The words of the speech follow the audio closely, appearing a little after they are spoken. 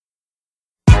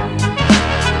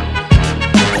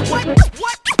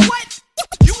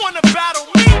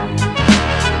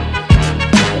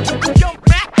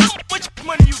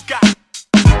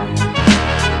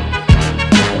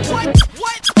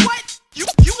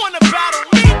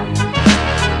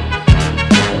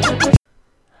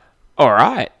All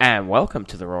right, and welcome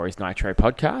to the Rory's Nitro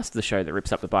podcast, the show that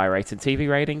rips up the buy rates and TV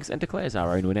ratings and declares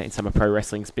our own winner in some of pro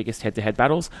wrestling's biggest head-to-head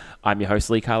battles. I'm your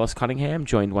host, Lee Carlos Cunningham,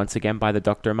 joined once again by the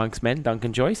Doctor Amongst Men,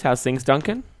 Duncan Joyce. How's things,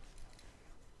 Duncan?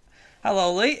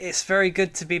 Hello, Lee. It's very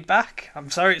good to be back.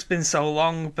 I'm sorry it's been so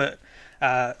long, but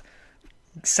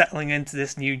settling into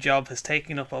this new job has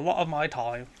taken up a lot of my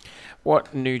time.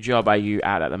 What new job are you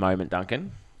at the moment,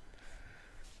 Duncan?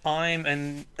 I'm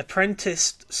an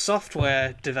apprenticed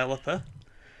software developer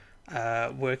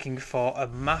working for a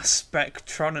mass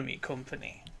spectrometry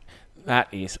company. That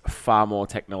is far more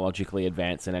technologically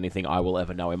advanced than anything I will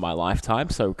ever know in my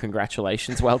lifetime, so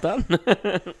congratulations, well done.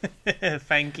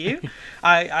 Thank you.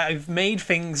 I've made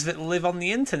things that live on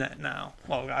the internet now.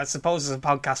 Well, I suppose as a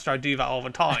podcaster I do that all the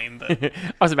time, but... I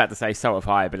was about to say so have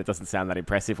I, but it doesn't sound that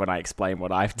impressive when I explain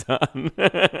what I've done.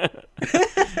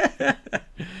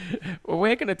 Well,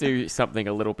 we're going to do something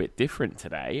a little bit different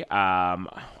today. I'm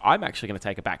actually going to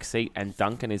take a back seat, and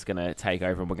Duncan is going to take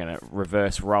over, and we're going to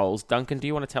reverse roles. Duncan, do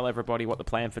you want to tell everybody what the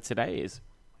plan for today is?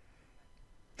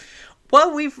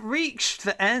 Well, we've reached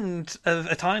the end of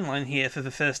a timeline here for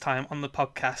the first time on the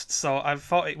podcast, so I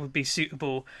thought it would be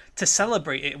suitable to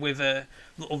celebrate it with a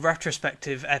little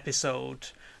retrospective episode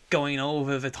going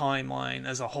over the timeline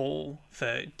as a whole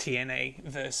for TNA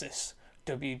versus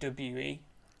WWE.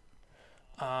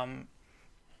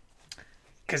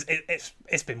 Because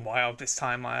it's been wild, this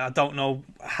timeline. I don't know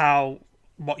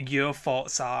what your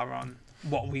thoughts are on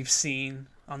what we've seen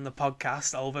on the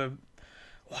podcast over,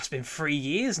 it's been 3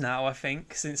 years now, I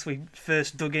think, since we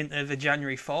first dug into the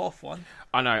January 4th one.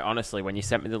 I know, honestly, when you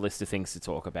sent me the list of things to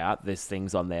talk about, there's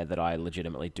things on there that I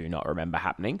legitimately do not remember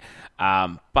happening.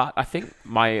 But I think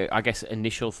my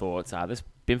initial thoughts are there's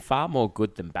been far more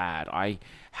good than bad. I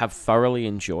have thoroughly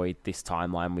enjoyed this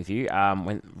timeline with you.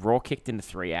 When Raw kicked into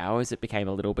 3 hours, it became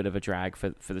a little bit of a drag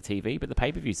for the TV, but the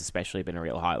pay-per-views especially have been a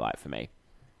real highlight for me.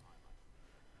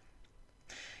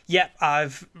 Yep,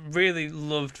 I've really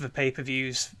loved the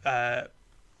pay-per-views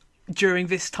during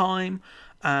this time,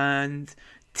 and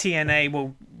TNA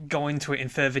will go into it in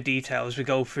further detail as we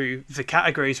go through the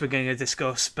categories we're going to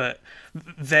discuss, but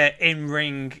their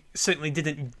in-ring certainly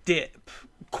didn't dip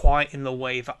quite in the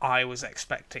way that I was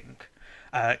expecting,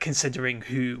 considering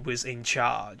who was in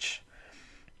charge.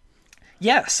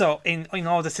 Yeah, so in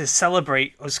order to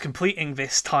celebrate us completing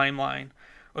this timeline,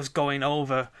 us going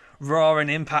over Raw and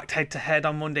Impact head-to-head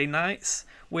on Monday nights,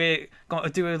 we're going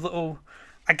to do a little,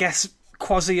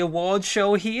 quasi-award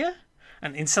show here.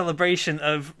 And in celebration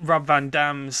of Rob Van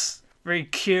Dam's very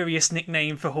curious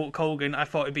nickname for Hulk Hogan, I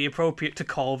thought it'd be appropriate to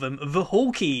call them the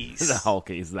Hulkies. The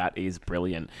Hulkies, that is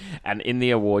brilliant. And in the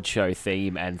award show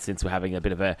theme, and since we're having a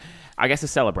bit of a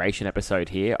celebration episode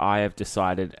here, I have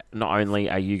decided not only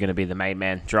are you going to be the main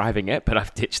man driving it, but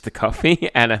I've ditched the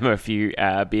coffee and I'm a few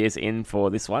beers in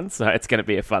for this one, so it's going to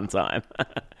be a fun time.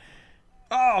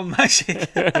 Oh, magic.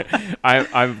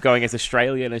 I'm going as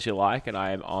Australian as you like, and I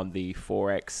am on the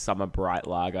 4X Summer Bright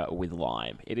Lager with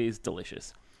lime. It is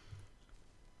delicious.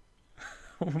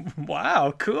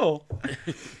 Wow, cool.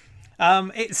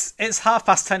 It's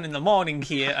 10:30 in the morning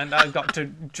here, and I've got to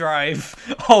drive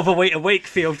all the way to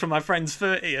Wakefield for my friend's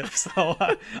 30th, so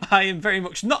I am very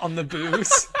much not on the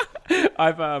booze.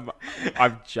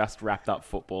 I've just wrapped up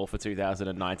football for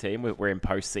 2019. We're in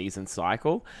post-season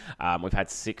cycle. We've had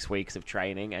 6 weeks of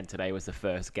training, and today was the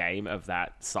first game of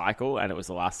that cycle, and it was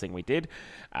the last thing we did.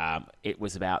 It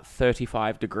was about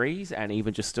 35 degrees, and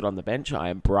even just stood on the bench, I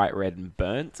am bright red and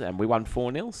burnt, and we won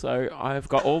 4-0, so I've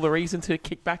got all the reason to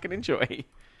kick back and enjoy.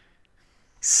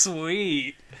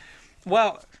 Sweet.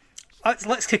 Well,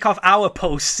 let's kick off our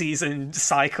post-season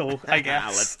cycle, I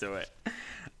guess. Let's do it.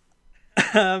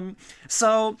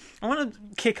 So I want to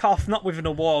kick off not with an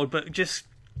award, but just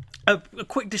a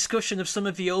quick discussion of some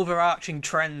of the overarching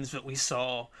trends that we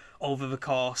saw over the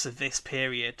course of this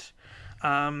period.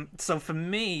 So for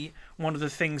me, one of the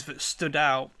things that stood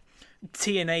out,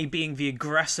 TNA being the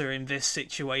aggressor in this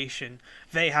situation,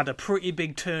 they had a pretty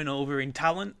big turnover in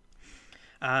talent.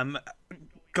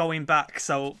 Going back,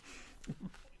 so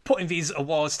putting these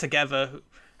awards together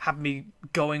had me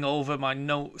going over my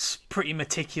notes pretty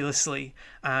meticulously,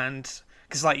 and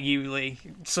because like you, Lee,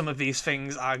 some of these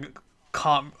things I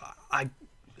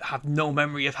have no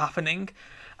memory of happening,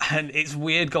 and it's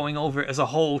weird going over it as a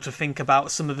whole to think about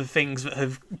some of the things that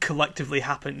have collectively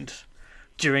happened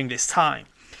during this time.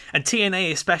 And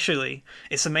TNA especially,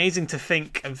 it's amazing to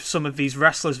think of some of these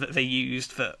wrestlers that they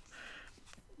used that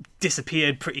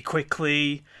disappeared pretty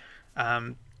quickly.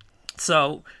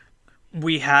 So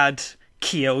we had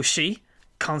Kiyoshi,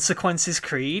 Consequences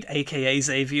Creed, aka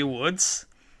Xavier Woods,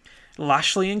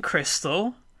 Lashley and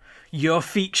Crystal, your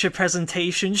feature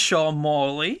presentation, Sean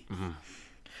Morley,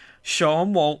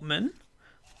 Sean Waltman,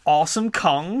 Awesome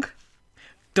Kong,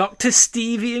 Dr.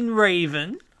 Stevian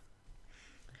Raven,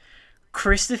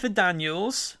 Christopher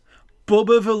Daniels,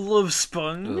 Bubba the Love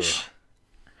Sponge,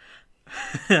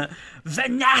 the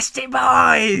Nasty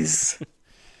Boys,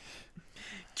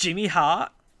 Jimmy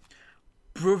Hart,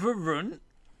 Brother Runt,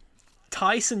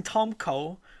 Tyson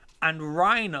Tomko, and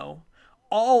Rhino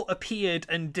all appeared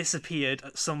and disappeared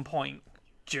at some point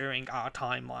during our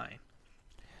timeline.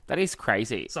 That is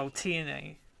crazy. So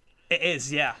TNA, it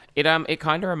is, yeah. It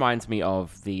kind of reminds me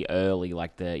of the early,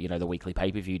 like the weekly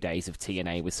pay-per-view days of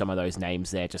TNA with some of those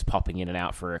names there just popping in and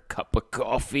out for a cup of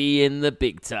coffee in the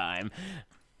big time.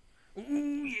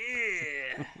 Ooh,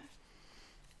 yeah.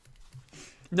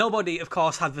 Nobody, of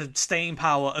course, had the staying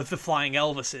power of the Flying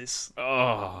Elvises.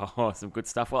 Oh, some good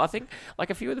stuff. Well, I think like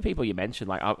a few of the people you mentioned,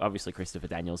 like obviously Christopher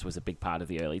Daniels was a big part of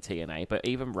the early TNA, but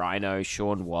even Rhino,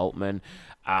 Sean Waltman,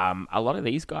 a lot of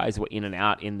these guys were in and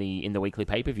out in the weekly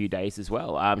pay-per-view days as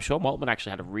well. Sean Waltman actually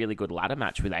had a really good ladder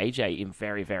match with AJ in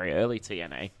very, very early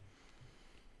TNA.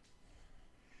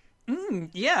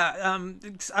 Yeah,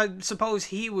 I suppose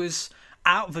he was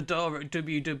out the door at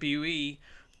WWE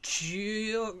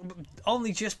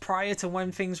only just prior to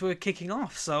when things were kicking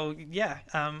off. So yeah,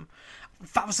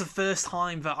 that was the first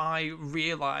time that I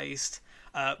realised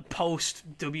post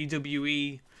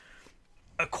WWE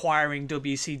acquiring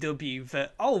WCW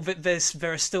that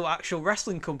there are still actual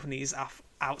wrestling companies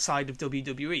outside of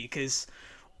WWE, because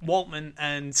Waltman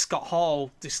and Scott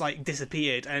Hall just like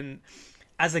disappeared. And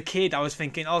as a kid, I was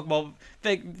thinking, oh, well,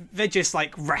 they're just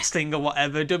like wrestling or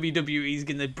whatever. WWE's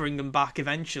going to bring them back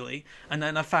eventually. And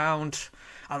then I found,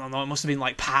 I don't know, it must have been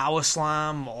like Power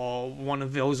Slam or one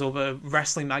of those other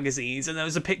wrestling magazines. And there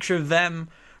was a picture of them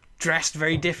dressed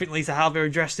very differently to how they were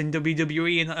dressed in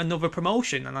WWE in another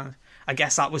promotion. And I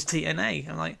guess that was TNA.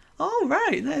 I'm like, oh,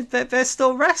 right, they're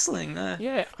still wrestling.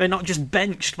 Yeah. They're not just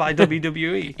benched by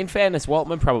WWE. In fairness,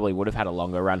 Waltman probably would have had a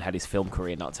longer run had his film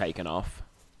career not taken off.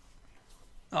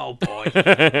 Oh, boy.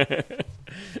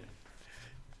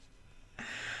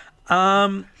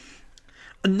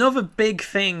 Another big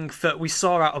thing that we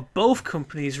saw out of both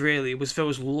companies, really, was there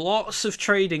was lots of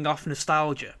trading off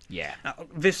nostalgia. Yeah. Now,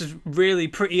 this is really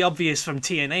pretty obvious from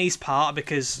TNA's part,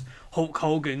 because Hulk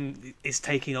Hogan is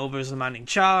taking over as the man in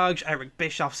charge. Eric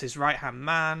Bischoff's his right-hand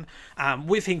man.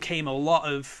 With him came a lot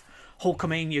of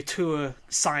Hulkamania Tour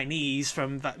signees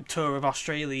from that tour of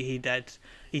Australia he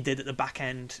did at the back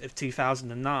end of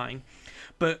 2009.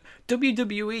 But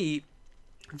WWE,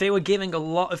 they were giving a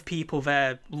lot of people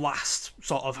their last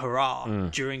sort of hurrah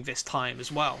during this time as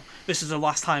well. This is the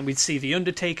last time we'd see The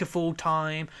Undertaker full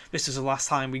time. This is the last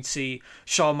time we'd see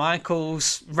Shawn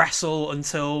Michaels wrestle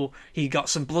until he got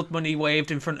some blood money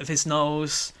waved in front of his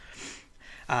nose.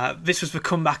 This was the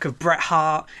comeback of Bret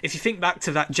Hart. If you think back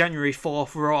to that January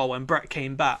 4th Raw when Bret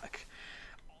came back,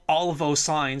 all of those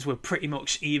signs were pretty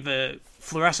much either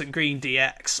fluorescent green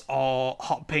DX or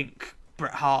hot pink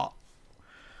Bret Hart.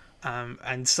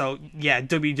 And so, yeah,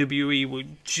 WWE were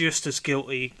just as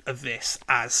guilty of this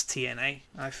as TNA,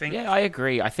 I think. Yeah, I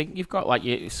agree. I think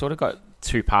you sort of got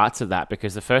two parts of that,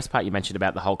 because the first part you mentioned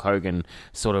about the Hulk Hogan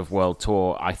sort of world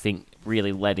tour, I think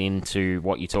really led into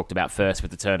what you talked about first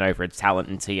with the turnover of talent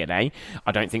in TNA.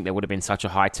 I don't think there would have been such a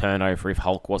high turnover if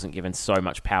Hulk wasn't given so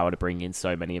much power to bring in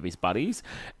so many of his buddies.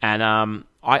 And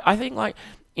I think, like,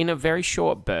 in a very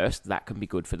short burst, that can be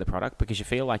good for the product, because you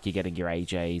feel like you're getting your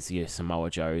AJs, your Samoa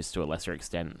Joes to a lesser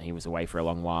extent. He was away for a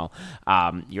long while.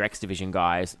 Your X Division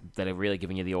guys that are really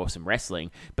giving you the awesome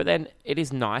wrestling. But then it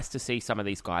is nice to see some of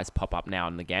these guys pop up now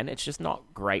and again. It's just not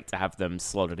great to have them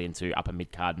slotted into upper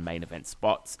mid-card and main event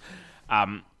spots.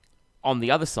 On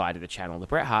the other side of the channel, the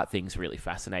Bret Hart thing's really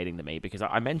fascinating to me, because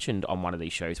I mentioned on one of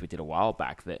these shows we did a while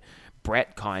back that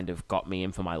Bret kind of got me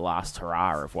in for my last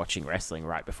hurrah of watching wrestling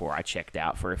right before I checked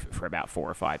out for about 4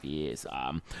 or 5 years.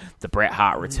 The Bret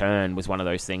Hart return was one of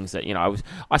those things that,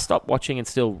 I stopped watching and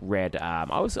still read.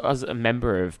 I was a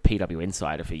member of PW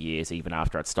Insider for years, even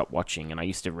after I'd stopped watching, and I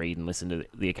used to read and listen to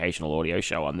the occasional audio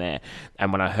show on there.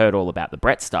 And when I heard all about the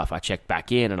Bret stuff, I checked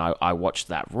back in and I watched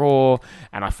that Raw,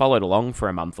 and I followed along for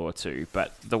a month or two.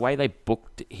 But the way they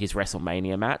booked his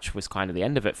WrestleMania match was kind of the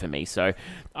end of it for me. So,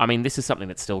 I mean, this is something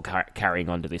that's still carrying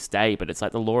on to this day, but it's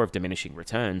like the law of diminishing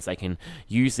returns. They can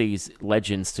use these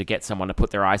legends to get someone to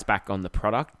put their eyes back on the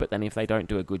product, but then if they don't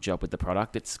do a good job with the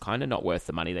product, it's kind of not worth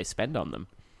the money they spend on them.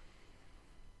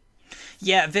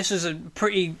 Yeah, this was a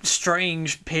pretty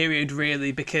strange period,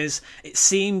 really, because it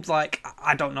seemed like,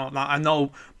 I don't know, I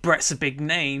know Bret's a big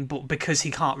name, but because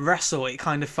he can't wrestle, it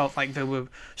kind of felt like they were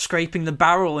scraping the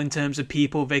barrel in terms of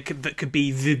people that could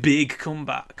be the big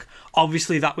comeback.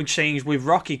 Obviously, that would change with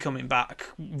Rocky coming back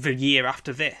the year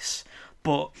after this.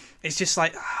 But it's just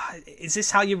like, is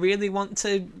this how you really want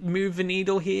to move the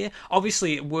needle here?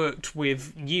 Obviously, it worked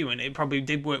with you, and it probably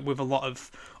did work with a lot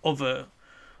of other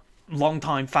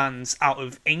long-time fans out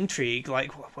of intrigue.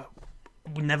 Like,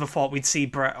 we never thought we'd see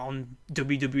Bret on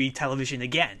WWE television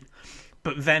again.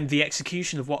 But then the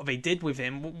execution of what they did with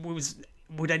him was...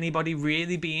 Would anybody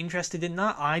really be interested in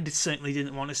that? I certainly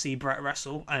didn't want to see Bret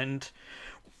wrestle, and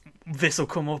this will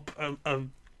come up a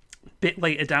bit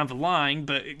later down the line,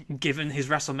 but given his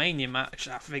WrestleMania match,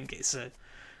 I think it's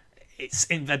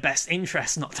in their best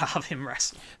interest not to have him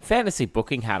wrestle. Fantasy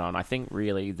booking hat on, I think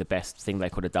really the best thing they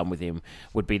could have done with him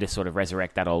would be to sort of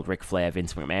resurrect that old Ric Flair,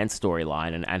 Vince McMahon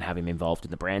storyline and have him involved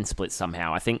in the brand split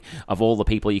somehow. I think of all the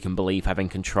people you can believe having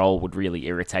control would really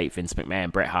irritate Vince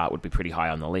McMahon, Bret Hart would be pretty high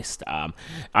on the list.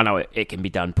 I know it can be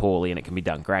done poorly and it can be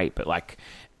done great, but like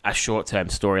a short-term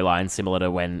storyline similar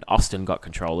to when Austin got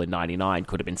control in '99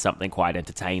 could have been something quite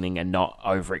entertaining and not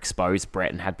overexposed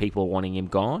Bret and had people wanting him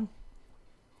gone.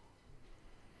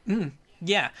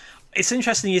 Yeah, it's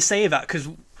interesting you say that, because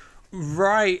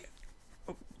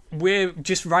we're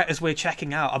just right as we're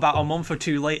checking out, about a month or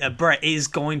two later, Bret is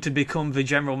going to become the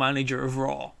general manager of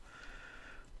Raw.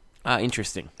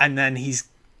 Interesting. And then he's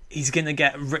going to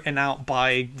get written out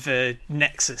by the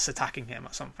Nexus attacking him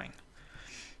or something.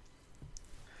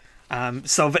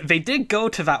 So they did go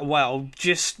to that well,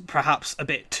 just perhaps a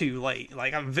bit too late.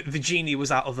 Like, the genie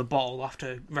was out of the bottle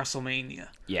after WrestleMania.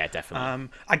 Yeah, definitely.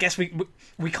 I guess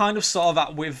we kind of saw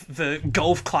that with the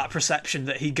golf clap reception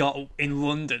that he got in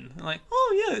London. Like,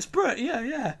 oh yeah, it's Bret,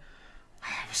 yeah.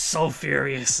 I was so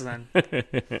furious then.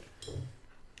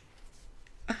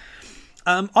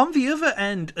 On the other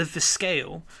end of the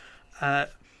scale,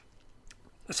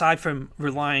 aside from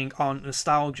relying on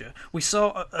nostalgia, we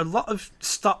saw a lot of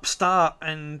stop-start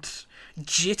and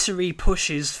jittery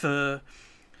pushes for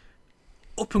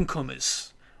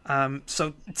up-and-comers.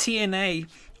 So TNA,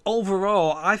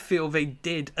 overall, I feel they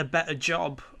did a better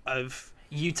job of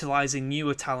utilising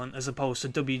newer talent as opposed to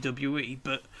WWE,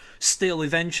 but still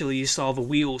eventually you saw the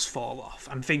wheels fall off.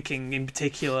 I'm thinking in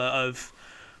particular of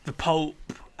the Pope,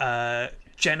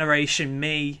 Generation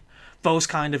Me, those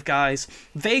kind of guys.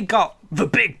 They got the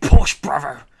big push,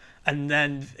 brother, and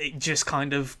then it just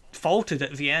kind of faltered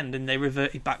at the end, and they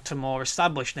reverted back to more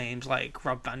established names like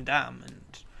Rob Van Dam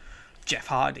and Jeff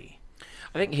Hardy.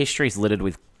 I think history's littered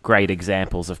with great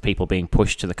examples of people being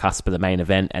pushed to the cusp of the main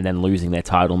event and then losing their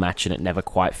title match and it never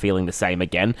quite feeling the same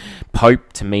again.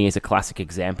 Pope, to me, is a classic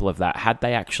example of that. Had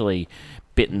they actually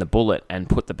bitten the bullet and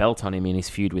put the belt on him in his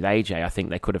feud with AJ, I think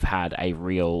they could have had a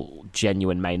real,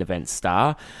 genuine main event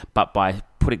star. But by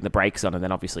putting the brakes on, and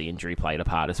then obviously injury played a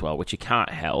part as well, which you can't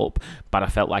help, but I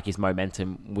felt like his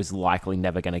momentum was likely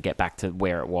never going to get back to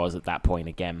where it was at that point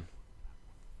again.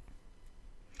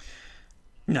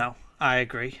 No, I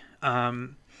agree.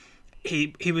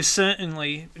 He was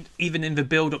certainly, even in the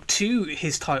build-up to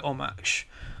his title match,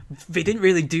 they didn't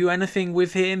really do anything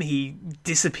with him. He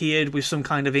disappeared with some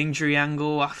kind of injury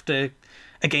angle after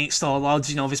Against All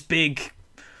Odds, this big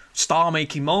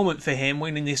star-making moment for him,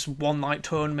 winning this one-night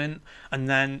tournament, and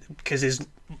then, because his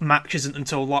match isn't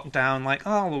until lockdown, like,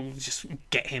 oh, we'll just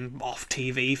get him off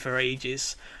TV for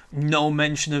ages. No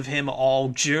mention of him at all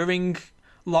during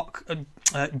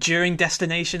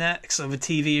Destination X or the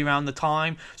TV around the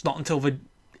time. It's not until the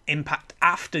Impact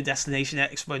after Destination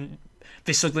X when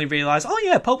they suddenly realise, oh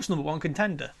yeah, Pope's number one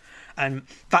contender. And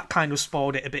that kind of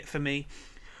spoiled it a bit for me.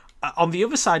 On the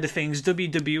other side of things,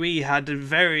 WWE had a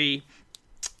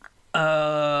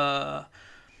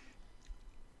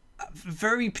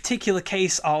very particular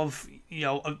case of,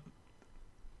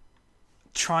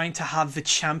 trying to have the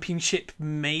championship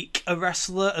make a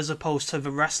wrestler as opposed to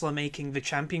the wrestler making the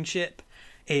championship,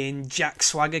 in Jack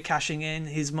Swagger cashing in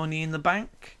his Money in the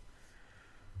Bank.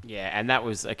 Yeah, and that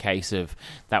was a case of,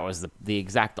 that was the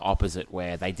exact opposite,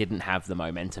 where they didn't have the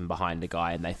momentum behind a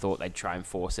guy and they thought they'd try and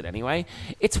force it anyway.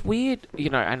 It's weird,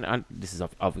 and this is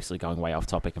obviously going way off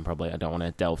topic and probably I don't want to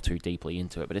delve too deeply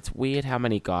into it, but it's weird how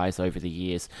many guys over the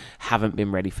years haven't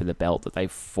been ready for the belt that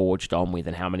they've forged on with,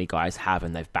 and how many guys have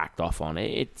and they've backed off on it.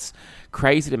 It's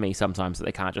crazy to me sometimes that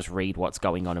they can't just read what's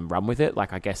going on and run with it.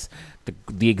 Like, I guess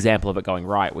the example of it going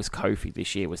right was Kofi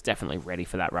this year was definitely ready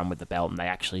for that run with the belt, and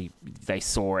they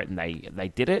saw it and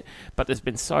they did it. But there's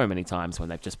been so many times when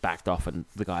they've just backed off and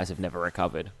the guys have never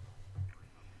recovered.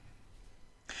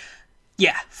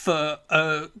 Yeah, for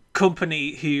a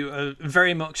company who are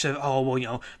very much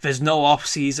of, there's no off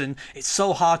season, it's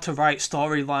so hard to write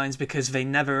storylines because they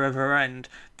never ever end.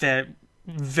 They're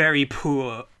very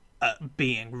poor at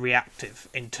being reactive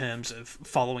in terms of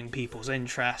following people's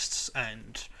interests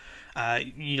and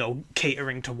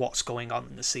catering to what's going on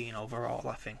in the scene overall.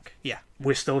 I think, yeah,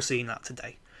 we're still seeing that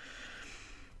today.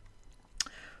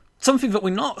 Something that we're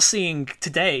not seeing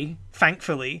today,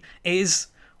 thankfully, is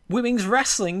women's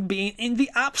wrestling being in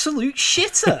the absolute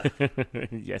shitter.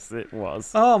 Yes, it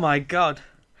was. Oh my god.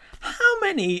 How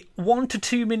many 1 to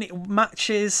 2 minute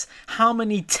matches? How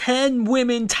many 10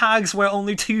 women tags where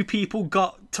only 2 people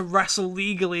got to wrestle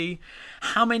legally?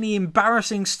 How many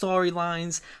embarrassing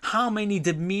storylines? How many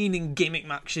demeaning gimmick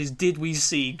matches did we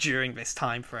see during this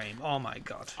time frame? Oh my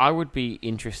god. I would be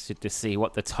interested to see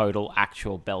what the total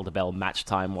actual bell-to-bell match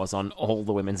time was on all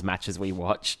the women's matches we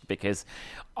watched, because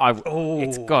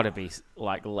it's got to be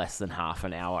like less than half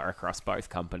an hour across both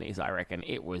companies, I reckon.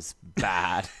 It was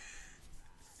bad.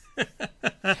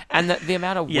 And the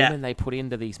amount of women they put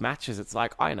into these matches, it's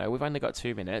like, I know, we've only got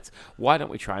 2 minutes. Why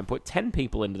don't we try and put 10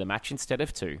 people into the match instead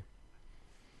of 2?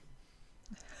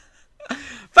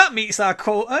 That meets our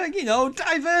quota,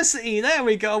 diversity. There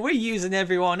we go. We're using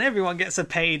everyone. Everyone gets a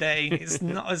payday. It's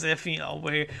not as if,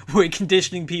 we're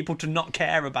conditioning people to not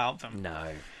care about them.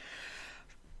 No.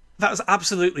 That was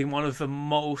absolutely one of the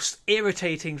most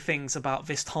irritating things about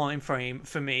this time frame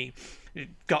for me. We've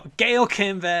got Gail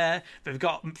Kim there. They've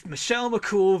got Michelle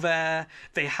McCool there.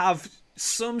 They have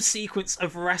some sequence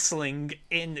of wrestling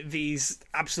in these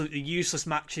absolutely useless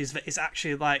matches that is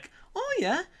actually like, oh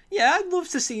yeah, I'd love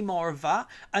to see more of that.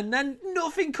 And then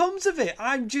nothing comes of it.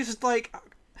 I'm just like,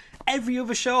 every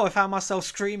other show I found myself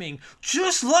screaming,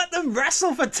 just let them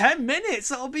wrestle for 10 minutes.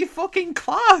 That'll be fucking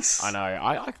class. I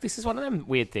know. This is one of them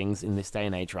weird things in this day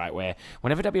and age, right, where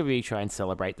whenever WWE try and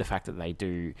celebrate the fact that they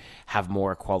do have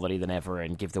more equality than ever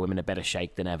and give the women a better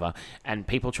shake than ever, and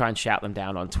people try and shout them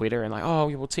down on Twitter and like, oh,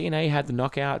 well, TNA had the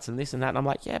knockouts and this and that. And I'm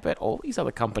like, yeah, but all these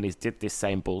other companies did this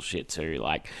same bullshit too.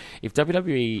 Like, if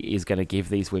WWE is going to give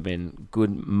these women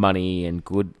good money and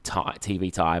good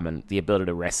TV time and the ability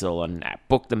to wrestle and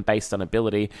book them based on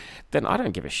ability, then I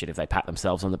don't give a shit if they pat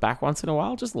themselves on the back once in a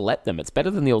while. Just let them. It's better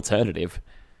than the alternative.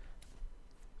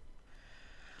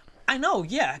 I know,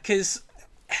 yeah, because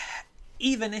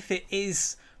even if it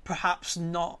is perhaps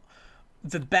not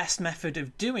the best method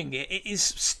of doing it, it is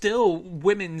still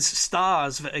women's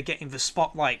stars that are getting the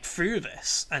spotlight through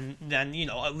this, and then,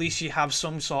 at least you have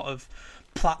some sort of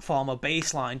platform or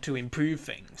baseline to improve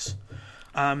things.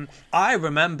 I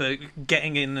remember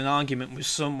getting in an argument with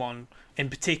someone in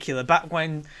particular back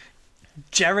when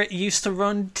Jarrett used to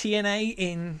run TNA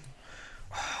in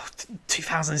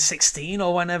 2016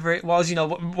 or whenever it was,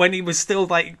 when he was still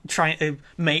like trying to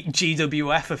make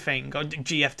GWF a thing or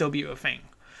GFW a thing.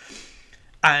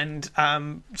 And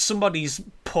somebody's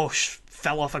push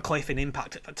fell off a cliff in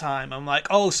Impact at the time. I'm like,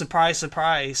 oh, surprise,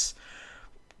 surprise.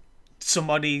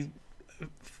 Somebody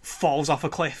falls off a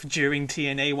cliff during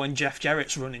TNA when Jeff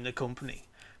Jarrett's running the company,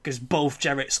 because both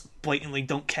Jarretts blatantly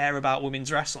don't care about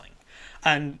women's wrestling.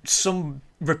 And some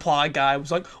reply guy was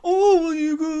like, oh, well,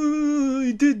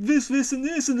 you did this, and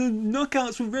this, and the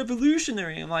knockouts were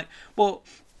revolutionary. I'm like, well,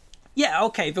 yeah,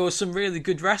 okay, there was some really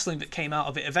good wrestling that came out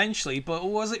of it eventually, but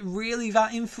was it really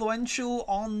that influential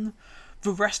on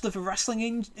the rest of the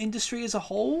wrestling industry as a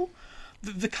whole?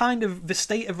 The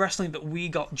state of wrestling that we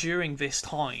got during this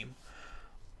time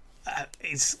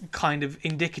is kind of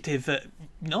indicative that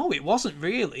no, it wasn't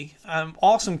really.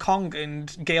 Awesome Kong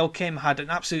and Gail Kim had an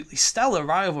absolutely stellar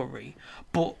rivalry,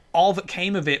 but all that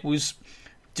came of it was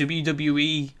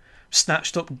WWE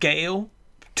snatched up Gail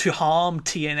to harm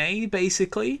TNA,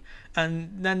 basically, and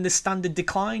then the standard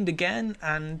declined again.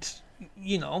 And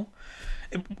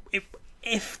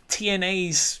if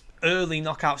TNA's early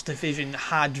Knockouts division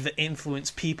had the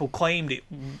influence people claimed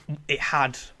it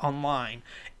had online,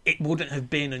 it wouldn't have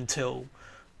been until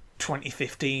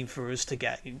 2015 for us to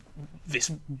get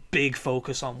this big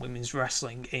focus on women's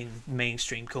wrestling in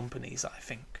mainstream companies, I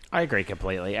think. I agree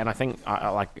completely, and I think I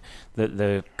like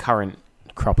the current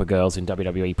crop of girls in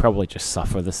WWE probably just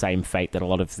suffer the same fate that a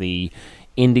lot of the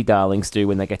indie darlings do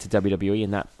when they get to WWE,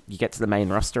 and that you get to the main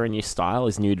roster and your style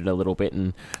is neutered a little bit,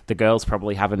 and the girls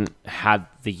probably haven't had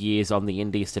the years on the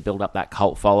indies to build up that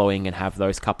cult following and have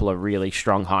those couple of really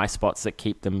strong high spots that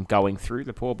keep them going through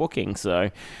the poor booking.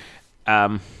 So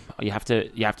you have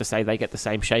to say they get the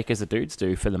same shake as the dudes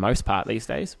do for the most part these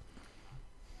days.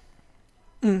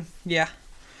 Yeah.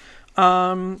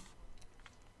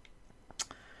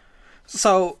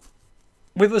 So,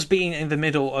 with us being in the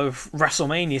middle of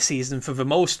WrestleMania season for the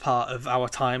most part of our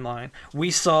timeline,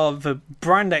 we saw the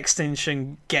brand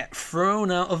extension get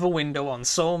thrown out of a window on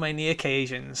so many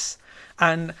occasions,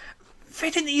 and they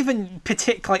didn't even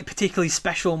pick particularly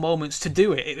special moments to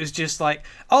do it. It was just like,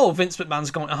 oh, Vince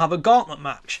McMahon's going to have a gauntlet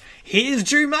match. Here's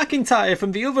Drew McIntyre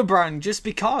from the other brand, just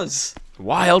because.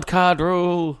 Wild card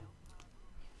rule.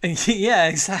 Yeah,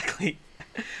 exactly.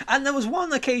 And there was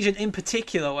one occasion in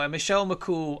particular where Michelle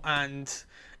McCool and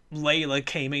Layla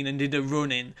came in and did a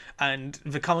run-in, and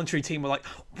the commentary team were like,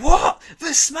 "What?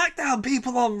 The SmackDown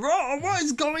people on Raw? What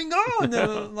is going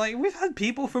on?" Like, we've had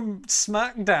people from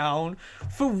SmackDown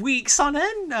for weeks on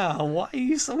end now. Why are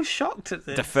you so shocked at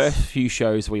this? The first few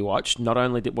shows we watched, not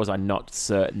only was I not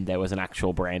certain there was an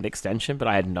actual brand extension, but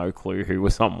I had no clue who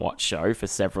was on what show for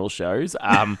several shows.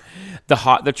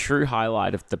 The true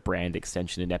highlight of the brand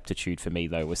extension ineptitude for me,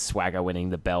 though, was Swagger winning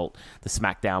the belt, the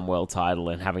SmackDown World title,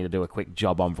 and having to do a quick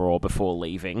job on Raw before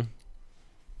leaving.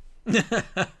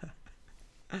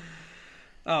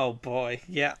 Oh boy,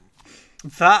 yeah.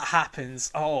 That happens.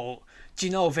 Oh, do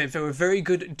you know, they were very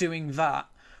good at doing that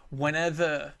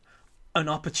whenever an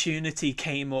opportunity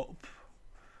came up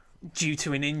due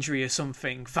to an injury or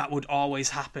something. That would always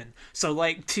happen. So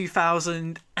like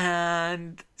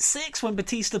 2006 when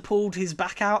Batista pulled his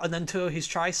back out and then tore his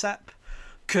tricep,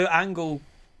 Kurt Angle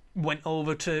went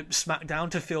over to SmackDown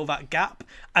to fill that gap,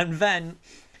 and then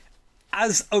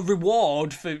as a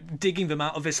reward for digging them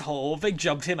out of this hole, they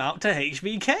jobbed him out to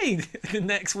HBK the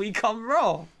next week on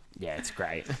Raw. Yeah, it's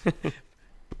great.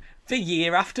 The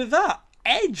year after that,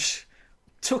 Edge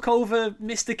took over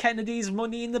Mr. Kennedy's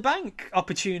Money in the Bank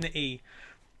opportunity,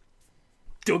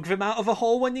 dug them out of a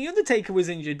hole when The Undertaker was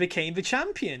injured, became the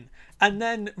champion, and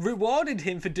then rewarded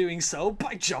him for doing so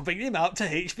by jobbing him out to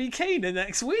HBK the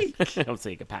next week. I'm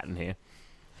seeing a pattern here.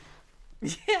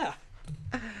 Yeah.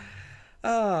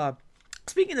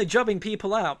 Speaking of jobbing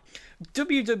people out,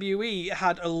 WWE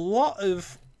had a lot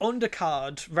of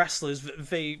undercard wrestlers that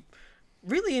they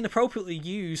really inappropriately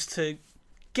used to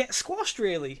get squashed,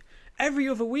 really. Every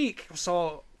other week, I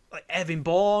saw like Evan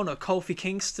Bourne or Kofi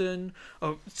Kingston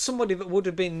or somebody that would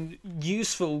have been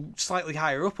useful slightly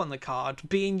higher up on the card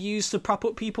being used to prop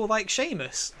up people like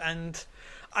Sheamus. And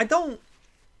I don't...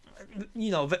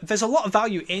 there's a lot of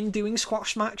value in doing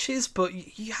squash matches,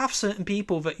 but you have certain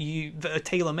people that are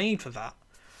tailor-made for that.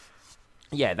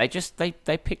 Yeah,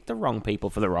 they picked the wrong people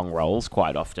for the wrong roles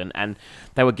quite often, and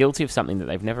they were guilty of something that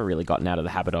they've never really gotten out of the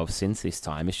habit of since this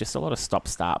time. It's just a lot of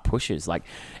stop-start pushes. Like,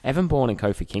 Evan Bourne and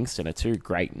Kofi Kingston are two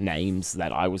great names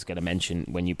that I was going to mention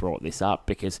when you brought this up,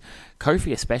 because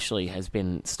Kofi especially has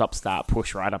been stop-start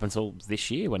push right up until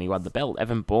this year when he won the belt.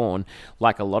 Evan Bourne,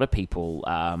 like a lot of people,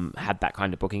 had that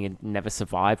kind of booking and never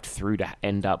survived through to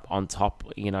end up on top,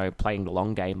 playing the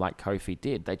long game like Kofi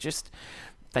did.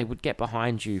 They would get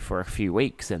behind you for a few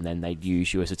weeks and then they'd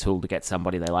use you as a tool to get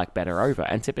somebody they like better over.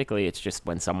 And typically it's just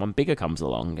when someone bigger comes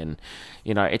along, and,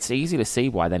 it's easy to see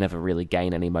why they never really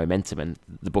gain any momentum and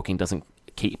the booking doesn't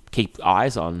keep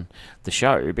eyes on the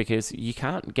show, because you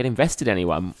can't get invested in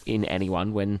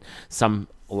anyone when some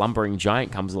lumbering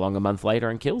giant comes along a month later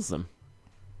and kills them.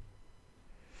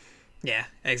 Yeah,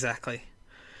 exactly.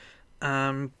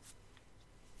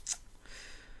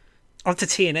 Onto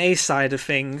TNA's side of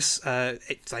things,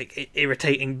 it's like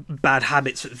irritating bad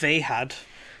habits that they had.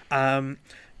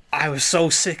 I was so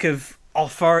sick of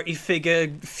authority figure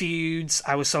feuds.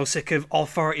 I was so sick of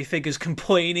authority figures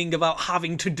complaining about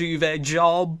having to do their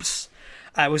jobs.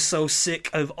 I was so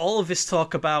sick of all of this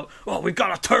talk about, we've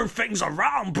got to turn things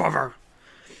around, brother.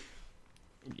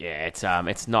 Yeah,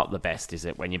 it's not the best, is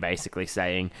it? When you're basically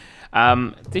saying,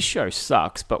 this show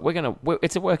sucks, but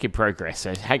it's a work in progress,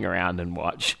 so hang around and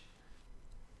watch.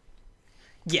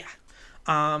 Yeah.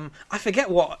 I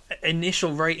forget what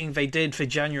initial rating they did for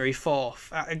January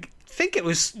 4th. I think it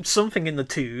was something in the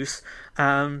 2s.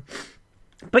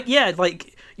 But yeah,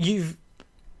 like, you've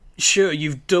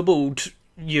doubled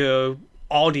your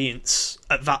audience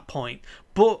at that point,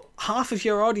 but half of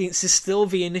your audience is still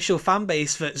the initial fan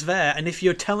base that's there, and if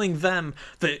you're telling them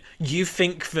that you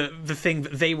think that the thing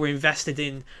that they were invested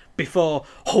in before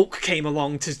Hulk came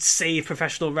along to save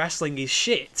professional wrestling is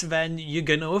shit, then you're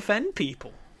going to offend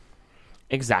people.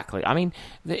 Exactly. I mean,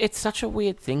 it's such a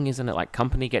weird thing, isn't it? Like,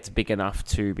 company gets big enough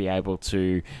to be able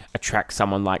to attract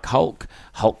someone like Hulk.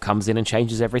 Hulk comes in and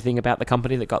changes everything about the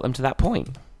company that got them to that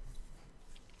point.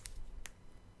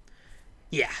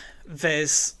 Yeah,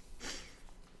 there's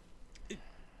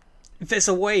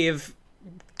a way of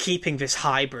keeping this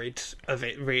hybrid of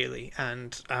it, really,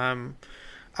 and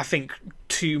I think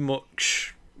too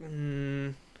much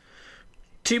was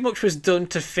done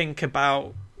to think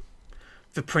about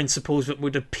the principles that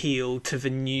would appeal to the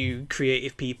new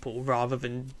creative people rather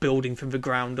than building from the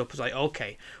ground up. It's like,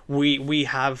 okay, we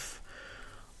have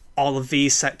all of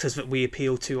these sectors that we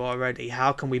appeal to already.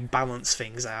 How can we balance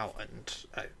things out? And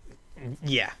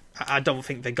I don't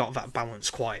think they got that balance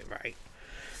quite right.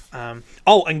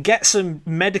 Oh, and get some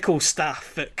medical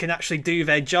staff that can actually do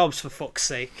their jobs, for fuck's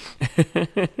sake.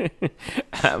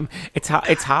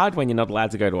 It's hard when you're not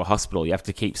allowed to go to a hospital. You have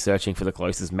to keep searching for the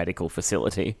closest medical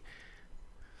facility.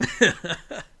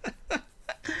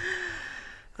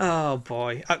 Oh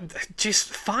boy, just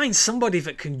find somebody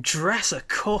that can dress a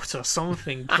cut or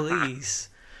something, please.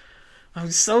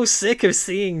 I'm so sick of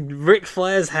seeing Ric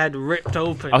Flair's head ripped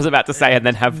open. I was about to say, and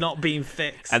then have not being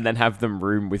fixed, and then have them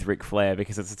room with Ric Flair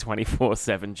because it's a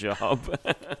 24/7 job.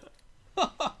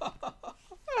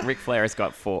 Ric Flair has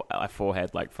got a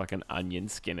forehead like fucking onion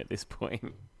skin at this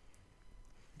point.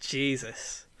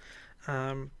 Jesus.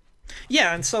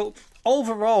 Yeah, and so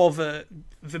overall, the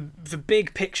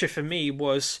big picture for me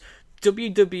was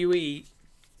WWE.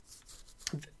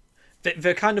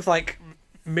 They're kind of like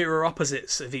mirror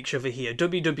opposites of each other here.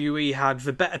 WWE had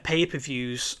the better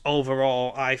pay-per-views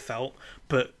overall, I felt,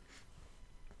 but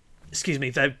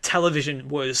their television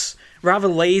was rather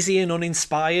lazy and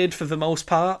uninspired for the most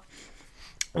part.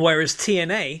 Whereas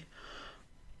TNA,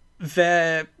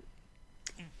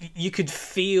 you could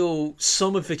feel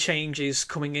some of the changes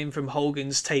coming in from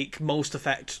Hogan's take most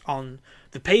effect on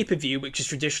the pay-per-view, which is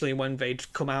traditionally when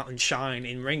they'd come out and shine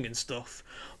in ring and stuff.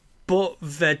 But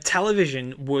their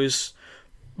television was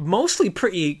mostly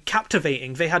pretty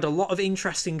captivating. They had a lot of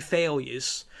interesting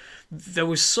failures. There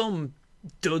was some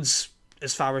duds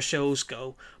as far as shows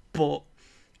go, but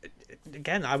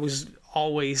again, I was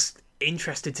always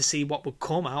interested to see what would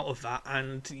come out of that,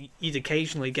 and you'd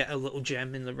occasionally get a little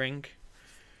gem in the ring.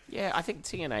 Yeah, I think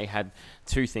TNA had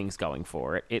two things going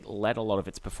for it. It let a lot of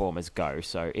its performers go,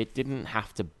 so it didn't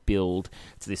have to build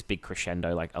to this big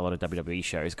crescendo like a lot of WWE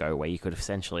shows go, where you could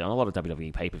essentially, on a lot of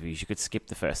WWE pay-per-views, you could skip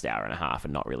the first hour and a half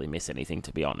and not really miss anything,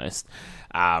 to be honest.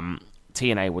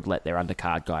 TNA would let their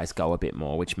undercard guys go a bit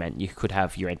more, which meant you could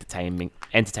have your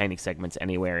entertaining segments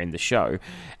anywhere in the show.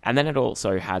 And then it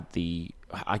also had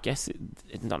I guess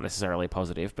it's not necessarily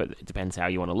positive, but it depends how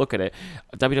you want to look at it.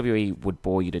 WWE would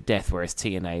bore you to death, whereas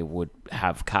TNA would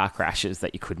have car crashes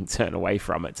that you couldn't turn away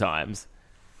from at times.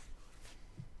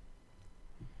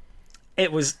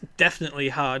 It was definitely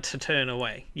hard to turn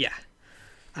away, yeah.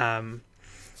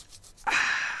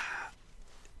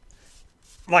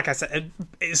 Like I said,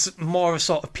 it's more of a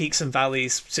sort of peaks and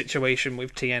valleys situation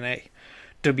with TNA.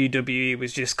 WWE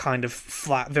was just kind of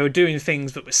flat. They were doing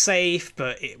things that were safe,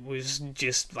 but it was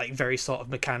just like very sort of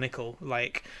mechanical,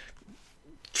 like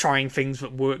trying things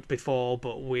that worked before,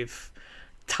 but with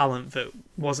talent that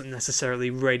wasn't necessarily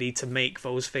ready to make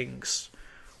those things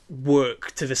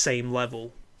work to the same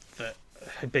level that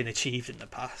had been achieved in the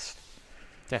past.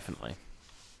 Definitely.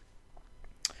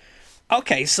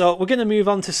 Okay, so we're going to move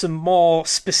on to some more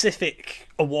specific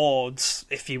awards,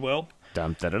 if you will.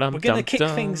 We're going to kick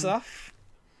things off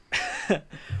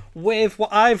with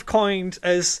what I've coined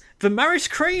as the Maris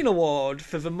Crane Award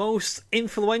for the most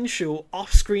influential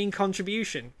off-screen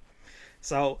contribution.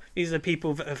 So these are the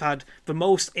people that have had the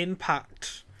most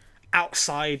impact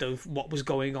outside of what was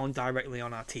going on directly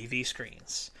on our TV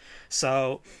screens.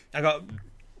 So I got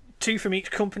two from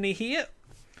each company here.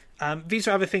 These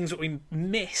are other things that we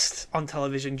missed on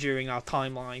television during our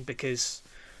timeline because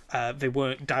they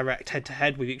weren't direct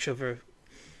head-to-head with each other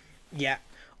yet.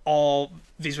 Or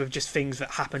these were just things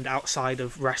that happened outside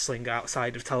of wrestling,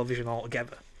 outside of television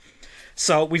altogether.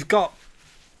 So we've got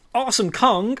Awesome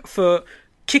Kong for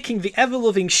kicking the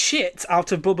ever-loving shit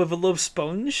out of Bubba the Love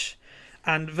Sponge,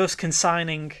 and thus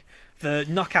consigning the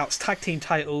Knockouts tag team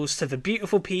titles to the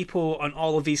beautiful people on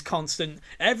all of these constant,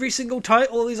 every single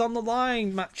title is on the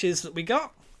line matches that we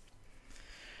got.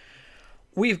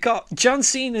 We've got John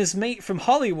Cena's mate from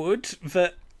Hollywood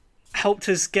that helped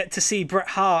us get to see Bret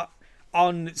Hart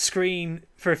on screen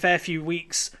for a fair few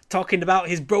weeks talking about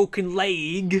his broken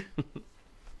leg.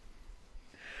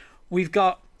 We've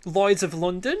got Lloyds of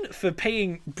London for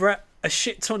paying Bret a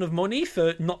shit ton of money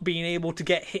for not being able to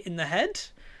get hit in the head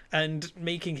and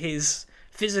making his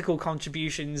physical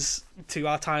contributions to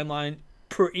our timeline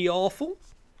pretty awful.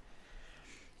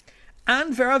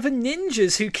 And there are the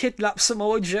ninjas who kidnapped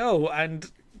Samoa Joe and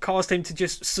caused him to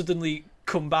just suddenly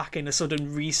come back in a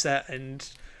sudden reset and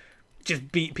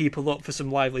just beat people up for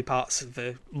some lively parts of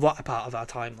the latter part of our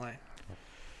timeline.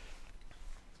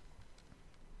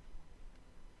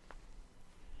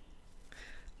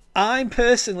 I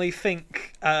personally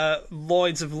think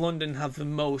Lloyds of London have the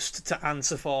most to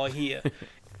answer for here.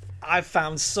 I've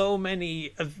found so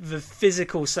many of the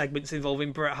physical segments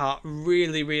involving Bret Hart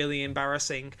really, really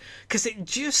embarrassing because it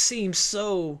just seems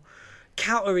so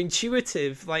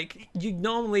counterintuitive. Like, you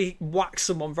normally whack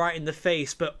someone right in the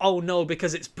face, but oh no,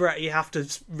 because it's Bret, you have to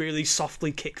really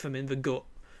softly kick them in the gut.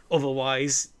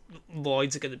 Otherwise,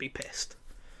 Lloyds are going to be pissed.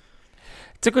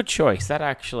 It's a good choice. That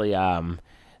actually,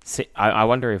 I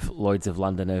wonder if Lloyds of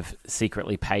London have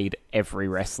secretly paid every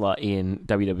wrestler in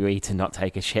WWE to not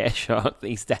take a chair shot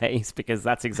these days, because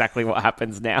that's exactly what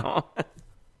happens now.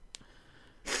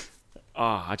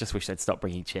 Oh, I just wish they'd stop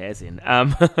bringing chairs in.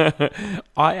 I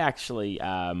actually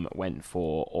went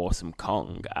for Awesome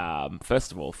Kong.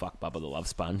 First of all, fuck Bubba the Love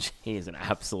Sponge. He is an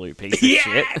absolute piece of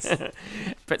shit.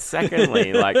 But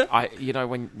secondly,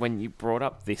 when you brought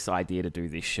up this idea to do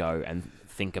this show and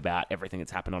think about everything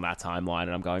that's happened on our timeline,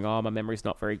 and I'm going, my memory's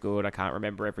not very good, I can't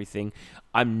remember everything.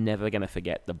 I'm never going to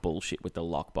forget the bullshit with the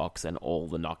lockbox and all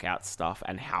the knockout stuff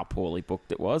and how poorly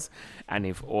booked it was. And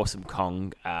if Awesome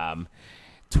Kong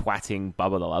twatting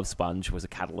Bubba the Love Sponge was a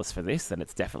catalyst for this, then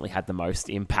it's definitely had the most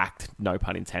impact, no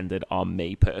pun intended, on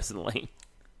me personally.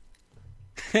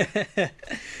 There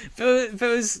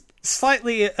was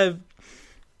slightly a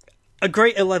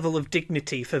greater level of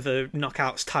dignity for the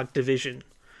Knockouts tag division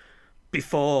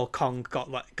before Kong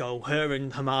got let go. Her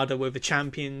and Hamada were the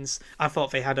champions. I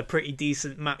thought they had a pretty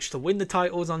decent match to win the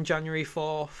titles on January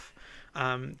 4th.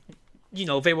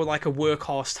 They were like a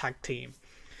workhorse tag team.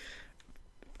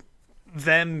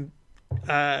 Them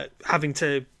having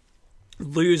to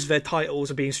lose their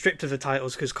titles or being stripped of the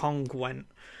titles because Kong went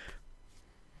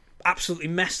absolutely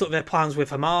messed up their plans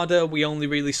with Hamada. We only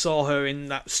really saw her in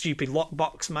that stupid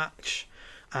lockbox match.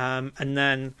 And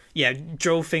then,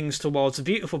 drove things towards the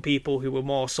Beautiful People, who were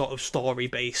more sort of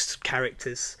story-based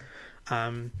characters.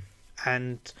 We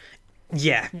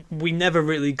never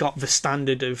really got the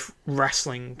standard of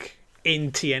wrestling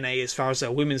in TNA as far as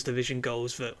their women's division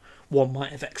goes that one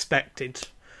might have expected,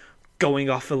 going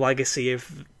off the legacy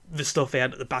of the stuff they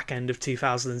had at the back end of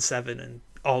 2007 and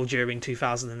all during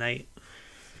 2008.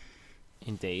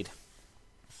 Indeed.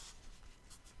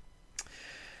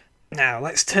 Now,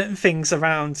 let's turn things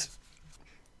around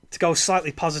to go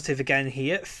slightly positive again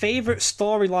here. Favourite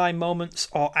storyline moments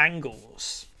or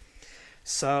angles?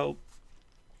 So,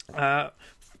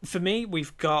 for me,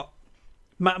 we've got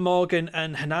Matt Morgan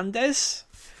and Hernandez.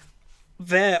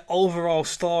 Their overall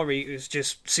story was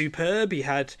just superb. You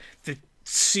had the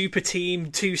super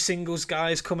team, two singles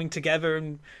guys coming together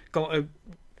and going to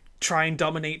try and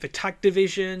dominate the tag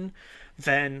division.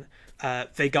 Then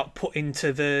they got put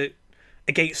into the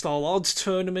Against All Odds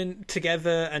tournament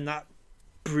together, and that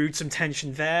brewed some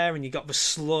tension there, and you got the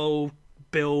slow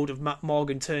build of Matt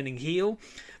Morgan turning heel.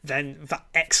 Then that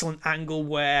excellent angle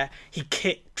where he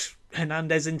kicked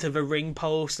Hernandez into the ring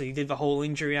post and he did the whole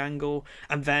injury angle,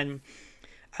 and then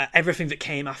everything that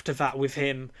came after that with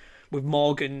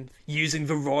Morgan using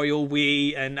the Royal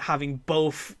We and having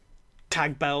both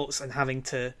tag belts and having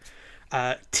to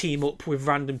team up with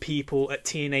random people at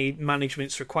TNA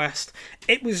management's request.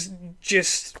 It was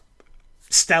just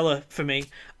stellar for me.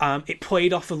 It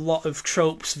played off a lot of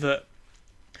tropes that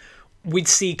we'd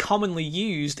see commonly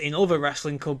used in other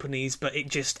wrestling companies, but it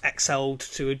just excelled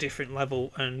to a different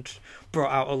level and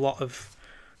brought out a lot of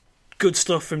good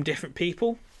stuff from different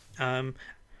people.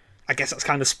 I guess that's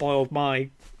kind of spoiled my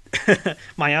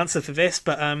my answer for this,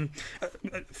 but a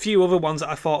few other ones that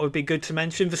I thought would be good to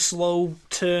mention. The slow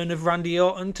turn of Randy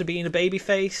Orton to being a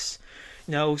babyface.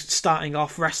 Starting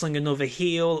off wrestling another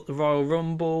heel at the Royal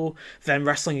Rumble, then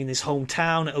wrestling in his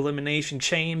hometown at Elimination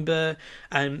Chamber,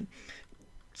 and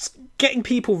getting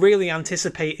people really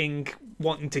anticipating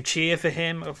wanting to cheer for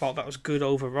him. I thought that was good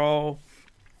overall.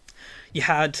 You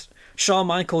had Shawn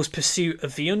Michaels' pursuit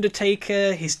of The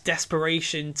Undertaker, his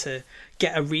desperation to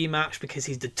get a rematch because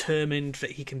he's determined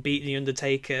that he can beat The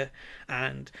Undertaker,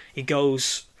 and he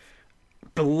goes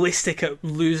ballistic at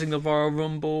losing the Royal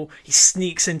Rumble. He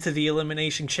sneaks into the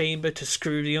Elimination Chamber to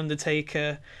screw The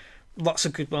Undertaker. Lots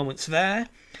of good moments there.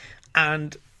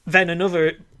 And then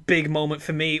another big moment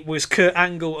for me was Kurt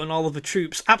Angle and all of the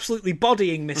troops absolutely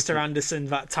bodying Mr. Anderson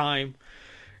that time.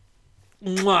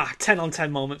 Mwah, 10 on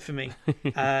 10 moment for me.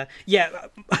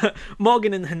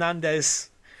 Morgan and Hernandez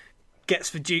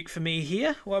gets the Duke for me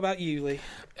here. What about you, Lee?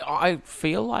 I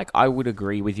feel like I would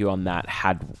agree with you on that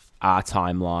had our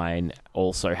timeline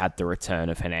also had the return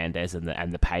of Hernandez and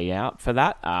the payout for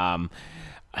that. And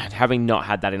having not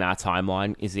had that in our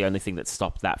timeline is the only thing that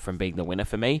stopped that from being the winner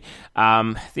for me.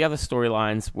 The other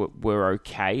storylines were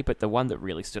okay, but the one that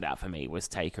really stood out for me was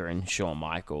Taker and Shawn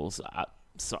Michaels.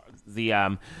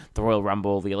 The Royal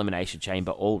Rumble, the Elimination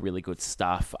Chamber, all really good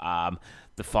stuff.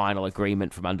 The final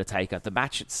agreement from Undertaker. The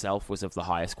match itself was of the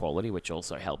highest quality, which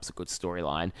also helps a good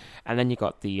storyline. And then you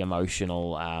got the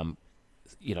emotional,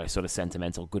 sort of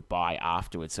sentimental goodbye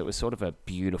afterwards. So it was sort of a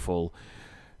beautiful,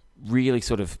 really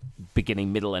sort of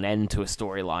beginning, middle, and end to a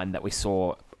storyline that we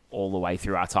saw all the way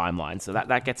through our timeline. So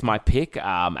that gets my pick.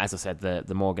 As I said,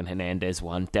 the Morgan Hernandez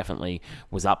one definitely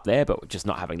was up there, but just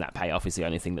not having that payoff is the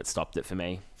only thing that stopped it for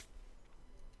me.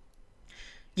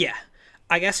 Yeah.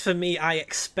 I guess for me, I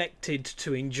expected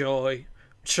to enjoy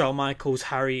Shawn Michaels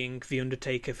harrying The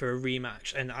Undertaker for a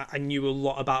rematch, and I knew a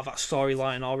lot about that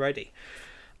storyline already.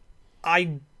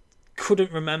 I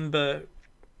couldn't remember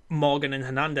Morgan and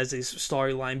Hernandez's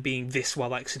storyline being this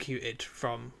well executed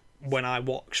from when I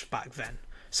watched back then.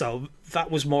 So that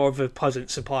was more of a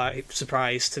pleasant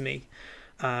surprise to me.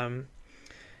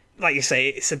 Like you say,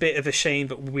 it's a bit of a shame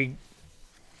that we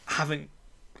haven't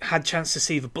had chance to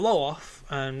see the blow off,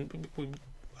 and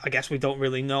I guess we don't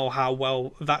really know how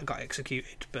well that got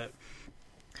executed. But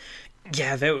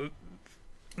yeah,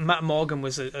 Matt Morgan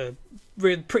was a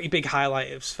really pretty big highlight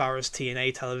as far as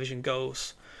TNA television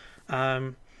goes.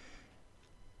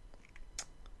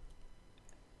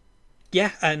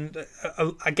 Yeah, and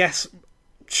I guess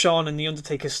Shawn and The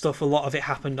Undertaker stuff, a lot of it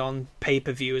happened on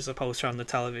pay-per-view as opposed to on the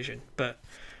television, but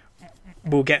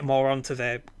we'll get more onto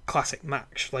their classic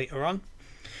match later on.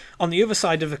 On the other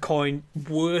side of the coin,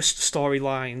 worst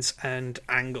storylines and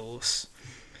angles.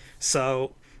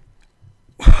 So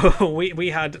we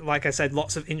had, like I said,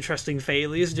 lots of interesting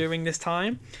failures during this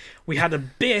time. We had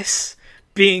Abyss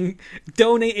being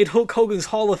donated Hulk Hogan's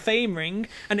Hall of Fame ring,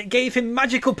 and it gave him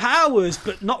magical powers,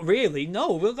 but not really.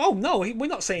 No, we're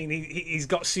not saying he's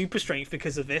got super strength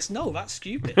because of this. No, that's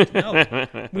stupid. No,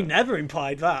 we never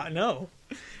implied that. No.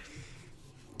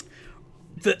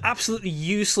 The absolutely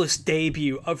useless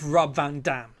debut of Rob Van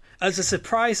Dam as a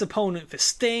surprise opponent for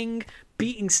Sting,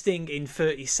 beating Sting in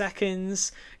 30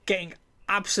 seconds, getting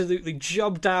absolutely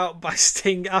jobbed out by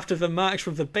Sting after the match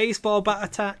with the baseball bat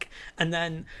attack, and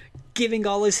then giving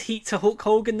all his heat to Hulk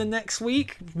Hogan the next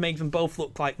week, make them both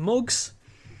look like mugs.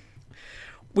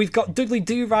 We've got Dudley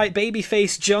Do-Right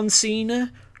babyface John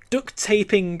Cena duct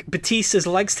taping Batista's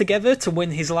legs together to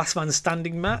win his last man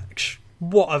standing match.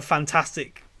 What a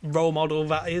fantastic role model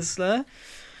that is there.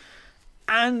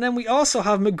 And then we also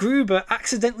have MacGruber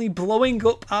accidentally blowing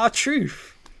up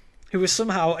R-Truth, who was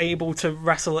somehow able to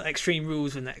wrestle at Extreme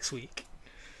Rules the next week.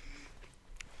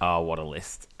 Oh, what a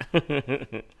list.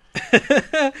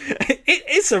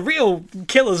 It's a real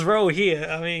killer's row here.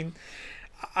 I mean,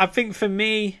 I think for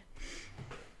me,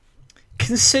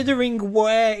 considering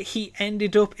where he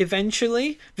ended up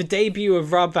eventually, the debut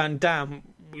of Rob Van Dam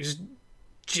was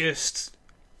just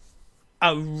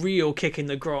a real kick in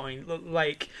the groin.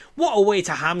 Like, what a way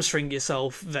to hamstring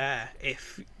yourself there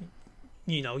if,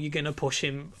 you know, you're going to push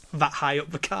him that high up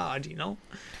the card, you know?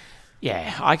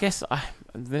 Yeah, I guess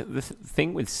the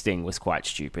thing with Sting was quite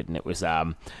stupid, and it was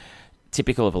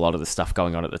typical of a lot of the stuff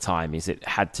going on at the time, is it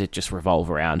had to just revolve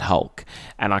around Hulk.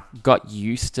 And I got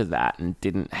used to that and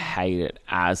didn't hate it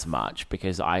as much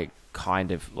because I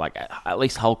kind of, like, at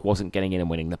least Hulk wasn't getting in and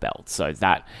winning the belt. So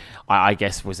that, I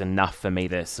guess, was enough for me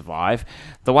to survive.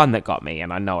 The one that got me,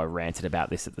 and I know I ranted about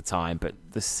this at the time, but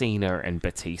the Cena and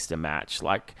Batista match,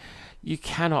 like, you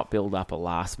cannot build up a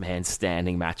last man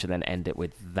standing match and then end it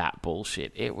with that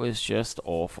bullshit. It was just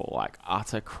awful, like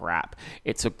utter crap.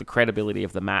 It took the credibility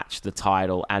of the match, the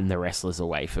title, and the wrestlers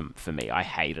away for me. I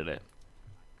hated it.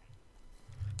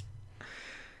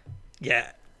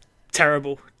 Yeah,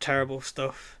 terrible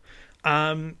stuff.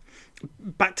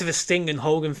 Back to the Sting and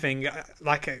Hogan thing.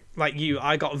 Like you,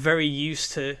 I got very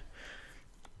used to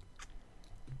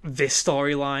this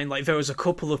storyline. Like, there was a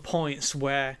couple of points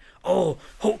where, oh,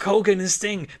 Hulk Hogan and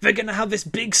Sting, they're gonna have this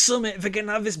big summit, they're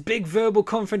gonna have this big verbal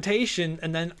confrontation,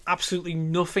 and then absolutely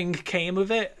nothing came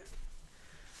of it.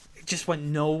 It just went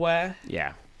nowhere.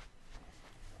 Yeah.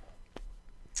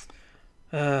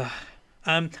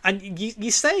 And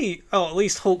you say, oh, at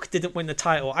least Hulk didn't win the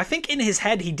title. I think in his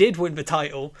head he did win the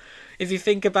title. If you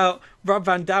think about Rob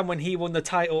Van Dam, when he won the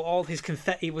title, all his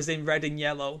confetti was in red and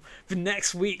yellow. The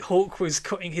next week, Hulk was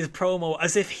cutting his promo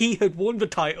as if he had won the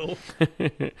title.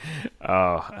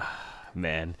 Oh,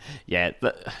 man. Yeah,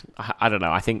 I don't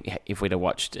know. I think if we'd have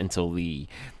watched until the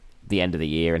end of the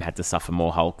year and had to suffer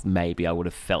more Hulk, maybe I would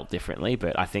have felt differently.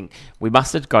 But I think we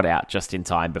must have got out just in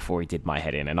time before he did my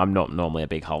head in. And I'm not normally a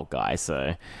big Hulk guy,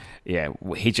 so yeah,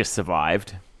 he just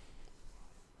survived.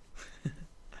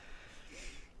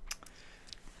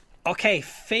 Okay,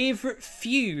 favourite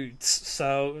feuds.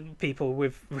 So, people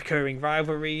with recurring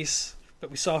rivalries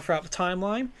that we saw throughout the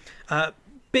timeline.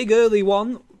 Big early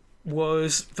one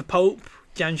was the Pope,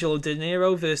 D'Angelo De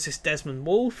Niro versus Desmond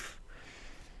Wolfe.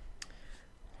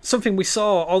 Something we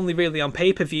saw only really on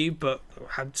pay-per-view, but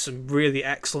had some really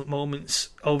excellent moments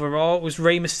overall, was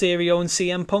Rey Mysterio and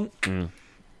CM Punk.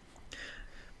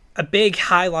 A big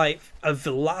highlight of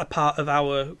the latter part of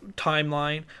our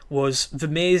timeline was The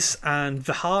Miz and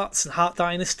the Hearts and Hart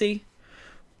Dynasty.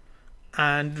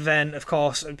 And then, of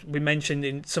course, we mentioned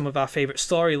in some of our favourite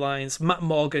storylines, Matt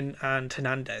Morgan and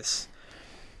Hernandez.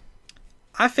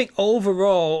 I think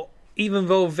overall, even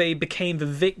though they became the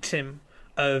victim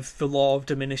of the law of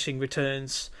diminishing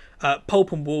returns,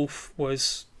 Pope and Wolf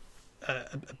was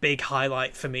a big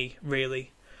highlight for me,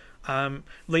 really.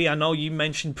 Lee, I know you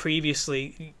mentioned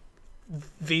previously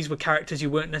these were characters you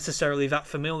weren't necessarily that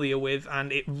familiar with,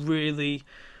 and it really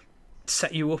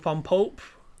set you up on Pope.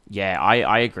 Yeah,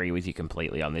 I agree with you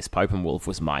completely on this. Pope and Wolf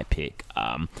was my pick.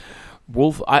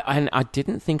 Wolf, I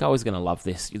didn't think I was going to love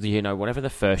this. You know, whatever the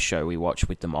first show we watched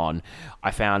with them on,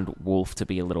 I found Wolf to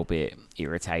be a little bit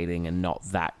irritating and not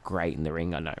that great in the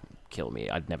ring. I know, kill me.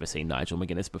 I'd never seen Nigel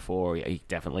McGuinness before. He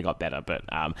definitely got better, but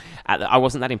I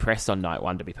wasn't that impressed on night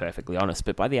one, to be perfectly honest.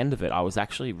 But by the end of it, I was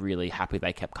actually really happy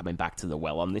they kept coming back to the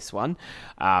well on this one.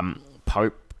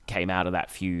 Pope came out of that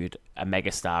feud a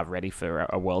megastar, ready for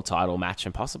a world title match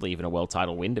and possibly even a world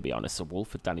title win, to be honest. So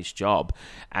Wolf had done his job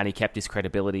and he kept his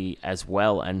credibility as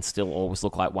well and still always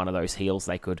looked like one of those heels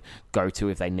they could go to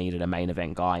if they needed a main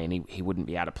event guy, and he wouldn't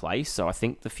be out of place. So I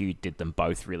think the feud did them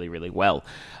both really, really well.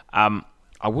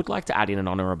 I would like to add in an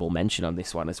honourable mention on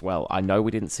this one as well. I know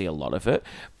we didn't see a lot of it,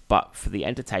 but for the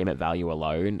entertainment value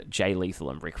alone, Jay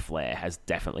Lethal and Ric Flair has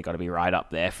definitely got to be right up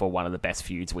there for one of the best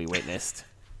feuds we witnessed.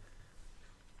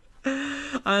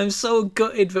 I'm so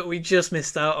gutted that we just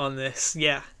missed out on this.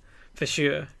 Yeah, for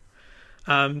sure.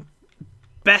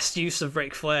 Best use of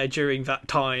Ric Flair during that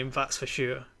time, that's for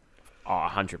sure. Oh,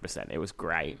 100%. It was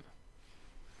great.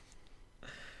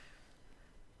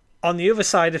 On the other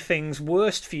side of things,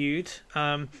 worst feud,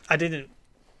 I didn't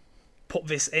put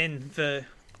this in the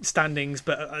standings,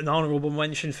 but an honourable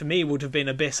mention for me would have been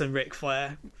Abyss and Ric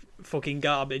Flair. Fucking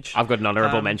garbage. I've got an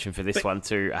honourable mention for this one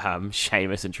too.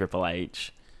 Sheamus and Triple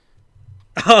H.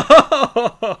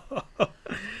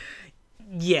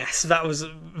 Yes, that was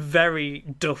very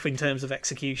duff in terms of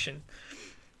execution.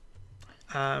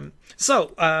 The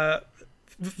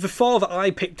four that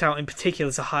I picked out in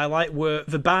particular to highlight were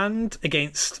The Band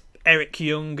against Eric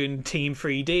Young and Team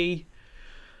 3D,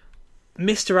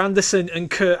 Mr. Anderson and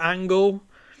Kurt Angle,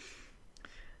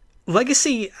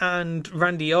 Legacy and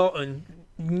Randy Orton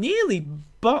nearly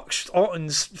botched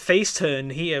Orton's face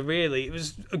turn here, really. It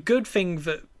was a good thing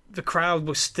that the crowd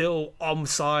was still on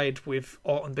side with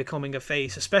Orton becoming a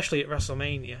face, especially at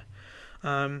WrestleMania.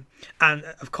 And,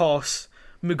 of course,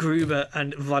 MacGruber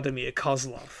and Vladimir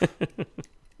Kozlov.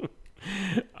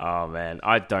 Oh, man.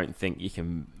 I don't think you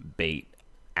can beat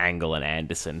Angle and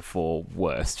Anderson for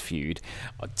worst feud.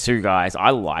 Two guys,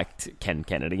 I liked Ken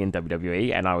Kennedy in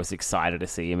WWE, and I was excited to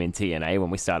see him in TNA when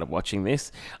we started watching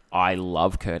this. I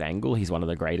love Kurt Angle. He's one of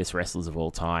the greatest wrestlers of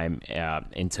all time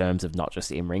in terms of not just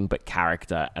in-ring, but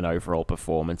character and overall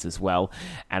performance as well.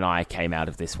 And I came out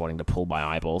of this wanting to pull my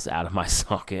eyeballs out of my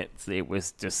sockets. It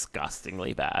was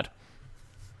disgustingly bad.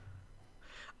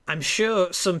 I'm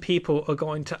sure some people are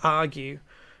going to argue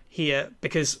here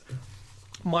because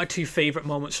my two favourite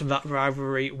moments from that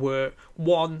rivalry were,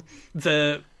 one,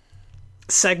 the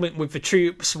segment with the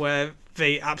troops where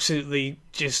they absolutely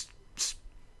just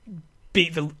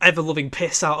beat the ever-loving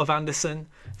piss out of Anderson.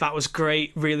 That was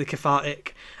great, really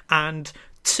cathartic. And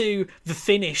two, the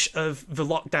finish of the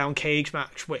lockdown cage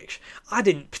match, which I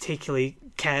didn't particularly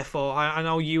care for. I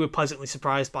know you were pleasantly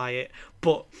surprised by it,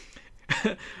 but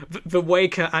the way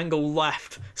Kurt Angle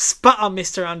left, spat on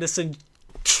Mr. Anderson,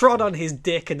 trod on his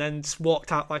dick and then just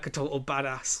walked out like a total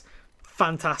badass.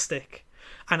 Fantastic.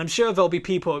 And I'm sure there'll be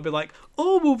people who'll be like,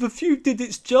 oh, well, the feud did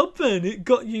its job then. It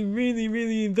got you really,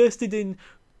 really invested in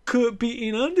Kurt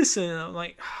beating Anderson. And I'm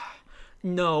like,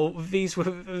 no, these were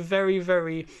very,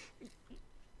 very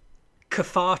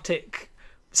cathartic,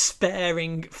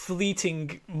 sparing,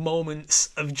 fleeting moments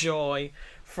of joy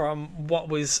from what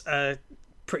was a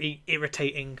pretty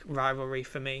irritating rivalry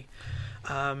for me.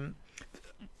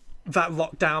 That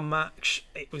lockdown match,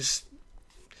 it was...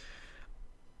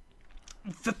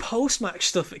 The post-match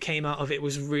stuff that came out of it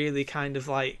was really kind of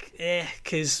like,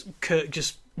 because Kurt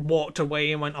just walked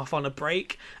away and went off on a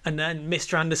break, and then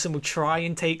Mr. Anderson would try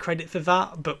and take credit for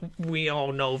that, but we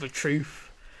all know the truth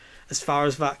as far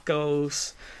as that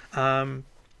goes. And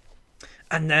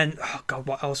then, oh God,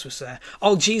 what else was there?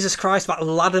 Oh, Jesus Christ, that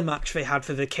ladder match they had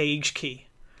for the cage key.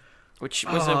 Which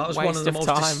was a waste of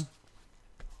time.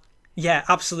 Yeah,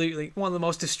 absolutely. One of the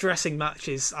most distressing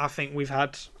matches I think we've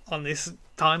had on this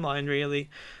timeline, really.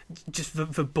 Just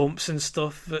the bumps and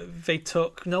stuff that they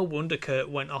took. No wonder Kurt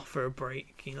went off for a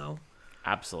break, you know.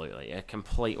 Absolutely. A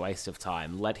complete waste of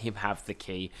time. Let him have the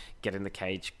key, get in the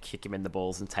cage, kick him in the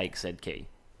balls, and take said key.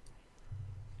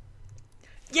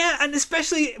 Yeah, and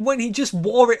especially when he just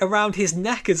wore it around his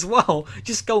neck as well.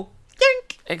 Just go,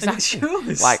 yank!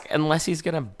 Exactly. Like, unless he's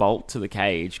going to bolt to the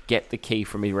cage, get the key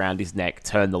from around his neck,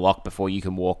 turn the lock before you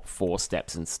can walk 4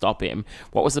 steps and stop him,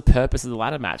 what was the purpose of the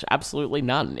ladder match? Absolutely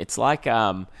none. It's like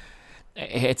having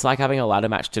a ladder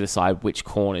match to decide which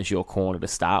corner is your corner to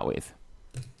start with.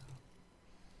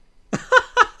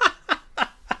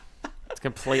 It's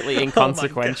completely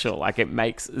inconsequential. Like, it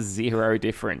makes zero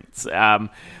difference.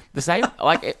 The same,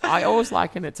 like, I always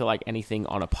liken it to, like, anything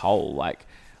on a pole. Like,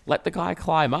 let the guy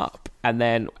climb up, and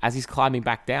then as he's climbing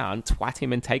back down, twat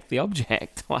him and take the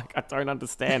object. Like, I don't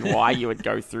understand why you would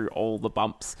go through all the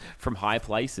bumps from high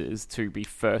places to be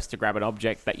first to grab an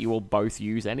object that you will both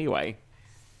use anyway.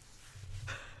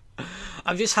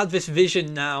 I've just had this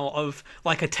vision now of,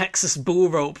 like, a Texas bull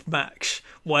rope match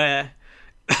where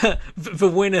the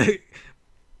winner...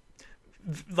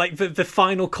 Like, the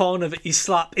final corner that you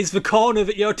slap is the corner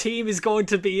that your team is going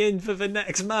to be in for the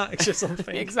next match or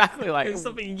something. Exactly, like...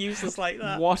 something useless like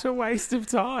that. What a waste of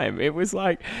time. It was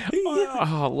like...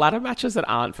 ladder matches that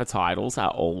aren't for titles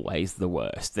are always the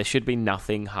worst. There should be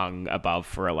nothing hung above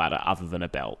for a ladder other than a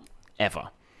belt. Ever.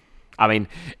 I mean,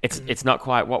 it's not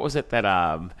quite... What was it that...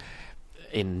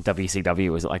 in WCW,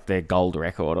 was it like their gold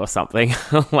record or something?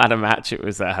 Ladder match. It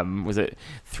was it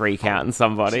 3 counting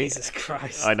somebody? Jesus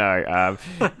Christ! I know.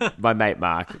 My mate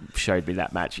Mark showed me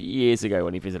that match years ago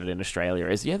when he visited in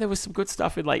Australia. There was some good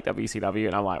stuff in late WCW,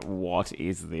 and I'm like, what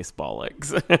is this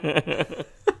bollocks?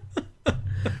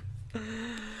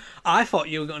 I thought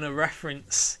you were going to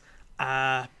reference.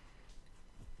 What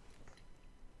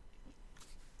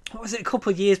was it? A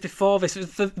couple of years before this,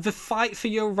 it was the Fight for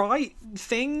Your Right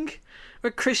thing, where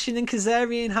Christian and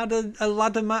Kazarian had a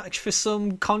ladder match for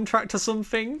some contract or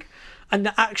something, and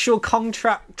the actual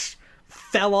contract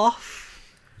fell off,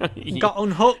 got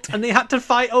unhooked, and they had to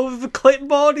fight over the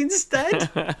clipboard instead.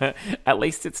 At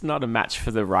least it's not a match for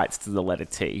the rights to the letter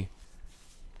T.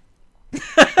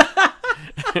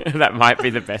 That might be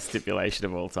the best stipulation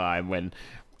of all time, when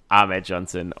Ahmed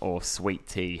Johnson or Sweet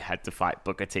T had to fight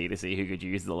Booker T to see who could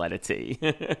use the letter T.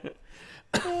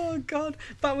 Oh, God.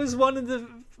 That was one of the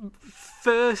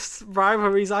first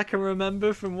rivalries I can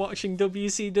remember from watching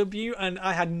WCW, and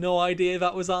I had no idea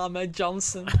that was Ahmed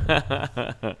Johnson.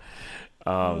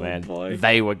 Oh, man. Boy.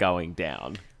 They were going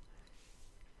down.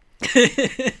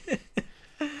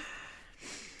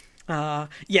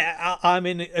 I'm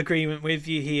in agreement with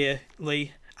you here,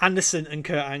 Lee. Anderson and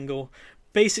Kurt Angle.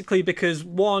 Basically because,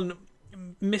 one,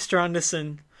 Mr.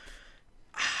 Anderson,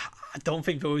 I don't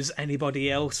think there was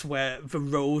anybody else where the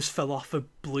rose fell off a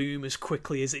bloom as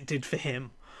quickly as it did for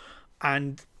him.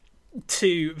 And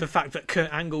two, the fact that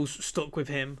Kurt Angle's stuck with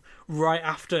him right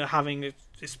after having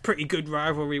this pretty good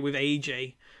rivalry with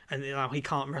AJ, and now he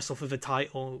can't wrestle for the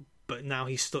title, but now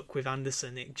he's stuck with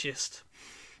Anderson. It just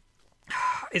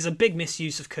is a big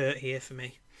misuse of Kurt here for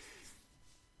me.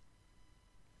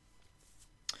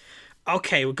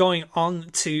 Okay, we're going on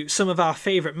to some of our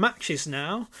favourite matches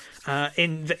now,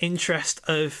 in the interest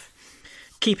of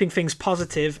keeping things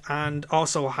positive and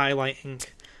also highlighting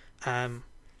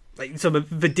like some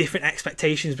of the different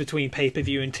expectations between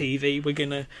pay-per-view and TV. We're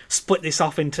going to split this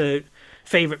off into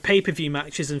favourite pay-per-view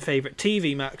matches and favourite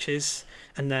TV matches,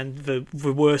 and then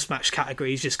the worst match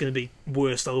category is just going to be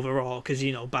worst overall, because,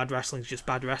 you know, bad wrestling is just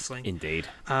bad wrestling. Indeed.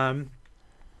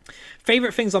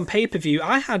 Favourite things on pay-per-view,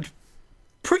 I had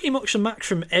pretty much a match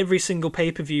from every single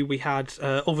pay-per-view we had,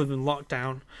 other than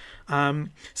Lockdown.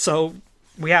 So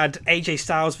we had AJ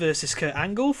Styles versus Kurt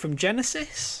Angle from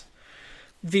Genesis.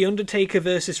 The Undertaker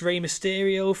versus Rey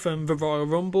Mysterio from the Royal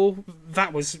Rumble.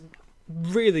 That was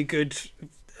really good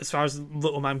as far as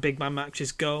little man, big man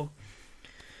matches go.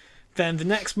 Then the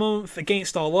next month,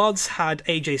 Against All Odds had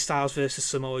AJ Styles versus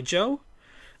Samoa Joe.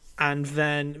 And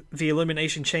then the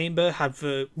Elimination Chamber had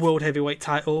the World Heavyweight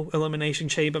title Elimination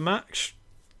Chamber match.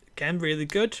 Again, really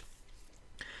good.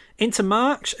 Into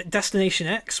March, Destination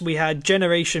X, we had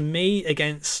Generation Me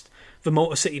against the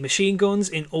Motor City Machine Guns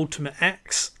in Ultimate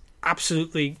X.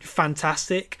 Absolutely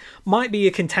fantastic. Might be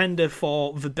a contender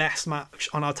for the best match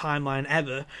on our timeline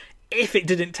ever if it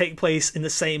didn't take place in the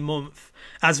same month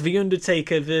as The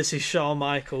Undertaker versus Shawn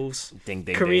Michaels. Ding,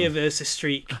 ding, Career ding. versus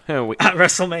streak at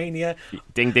WrestleMania.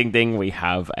 Ding, ding, ding, we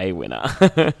have a winner.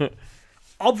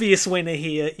 Obvious winner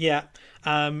here, yeah.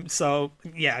 So,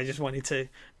 yeah, I just wanted to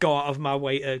go out of my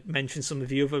way to mention some of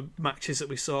the other matches that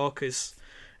we saw, because,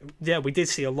 yeah, we did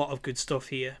see a lot of good stuff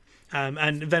here.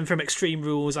 And then from Extreme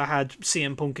Rules, I had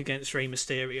CM Punk against Rey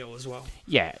Mysterio as well.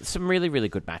 Yeah, some really, really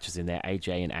good matches in there.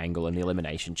 AJ and Angle and the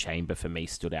Elimination Chamber for me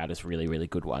stood out as really, really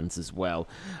good ones as well.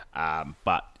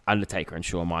 But Undertaker and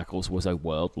Shawn Michaels was a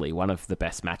worldly, one of the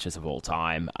best matches of all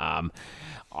time.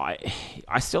 I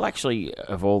still actually,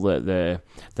 of all the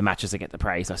matches that get the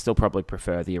praise, I still probably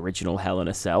prefer the original Hell in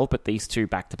a Cell, but these two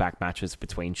back-to-back matches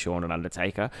between Shawn and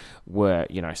Undertaker were,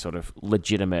 sort of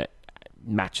legitimate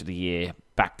match of the year,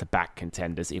 back-to-back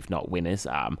contenders, if not winners,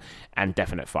 and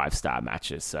definite 5-star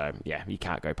matches. So, yeah, you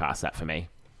can't go past that for me.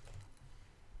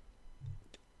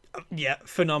 Yeah,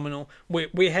 phenomenal.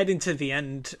 We're heading to the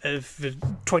end of the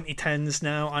 2010s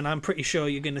now, and I'm pretty sure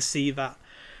you're going to see that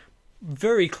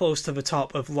very close to the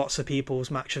top of lots of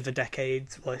people's match of the decade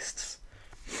lists.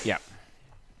 Yeah.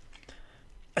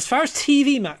 As far as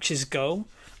TV matches go,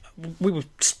 we were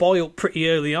spoiled pretty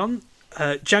early on.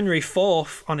 January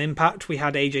 4th on Impact, we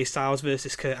had AJ Styles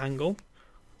versus Kurt Angle,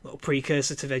 a little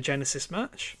precursor to their Genesis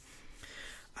match.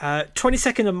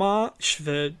 22nd of March,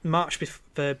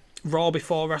 the Raw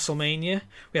before WrestleMania,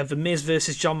 we have The Miz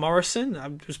versus John Morrison.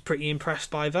 I was pretty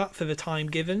impressed by that for the time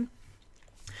given.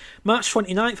 March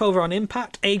 29th over on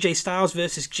Impact, AJ Styles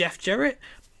versus Jeff Jarrett.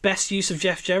 Best use of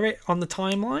Jeff Jarrett on the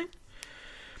timeline.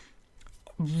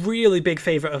 Really big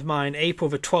favourite of mine, April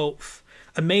the 12th.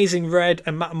 Amazing Red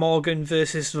and Matt Morgan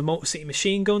versus the Motor City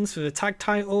Machine Guns for the tag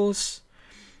titles.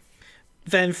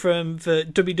 Then from the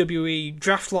WWE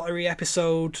Draft Lottery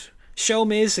episode, Show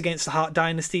Miz against the Hart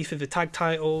Dynasty for the tag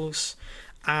titles.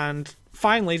 And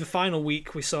finally, the final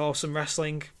week, we saw some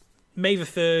wrestling. May the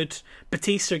 3rd,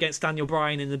 Batista against Daniel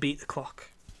Bryan in the Beat the Clock.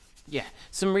 Yeah,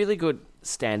 some really good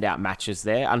standout matches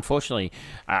there. Unfortunately,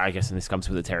 I guess, and this comes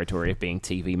with the territory of being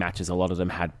TV matches, a lot of them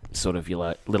had sort of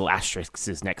your little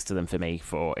asterisks next to them for me.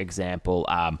 For example,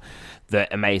 the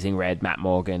Amazing Red Matt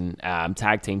Morgan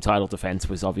tag team title defense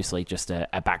was obviously just a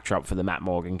backdrop for the Matt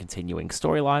Morgan continuing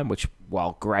storyline, which,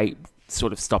 while great,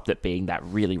 sort of stopped at being that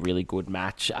really, really good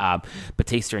match.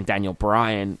 Batista and Daniel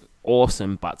Bryan,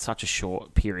 awesome, but such a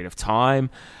short period of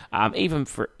time. Even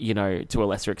for, to a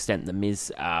lesser extent, The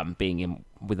Miz being in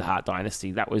with the Hart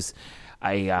Dynasty, that was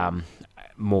a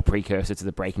more precursor to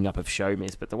the breaking up of Show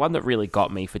Miz. But the one that really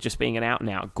got me for just being an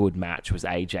out-and-out good match was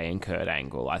AJ and Kurt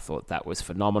Angle. I thought that was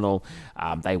phenomenal.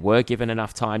 They were given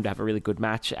enough time to have a really good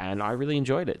match, and I really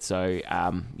enjoyed it. So,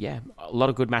 yeah, a lot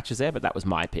of good matches there, but that was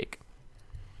my pick.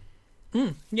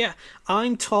 Yeah,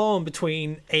 I'm torn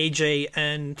between AJ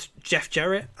and Jeff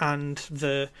Jarrett and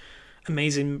the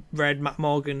Amazing Red Matt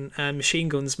Morgan and Machine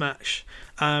Guns match.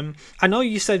 I know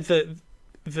you said that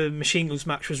the Machine Guns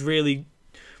match was really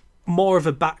more of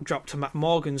a backdrop to Matt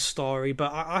Morgan's story,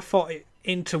 but I thought it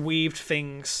interweaved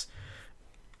things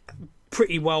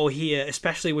pretty well here,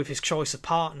 especially with his choice of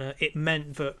partner. It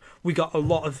meant that we got a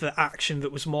lot of the action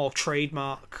that was more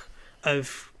trademark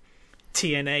of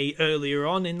TNA earlier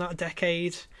on in that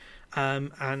decade,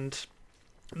 and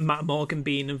Matt Morgan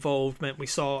being involved meant we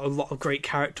saw a lot of great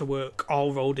character work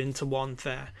all rolled into one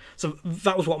there. So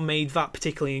that was what made that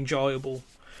particularly enjoyable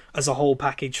as a whole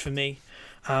package for me.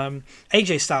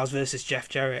 AJ Styles versus Jeff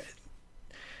Jarrett.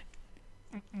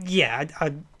 Yeah,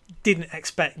 I didn't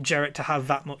expect Jarrett to have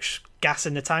that much gas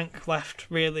in the tank left,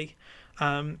 really.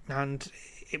 And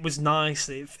it was nice.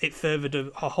 It furthered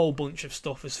a whole bunch of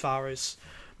stuff as far as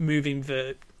moving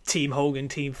the Team Hogan,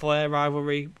 Team Flair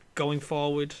rivalry going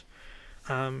forward.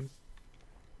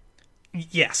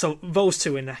 Yeah, so those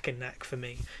two are neck and neck for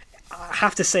me. I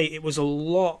have to say it was a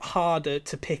lot harder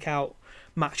to pick out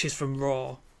matches from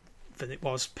Raw than it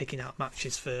was picking out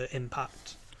matches for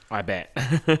Impact. I bet.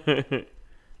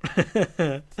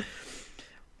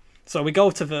 So we go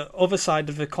to the other side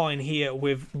of the coin here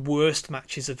with worst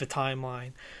matches of the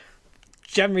timeline.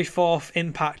 January 4th,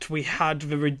 Impact, we had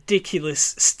the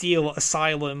ridiculous Steel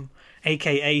Asylum,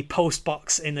 aka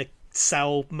Postbox in a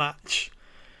Cell match.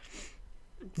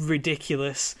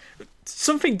 Ridiculous.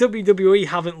 Something WWE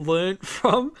haven't learnt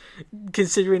from,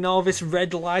 considering all this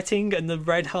red lighting and the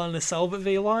red Hell in a Cell that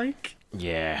they like.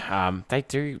 Yeah, they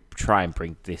do try and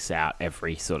bring this out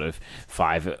every sort of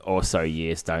 5 or so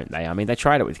years, don't they? I mean, they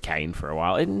tried it with Kane for a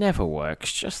while. It never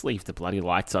works. Just leave the bloody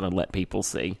lights on and let people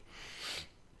see.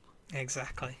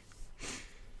 Exactly.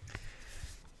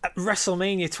 At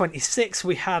WrestleMania 26,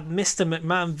 we had Mr.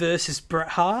 McMahon versus Bret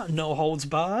Hart, no holds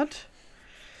barred.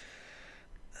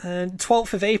 And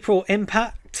 12th of April,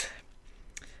 Impact,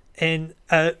 in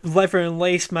a leather and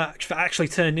lace match that actually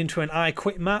turned into an I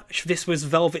Quit match. This was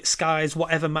Velvet Sky's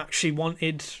whatever match she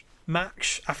wanted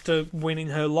match after winning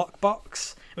her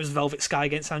lockbox. It was Velvet Sky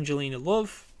against Angelina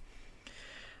Love.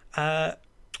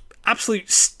 Absolute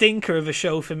stinker of a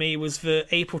show for me was the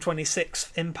April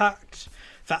 26th Impact.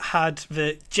 that had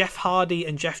the Jeff Hardy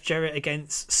and Jeff Jarrett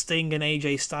against Sting and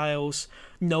AJ Styles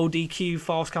no DQ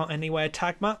Falls Count Anywhere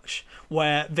tag match,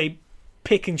 where they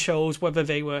pick and chose whether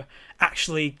they were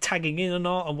actually tagging in or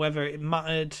not, and whether it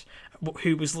mattered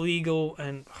who was legal,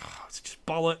 and it's just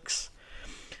bollocks.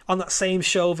 On that same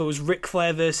show, there was Ric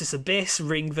Flair versus Abyss,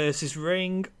 Ring versus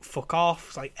Ring. Fuck off.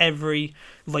 It's like every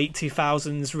late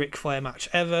 2000s Ric Flair match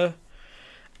ever.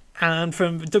 And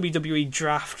from the WWE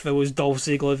draft, there was Dolph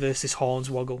Ziggler versus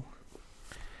Hornswoggle.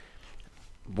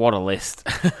 What a list.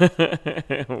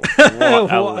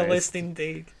 What a list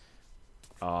indeed.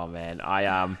 Oh,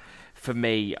 man. For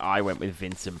me, I went with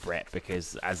Vince and Brett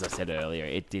because, as I said earlier,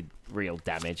 it did real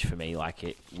damage for me. Like,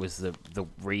 it was the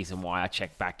reason why I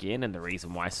checked back in and the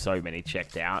reason why so many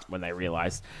checked out when they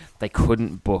realised they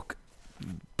couldn't book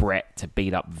Brett to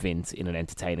beat up Vince in an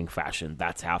entertaining fashion.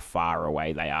 That's how far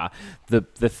away they are. The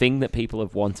thing that people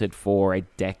have wanted for a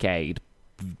decade,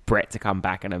 Brett to come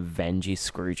back and avenge his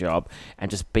screw job and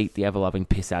just beat the ever-loving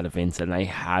piss out of Vince, and they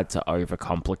had to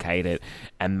overcomplicate it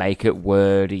and make it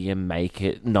wordy and make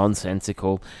it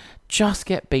nonsensical. Just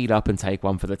get beat up and take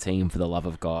one for the team, for the love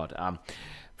of God.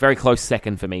 Very close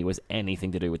second for me was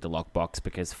anything to do with the lockbox,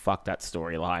 because fuck that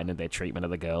storyline and their treatment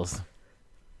of the girls.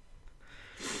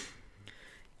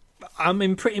 I'm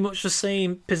in pretty much the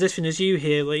same position as you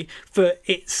here, Lee, for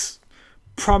its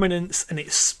prominence and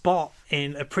its spot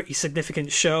in a pretty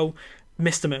significant show.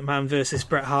 Mr. McMahon versus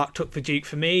Bret Hart took the Duke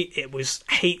for me. It was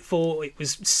hateful, it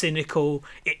was cynical,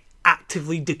 it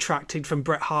actively detracted from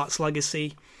Bret Hart's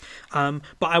legacy. But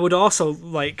I would also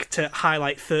like to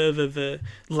highlight further the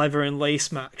leather and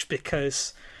lace match,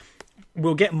 because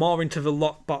we'll get more into the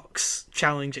lockbox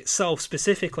challenge itself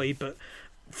specifically, but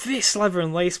this leather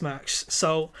and lace match,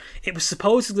 so it was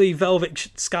supposedly Velvet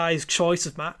Sky's choice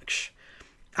of match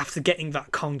after getting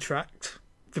that contract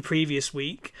the previous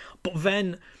week, but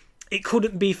then it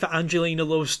couldn't be for Angelina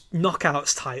Love's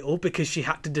Knockouts title because she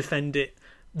had to defend it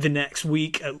the next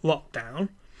week at Lockdown.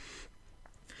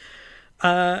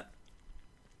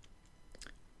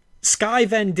 Sky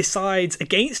then decides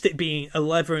against it being a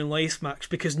leather and lace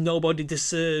match because nobody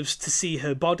deserves to see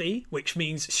her body, which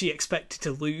means she expected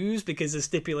to lose because the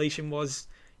stipulation was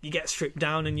you get stripped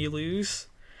down and you lose.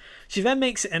 She then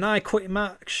makes it an I Quit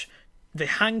match. They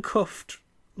handcuffed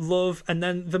Love, and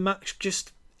then the match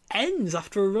just ends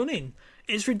after a run-in.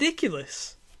 It's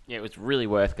ridiculous. Yeah, it was really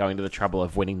worth going to the trouble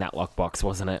of winning that lockbox,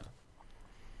 wasn't it?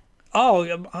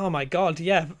 Oh my God,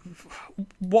 yeah.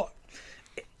 What?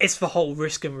 It's the whole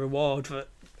risk and reward that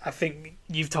I think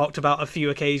you've talked about a few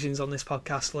occasions on this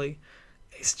podcast, Lee.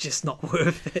 It's just not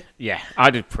worth it. Yeah,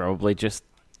 I'd have probably just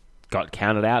got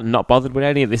counted out and not bothered with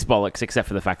any of this bollocks, except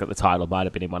for the fact that the title might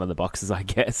have been in one of the boxes, I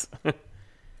guess.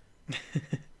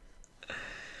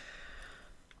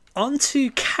 On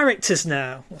to characters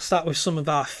now. We'll start with some of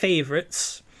our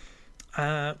favourites.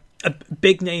 A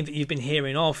big name that you've been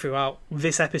hearing all throughout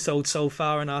this episode so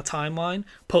far in our timeline,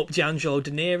 Pope D'Angelo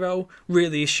De Niro.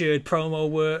 Really assured promo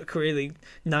work, really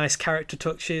nice character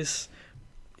touches.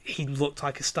 He looked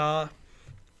like a star.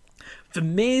 The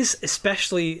Miz,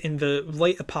 especially in the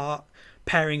later part,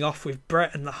 pairing off with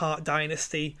Brett and the Hart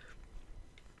Dynasty.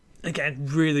 Again,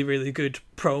 really, really good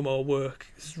promo work.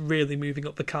 It's really moving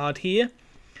up the card here.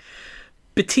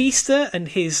 Batista and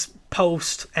his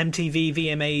post MTV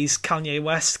VMAs Kanye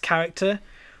West character,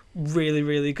 really,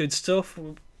 really good stuff.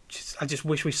 I just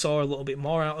wish we saw a little bit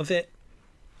more out of it.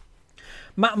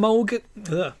 Matt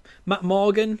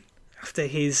Morgan, after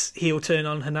his heel turn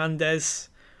on Hernandez,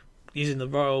 using the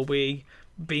Royal We,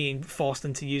 being forced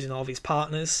into using all of his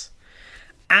partners.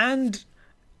 And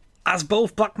as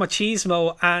both Black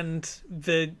Machismo and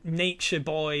the Nature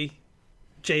Boy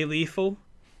Jay Lethal,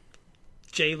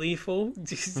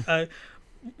 just a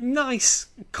nice,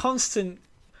 constant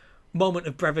moment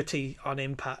of brevity on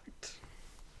Impact.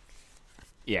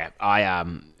 Yeah,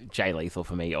 Jay Lethal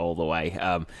for me all the way.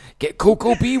 Get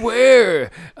Coco Beware!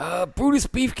 Brutus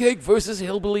Beefcake versus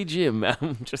Hillbilly Jim.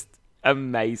 Just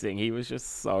amazing. He was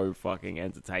just so fucking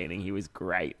entertaining. He was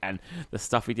great. And the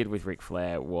stuff he did with Ric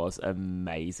Flair was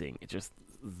amazing. Just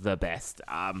the best.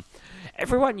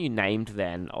 Everyone you named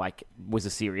then was a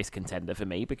serious contender for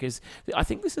me, because I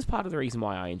think this is part of the reason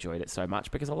why I enjoyed it so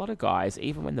much, because a lot of guys,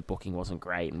 even when the booking wasn't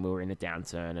great and we were in a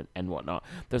downturn and whatnot,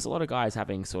 there's a lot of guys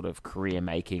having sort of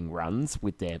career-making runs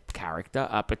with their character.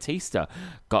 Batista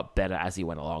got better as he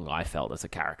went along, I felt, as a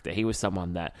character. He was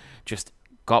someone that just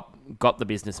got the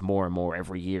business more and more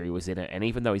every year he was in it. And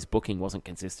even though his booking wasn't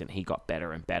consistent, he got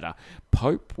better and better.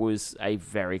 Pope was a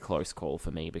very close call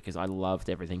for me because I loved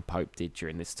everything Pope did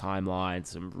during this timeline.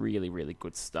 Some really, really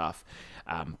good stuff.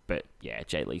 But yeah,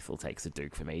 Jay Lethal takes the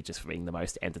Duke for me, just for being the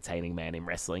most entertaining man in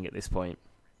wrestling at this point.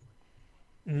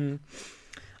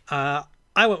 I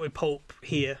went with Pope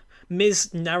here.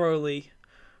 Miz narrowly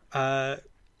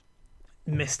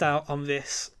missed out on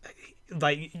this.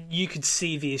 Like, you could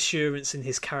see the assurance in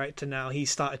his character now. He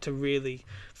started to really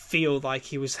feel like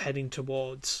he was heading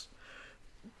towards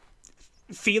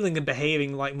feeling and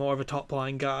behaving like more of a top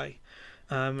line guy.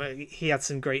 He had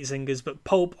some great zingers, but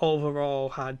Pope overall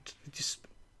had just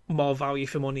more value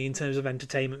for money in terms of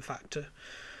entertainment factor.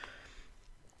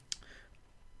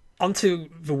 Onto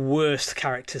the worst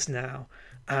characters now,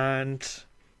 and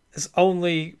there's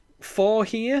only 4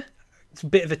 here. It's a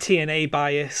bit of a TNA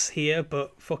bias here,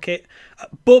 but fuck it.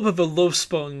 Bubba the Love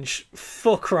Sponge,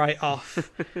 fuck right off.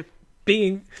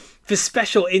 Being the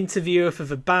special interviewer for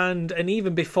the band, and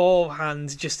even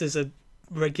beforehand, just as a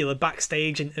regular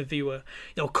backstage interviewer,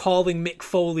 calling Mick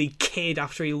Foley kid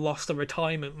after he lost a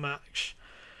retirement match.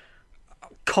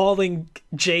 Calling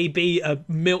JB a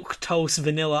milquetoast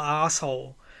vanilla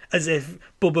asshole, as if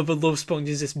Bubba the Love Sponge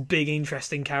is this big,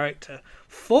 interesting character.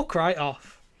 Fuck right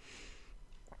off.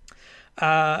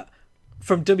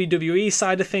 From WWE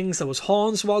side of things, there was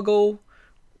Hornswoggle.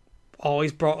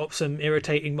 Always brought up some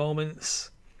irritating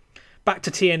moments. Back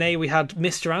to TNA, we had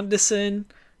Mr. Anderson.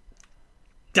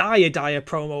 Dire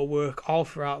promo work all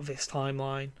throughout this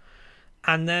timeline.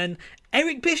 And then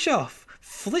Eric Bischoff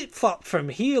flip-flop from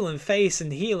heel and face.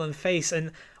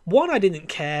 And 1, I didn't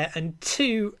care. And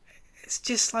 2, it's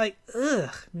just like,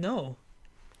 ugh, no.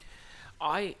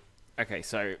 Okay,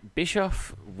 so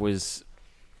Bischoff was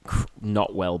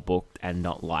not well booked and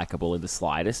not likable in the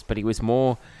slightest, but he was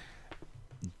more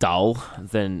dull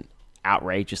than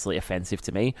outrageously offensive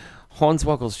to me.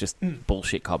 Hornswoggle's just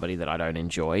bullshit comedy that I don't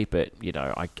enjoy, but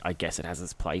I guess it has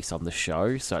its place on the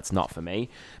show, so it's not for me.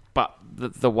 But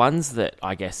the ones that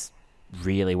I guess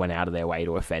really went out of their way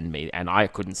to offend me, and I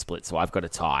couldn't split, so I've got a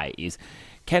tie, is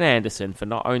Ken Anderson for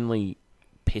not only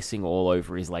pissing all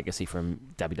over his legacy from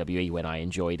WWE when I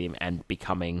enjoyed him and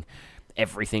becoming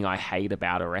everything I hate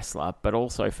about a wrestler, but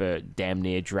also for damn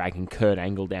near dragging Kurt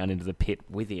Angle down into the pit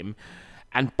with him,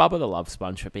 and Bubba the Love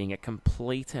Sponge for being a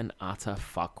complete and utter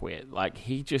fuckwit. Like,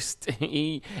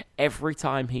 he every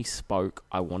time he spoke,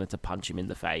 I wanted to punch him in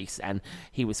the face, and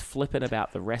he was flippant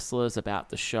about the wrestlers, about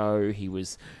the show. He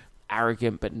was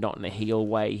arrogant, but not in a heel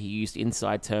way. He used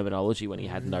inside terminology when he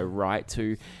had no right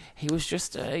to. He was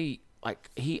just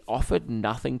he offered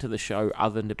nothing to the show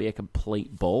other than to be a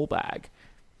complete ball bag.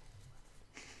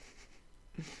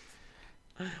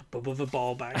 Bubba the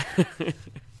ball bag.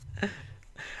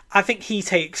 I think he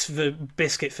takes the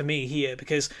biscuit for me here,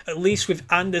 because at least with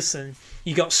Anderson,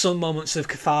 you got some moments of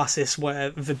catharsis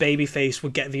where the babyface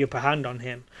would get the upper hand on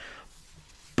him.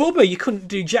 Bubba, you couldn't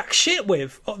do jack shit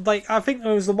with. Like, I think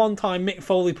there was the one time Mick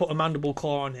Foley put a mandible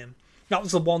claw on him. That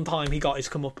was the one time he got his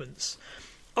comeuppance.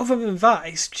 Other than that,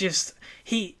 it's just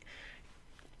he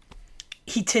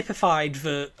typified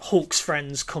the Hulk's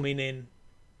friends coming in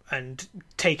and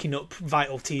taking up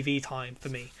vital TV time for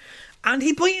me. And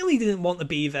he blatantly didn't want to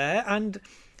be there, and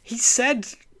he said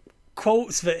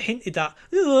quotes that hinted at,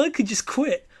 I could just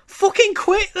quit. Fucking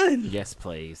quit then! Yes,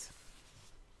 please.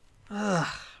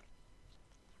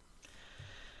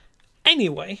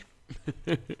 Anyway,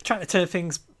 trying to turn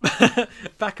things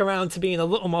back around to being a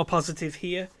little more positive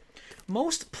here.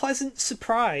 Most pleasant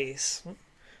surprise.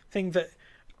 Thing that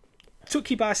took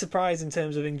you by surprise in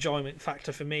terms of enjoyment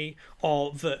factor for me,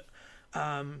 or that,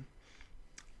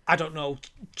 I don't know,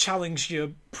 challenged your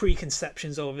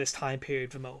preconceptions over this time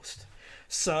period the most.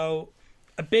 So,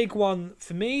 a big one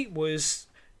for me was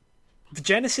the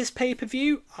Genesis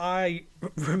pay-per-view. I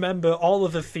remember all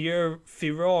of the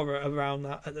furore around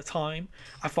that at the time.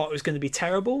 I thought it was going to be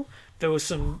terrible. There was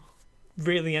some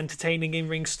really entertaining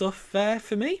in-ring stuff there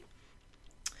for me.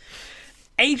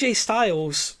 AJ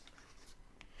Styles,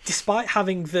 despite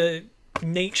having the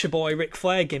Nature Boy Ric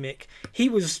Flair gimmick, he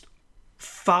was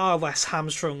far less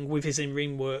hamstrung with his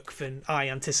in-ring work than I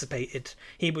anticipated.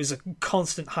 He was a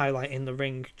constant highlight in the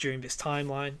ring during this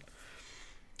timeline.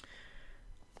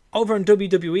 Over on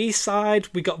WWE side,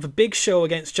 we got the Big Show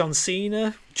against John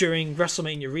Cena during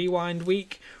WrestleMania Rewind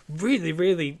week. Really,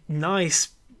 really nice,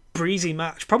 breezy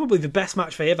match. Probably the best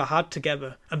match they ever had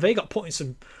together. And they got put in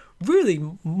some really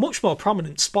much more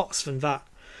prominent spots than that.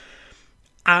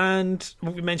 And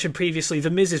what we mentioned previously,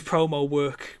 The Miz's promo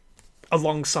work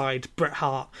alongside Bret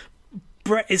Hart.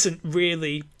 Bret isn't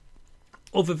really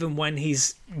other than when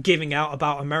he's giving out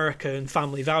about America and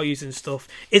family values and stuff,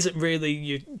 isn't really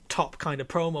your top kind of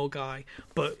promo guy.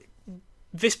 But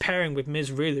this pairing with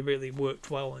Miz really, really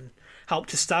worked well and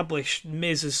helped establish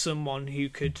Miz as someone who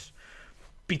could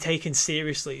be taken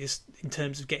seriously in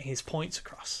terms of getting his points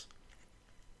across.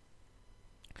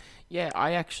 Yeah,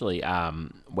 I actually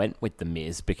went with The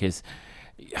Miz because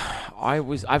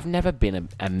I've never been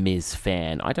a Miz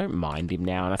fan. I don't mind him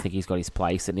now, and I think he's got his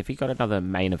place. And if he got another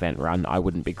main event run, I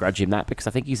wouldn't begrudge him that because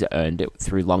I think he's earned it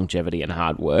through longevity and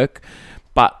hard work.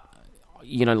 But,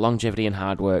 longevity and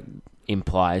hard work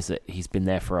implies that he's been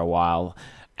there for a while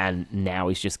and now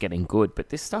he's just getting good. But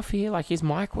this stuff here, like his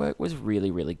mic work was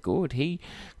really, really good. He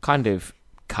kind of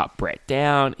cut Brett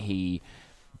down. He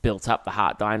built up the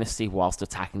Hart Dynasty whilst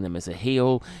attacking them as a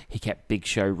heel. He kept Big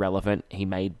Show relevant. He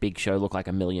made Big Show look like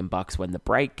 $1 million when the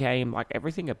break came. Like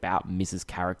everything about Miz's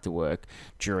character work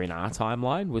during our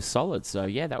timeline was solid. So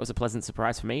yeah, that was a pleasant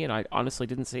surprise for me, and I honestly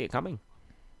didn't see it coming.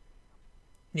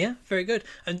 Yeah, very good.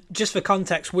 And just for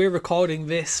context, we're recording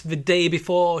this the day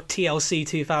before TLC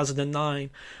 2009,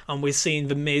 and we're seeing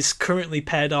The Miz currently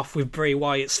paired off with Bray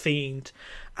Wyatt's Fiend.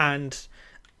 And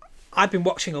I've been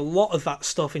watching a lot of that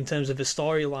stuff in terms of the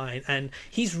storyline, and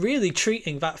he's really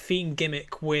treating that Fiend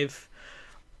gimmick with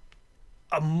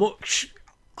a much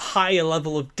higher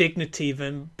level of dignity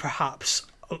than perhaps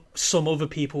some other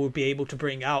people would be able to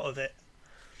bring out of it.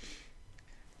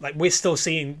 Like, we're still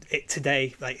seeing it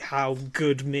today, like how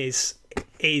good Miz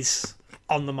is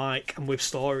on the mic and with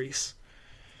stories.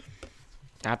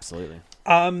 Absolutely.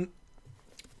 For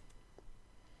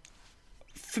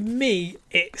me,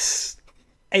 it's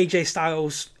AJ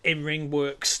Styles' in-ring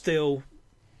work still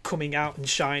coming out and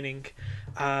shining.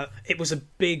 It was a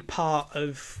big part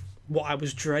of what I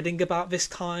was dreading about this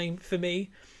time for me.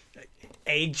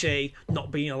 AJ not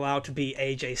being allowed to be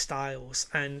AJ Styles.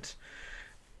 And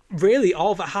really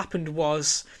all that happened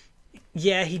was,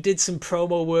 yeah, he did some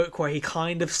promo work where he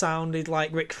kind of sounded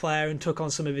like Ric Flair and took on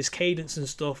some of his cadence and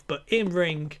stuff, but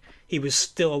in-ring, he was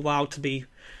still allowed to be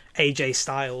AJ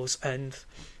Styles. And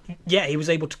yeah, he was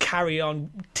able to carry on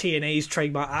TNA's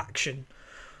trademark action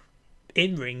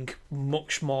in-ring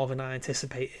much more than I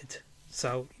anticipated.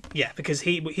 So yeah, because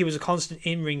he was a constant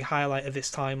in-ring highlight of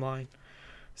this timeline.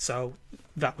 So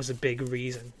that was a big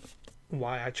reason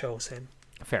why I chose him.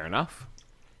 Fair enough.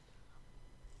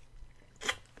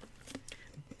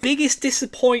 Biggest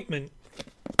disappointment.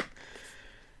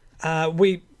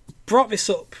 We brought this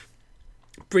up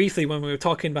briefly when we were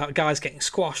talking about guys getting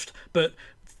squashed, but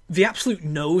the absolute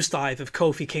nosedive of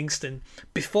Kofi Kingston.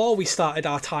 Before we started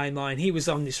our timeline, he was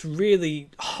on this really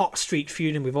hot streak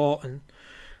feuding with Orton,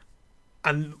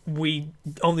 and we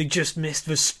only just missed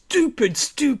the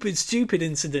stupid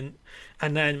incident.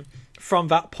 And then from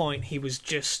that point, he was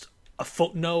just a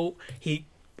footnote. He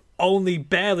only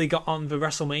barely got on the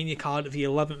WrestleMania card at the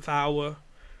 11th hour.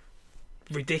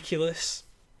 Ridiculous.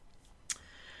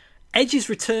 Edge's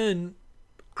return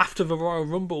after the Royal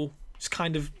Rumble is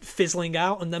kind of fizzling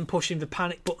out and then pushing the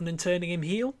panic button and turning him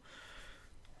heel.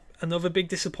 Another big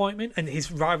disappointment. And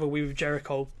his rivalry with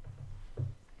Jericho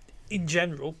in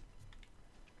general.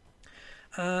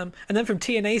 And then from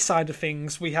TNA side of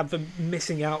things, we have them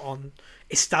missing out on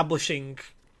establishing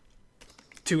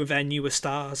two of their newer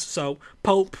stars. So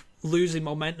Pope losing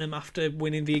momentum after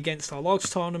winning the Against All Odds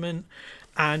tournament,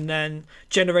 and then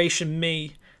Generation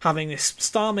Me having this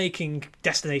star-making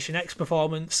Destination X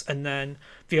performance, and then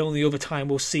the only other time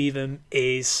we'll see them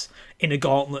is in a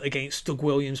gauntlet against Doug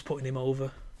Williams, putting him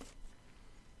over.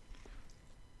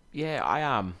 Yeah,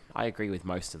 I agree with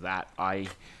most of that. I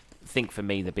think for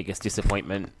me the biggest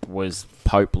disappointment was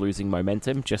Pope losing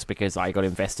momentum, just because I got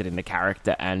invested in the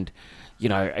character, and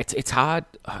it's hard.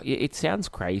 It sounds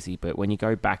crazy, but when you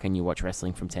go back and you watch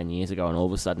wrestling from 10 years ago and all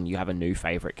of a sudden you have a new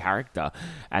favorite character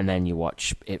and then you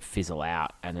watch it fizzle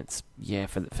out, and it's, yeah,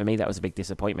 for me that was a big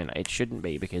disappointment. It shouldn't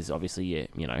be, because obviously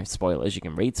spoilers, you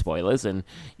can read spoilers and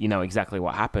you know exactly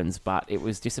what happens, but it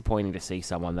was disappointing to see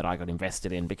someone that I got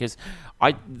invested in, because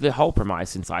the whole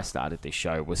premise since I started this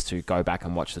show was to go back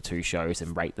and watch the two shows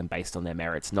and rate them based on their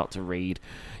merits, not to read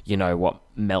what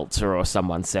Meltzer or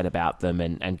someone said about them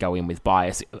and go in with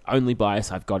bias. Only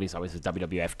bias I've got is I was a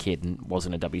WWF kid and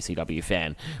wasn't a WCW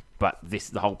fan, but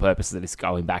the whole purpose of it is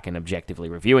going back and objectively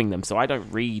reviewing them, so I don't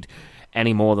read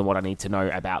any more than what I need to know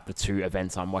about the two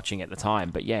events I'm watching at the time.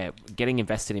 But yeah, getting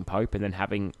invested in Pope and then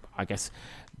having, I guess,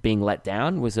 being let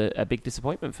down was a big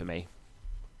disappointment for me.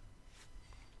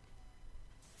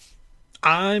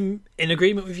 I'm in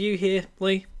agreement with you here,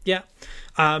 Lee. Yeah.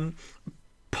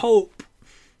 Pope,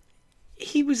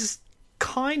 he was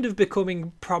kind of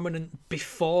becoming prominent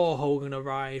before Hogan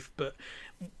arrived, but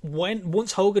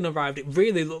once Hogan arrived, it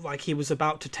really looked like he was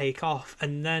about to take off,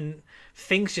 and then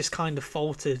things just kind of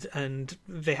faltered, and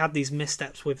they had these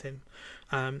missteps with him.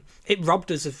 It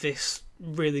robbed us of this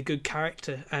really good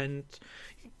character, and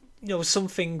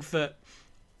something that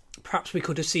perhaps we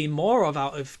could have seen more of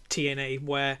out of TNA,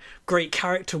 where great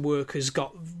character workers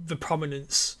got the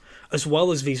prominence as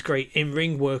well as these great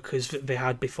in-ring workers that they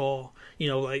had before,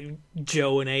 like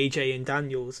Joe and AJ and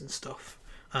Daniels and stuff.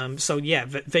 So yeah,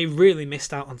 they really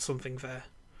missed out on something there.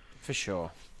 For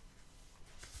sure.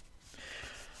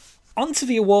 On to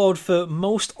the award for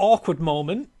most awkward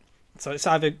moment. So it's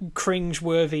either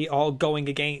cringe-worthy or going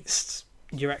against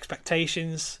your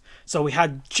expectations. So we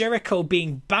had Jericho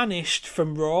being banished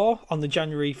from Raw on the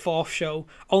January 4th show,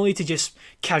 only to just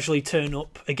casually turn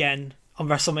up again on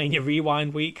WrestleMania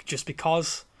Rewind week, just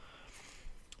because.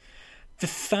 The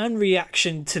fan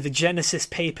reaction to the Genesis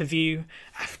pay-per-view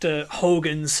after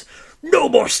Hogan's "No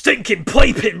more stinking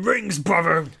playpen rings,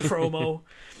 brother" promo.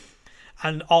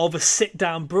 And all the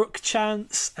sit-down Brooke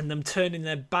chants, and them turning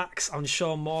their backs on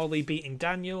Sean Morley beating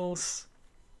Daniels.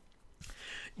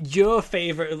 Your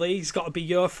favourite, Lee, has got to be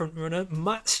your front runner,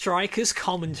 Matt Striker's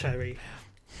commentary.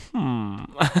 And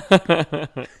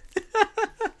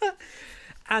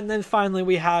then finally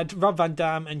we had Rob Van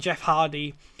Dam and Jeff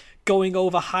Hardy going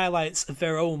over highlights of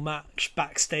their own match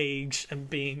backstage and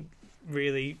being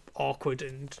really awkward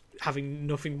and having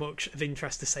nothing much of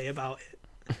interest to say about it.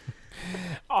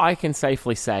 I can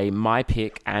safely say my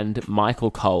pick and Michael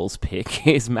Cole's pick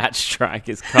is Matt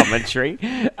Striker's commentary.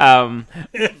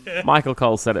 Michael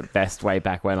Cole said it best way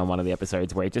back when on one of the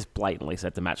episodes where he just blatantly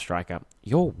said to Matt Striker,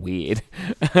 "You're weird."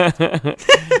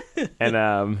 And,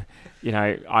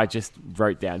 I just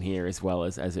wrote down here, as well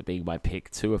as it being my pick,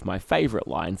 two of my favourite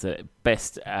lines that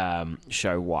best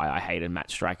show why I hated Matt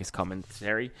Striker's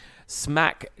commentary.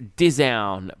 "Smack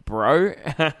dizown, bro."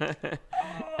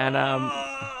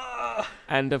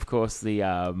 And of course the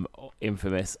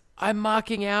infamous "I'm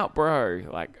marking out, bro."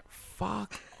 Like,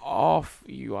 fuck off.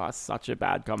 You are such a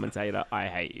bad commentator. I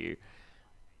hate you.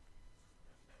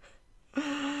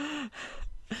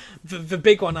 The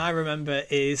big one I remember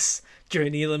is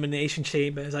during the Elimination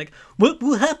Chamber. It's like, "What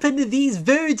will happen to these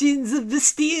virgins of the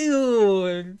steel?"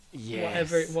 And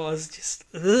whatever it was, just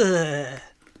ugh.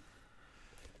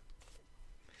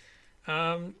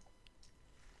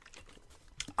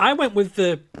 I went with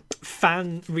the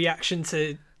fan reaction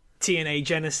to TNA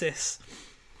Genesis.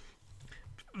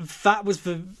 That was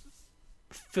the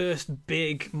first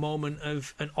big moment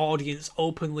of an audience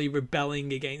openly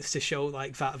rebelling against a show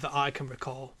like that I can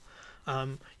recall.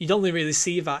 You'd only really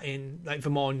see that in like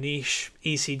the more niche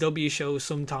ECW shows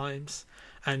sometimes,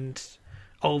 and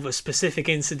over specific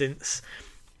incidents.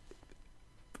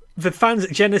 The fans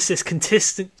at Genesis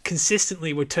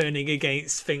consistently were turning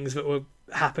against things that were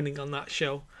happening on that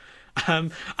show.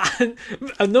 And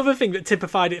another thing that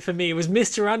typified it for me was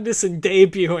Mr. Anderson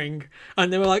debuting,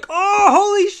 and they were like, "Oh,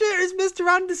 holy shit, it's Mr.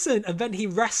 Anderson!" And then he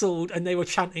wrestled, and they were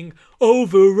chanting,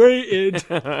 "Overrated."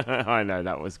 I know,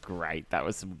 that was great. That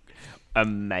was some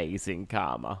amazing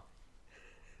karma.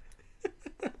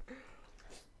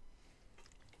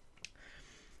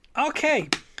 Okay,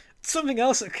 something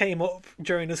else that came up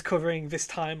during us covering this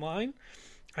timeline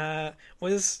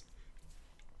was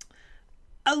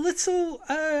a little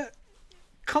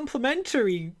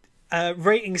complimentary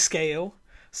rating scale.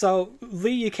 So,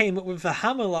 Lee, you came up with the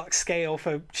Hammerlock scale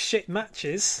for shit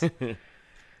matches.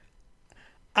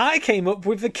 I came up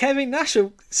with the Kevin Nash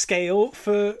scale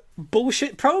for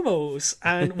bullshit promos.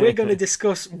 And we're going to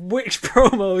discuss which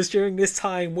promos during this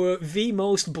time were the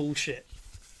most bullshit.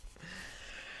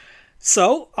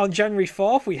 So, on January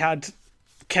 4th, we had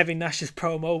Kevin Nash's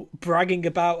promo bragging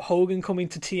about Hogan coming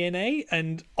to TNA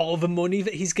and all the money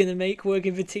that he's going to make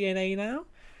working for TNA now,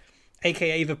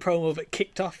 aka the promo that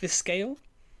kicked off this scale.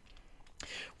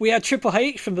 We had Triple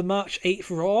H from the March 8th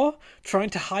Raw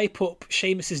trying to hype up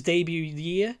Sheamus' debut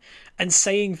year and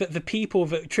saying that the people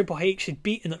that Triple H had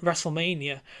beaten at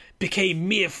WrestleMania became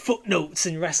mere footnotes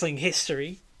in wrestling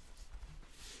history.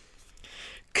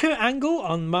 Kurt Angle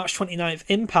on March 29th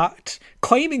Impact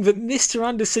claiming that Mr.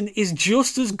 Anderson is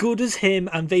just as good as him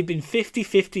and they've been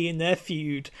 50-50 in their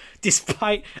feud,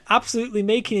 despite absolutely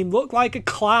making him look like a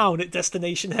clown at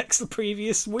Destination X the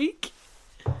previous week.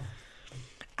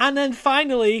 And then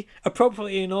finally,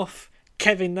 appropriately enough,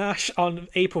 Kevin Nash on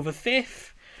April the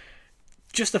 5th,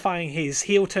 justifying his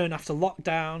heel turn after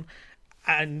lockdown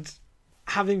and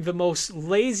having the most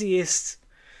laziest,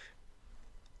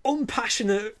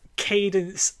 unpassionate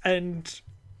cadence and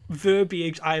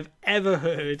verbiage I've ever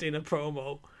heard in a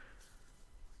promo.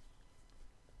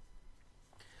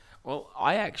 Well,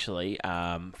 I actually,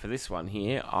 for this one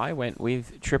here, I went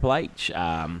with Triple H.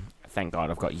 Thank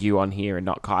God I've got you on here and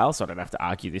not Kyle, so I don't have to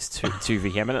argue this too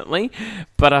vehemently.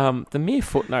 But the mere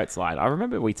footnotes line, I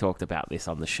remember we talked about this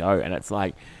on the show, and it's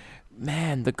like,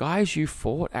 man, the guys you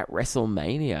fought at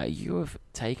WrestleMania, you have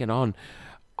taken on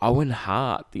Owen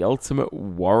Hart, the Ultimate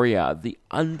Warrior, The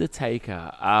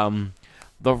Undertaker,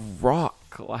 The Rock.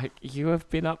 Like, you have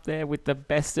been up there with the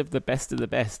best of the best of the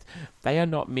best. They are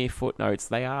not mere footnotes.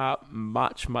 They are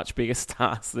much, much bigger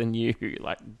stars than you.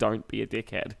 Like, don't be a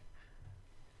dickhead.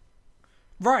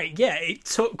 Right, yeah, it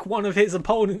took one of his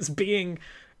opponents being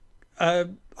a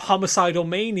homicidal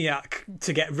maniac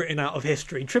to get written out of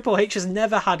history. Triple H has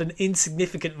never had an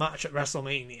insignificant match at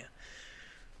WrestleMania.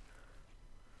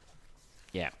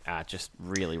 Yeah, just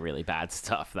really, really bad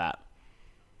stuff, that.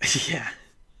 Yeah.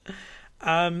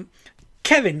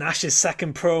 Kevin Nash's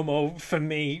second promo, for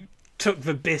me, took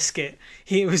the biscuit.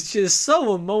 He was just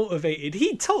so unmotivated.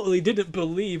 He totally didn't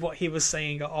believe what he was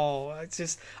saying at all.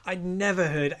 I never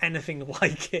heard anything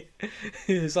like it.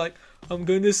 He was like, I'm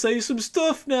going to say some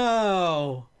stuff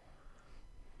now.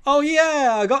 Oh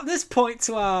yeah, I got this point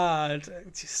to add.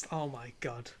 Just, oh my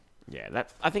God. Yeah,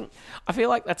 I feel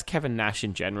like that's Kevin Nash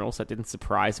in general, so it didn't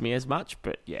surprise me as much.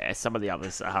 But yeah, some of the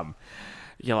others,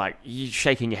 you're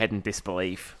shaking your head in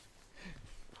disbelief.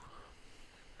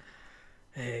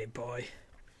 Hey, boy.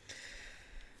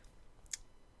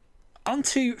 On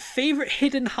to favourite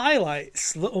hidden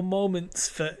highlights, little moments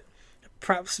that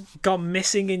perhaps gone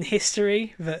missing in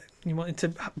history that you wanted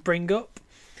to bring up.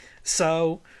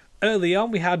 So, early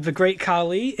on, we had the Great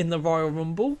Khali in the Royal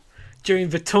Rumble.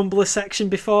 During the Tumblr section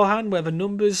beforehand, where the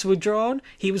numbers were drawn,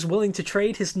 he was willing to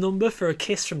trade his number for a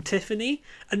kiss from Tiffany,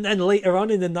 and then later on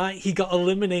in the night, he got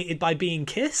eliminated by being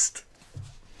kissed.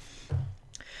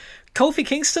 Kofi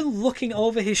Kingston looking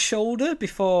over his shoulder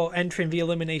before entering the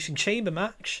Elimination Chamber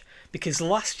match, because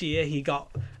last year he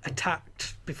got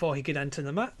attacked before he could enter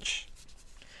the match.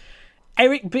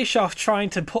 Eric Bischoff trying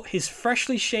to put his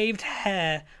freshly shaved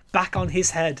hair back on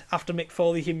his head after Mick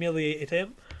Foley humiliated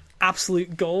him.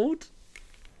 Absolute gold.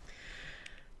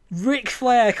 Ric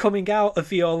Flair coming out of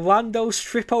the Orlando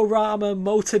Strip-O-Rama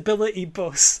Motability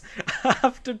bus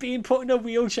after being put in a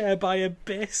wheelchair by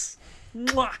Abyss.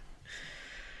 Mwah!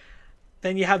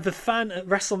 Then you had the fan at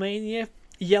WrestleMania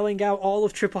yelling out all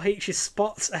of Triple H's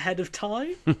spots ahead of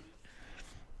time.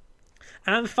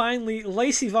 And finally,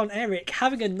 Lacey Von Erich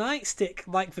having a nightstick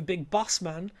like the Big Boss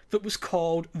Man that was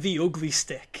called the Ugly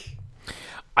Stick.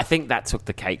 I think that took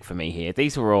the cake for me here.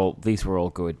 These were all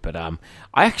good, but I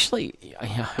actually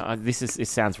it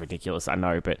sounds ridiculous, I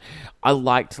know, but I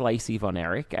liked Lacey Von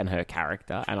Erich and her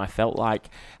character, and I felt like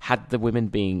had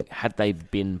they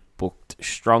been booked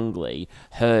strongly,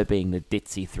 her being the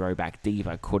ditzy throwback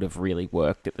diva could have really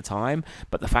worked at the time.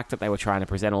 But the fact that they were trying to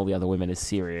present all the other women as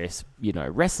serious,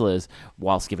 wrestlers,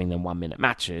 whilst giving them 1-minute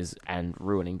matches and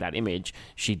ruining that image,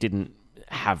 she didn't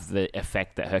have the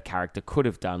effect that her character could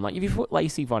have done. Like, if you put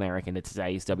Lacey Von Erich into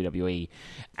today's WWE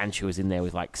and she was in there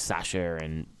with like Sasha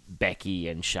and Becky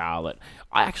and Charlotte,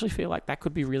 I actually feel like that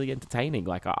could be really entertaining.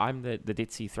 Like, I'm the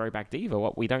ditzy throwback diva.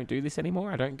 What, we don't do this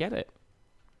anymore? I don't get it.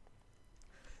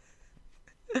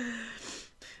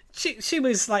 She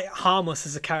was like harmless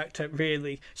as a character,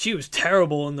 really. She was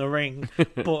terrible in the ring,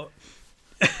 but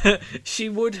she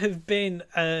would have been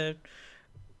a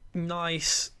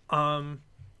nice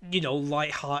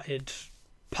light-hearted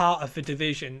part of the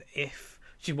division if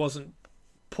she wasn't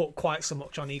put quite so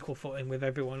much on equal footing with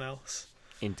everyone else.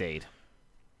 Indeed.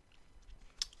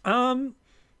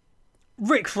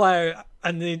 Ric Flair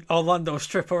and the Orlando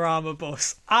Strip-O-Rama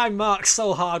bus. I marked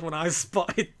so hard when I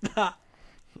spotted that.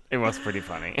 It was pretty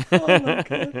funny. Oh my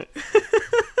God.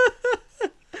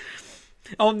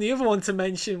 The other one to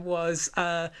mention was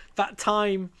that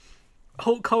time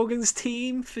Hulk Hogan's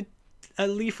team for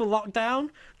Lethal Lockdown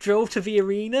drove to the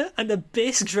arena and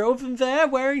Abyss drove them there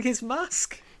wearing his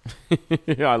mask.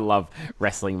 I love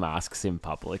wrestling masks in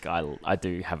public. I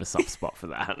do have a soft spot for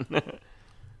that.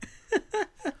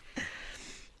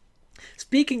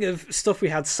 Speaking of stuff we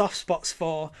had soft spots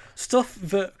for, stuff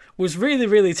that was really,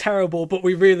 really terrible but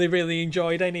we really, really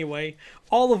enjoyed anyway,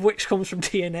 all of which comes from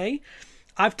TNA,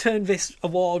 I've termed this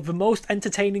award the most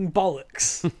entertaining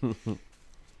bollocks.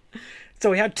 So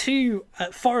we had 2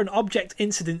 foreign object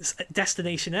incidents at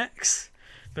Destination X.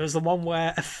 There was the one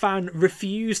where a fan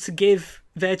refused to give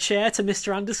their chair to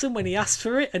Mr. Anderson when he asked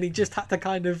for it, and he just had to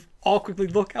kind of awkwardly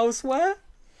look elsewhere.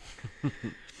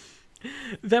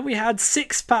 Then we had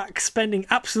Six-Pack spending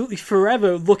absolutely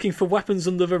forever looking for weapons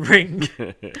under the ring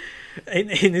in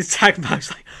his tag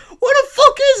match. Like, what the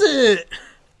fuck is it?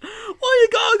 Why you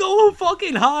gotta go and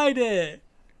fucking hide it?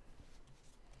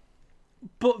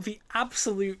 But the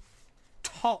absolute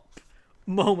top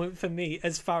moment for me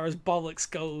as far as bollocks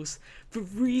goes, the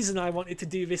reason I wanted to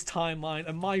do this timeline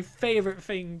and my favourite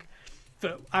thing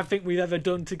that I think we've ever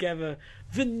done together,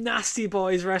 the Nasty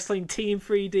Boys wrestling Team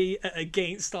 3D at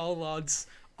Against All Odds.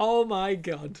 Oh my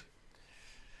god.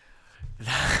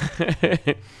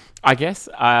 I guess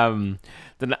the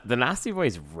Nasty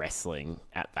Boys wrestling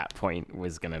at that point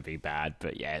was going to be bad,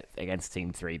 but yeah, against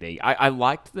Team 3D. I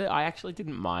liked I actually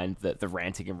didn't mind the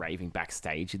ranting and raving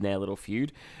backstage in their little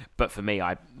feud, but for me,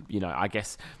 I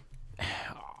guess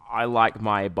I like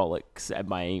my bollocks and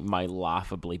my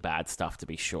laughably bad stuff to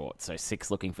be short, so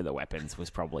Six looking for the weapons was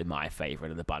probably my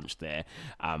favourite of the bunch there,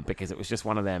 because it was just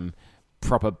one of them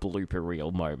proper blooper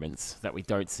reel moments that we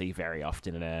don't see very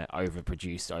often in a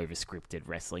overproduced, overscripted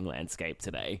wrestling landscape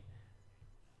today.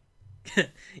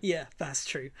 Yeah, that's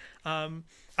true. I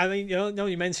mean,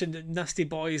 you mentioned that Nasty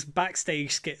Boys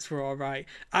backstage skits were all right.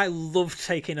 I loved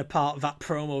taking apart that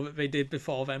promo that they did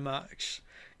before their match.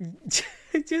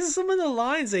 Just some of the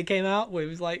lines they came out with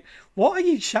was like, what are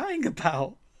you chatting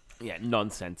about? Yeah,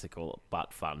 nonsensical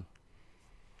but fun.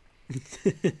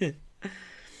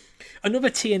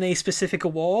 Another TNA specific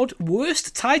award,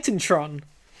 Worst Titantron.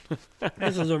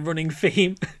 This was a running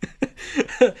theme.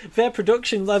 Their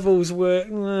production levels were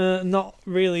not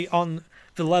really on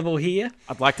the level here.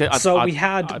 I'd like to. We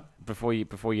had before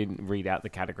you read out the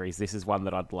categories. This is one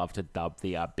that I'd love to dub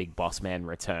the Big Boss Man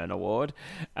Return Award,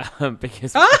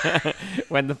 because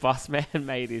when the Boss Man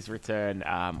made his return,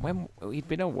 when he'd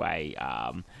been away.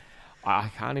 I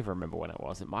can't even remember when it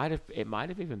was. It might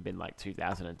have even been like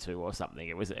 2002 or something.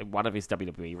 It was one of his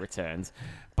WWE returns,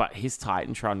 but his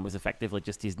Titantron was effectively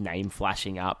just his name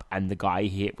flashing up and the guy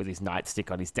he hit with his nightstick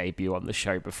on his debut on the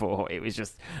show before. It was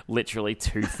just literally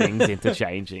two things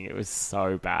interchanging. It was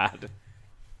so bad.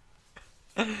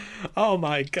 Oh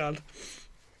my god!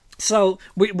 So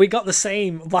we got the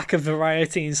same lack of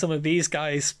variety in some of these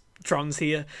guys' trons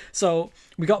here. So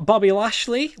we got Bobby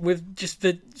Lashley with just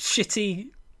the shitty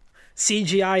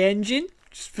CGI engine,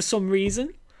 just for some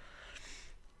reason.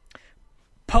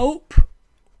 Pope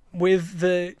with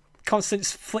the constant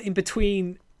flitting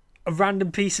between a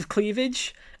random piece of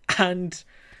cleavage and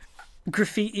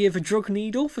graffiti of a drug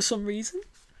needle for some reason.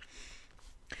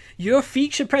 Your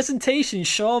feature presentation,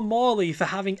 Sean Morley, for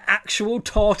having actual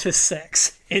tortoise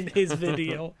sex in his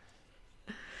video.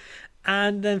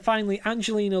 And then finally,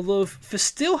 Angelina Love for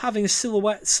still having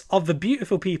silhouettes of the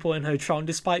beautiful people in her Tron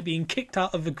despite being kicked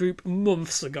out of the group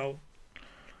months ago.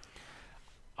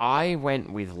 I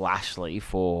went with Lashley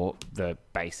for the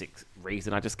basic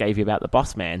reason I just gave you about the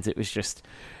Boss Mans. It was just,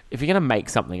 if you're going to make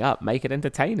something up, make it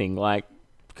entertaining. Like,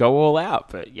 go all out.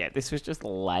 But yeah, this was just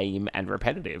lame and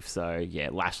repetitive. So yeah,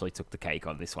 Lashley took the cake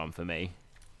on this one for me.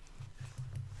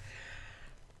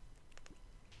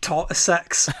 Tortoise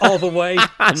sex all the way.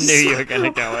 I knew you were going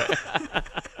to go it.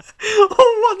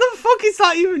 Oh, what the fuck is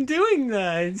that even doing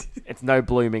there? It's no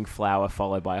blooming flower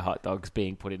followed by hot dogs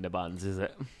being put into buns, is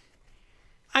it?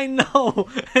 I know.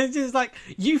 It's just like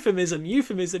euphemism.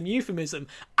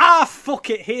 Ah,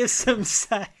 fuck it. Here's some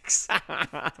sex.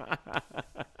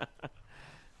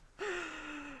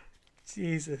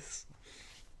 Jesus.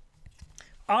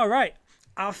 All right.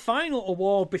 Our final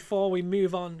award before we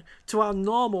move on to our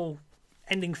normal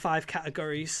ending 5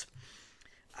 categories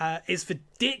is the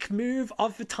dick move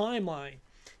of the timeline.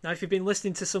 Now, if you've been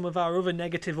listening to some of our other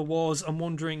negative awards and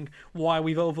wondering why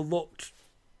we've overlooked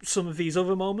some of these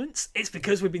other moments, it's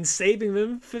because we've been saving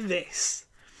them for this.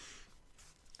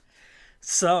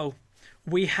 So,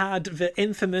 we had the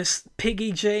infamous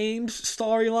Piggy James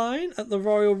storyline at the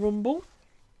Royal Rumble.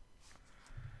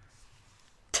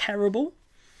 Terrible.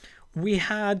 We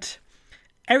had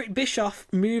Eric Bischoff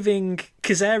moving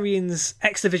Kazarian's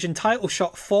X Division title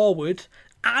shot forward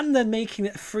and then making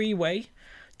it a freeway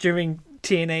during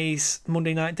TNA's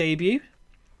Monday night debut.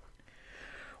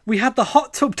 We had the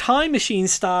Hot Tub Time Machine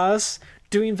stars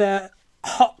doing their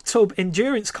Hot Tub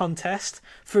Endurance contest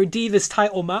for a Divas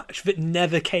title match that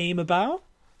never came about.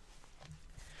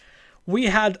 We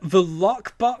had the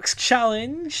Lockbox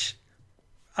Challenge,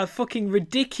 a fucking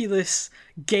ridiculous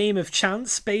game of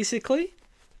chance, basically.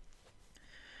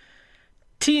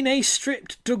 TNA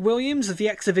stripped Doug Williams of the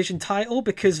X Division title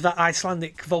because that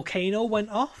Icelandic volcano went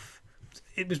off.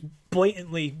 It was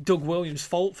blatantly Doug Williams'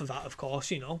 fault for that, of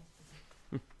course, you know.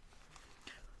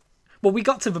 Well, we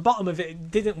got to the bottom of it,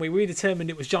 didn't we? We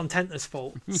determined it was John Tenter's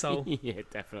fault. So yeah,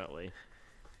 definitely.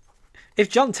 If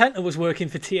John Tenter was working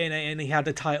for TNA and he had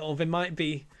a title, they might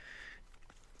be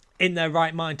in their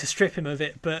right mind to strip him of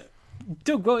it. But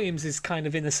Doug Williams is kind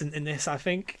of innocent in this, I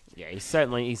think. Yeah, he's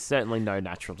certainly no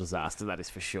natural disaster, that is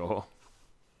for sure.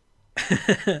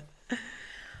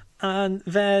 And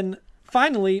then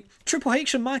finally, Triple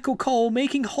H and Michael Cole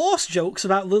making horse jokes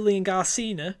about Lillian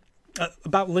Garcia,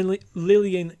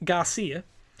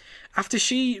 after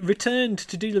she returned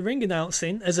to do the ring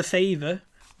announcing as a favour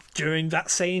during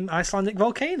that same Icelandic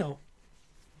volcano.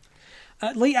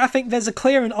 Lee, I think there's a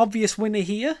clear and obvious winner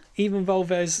here, even though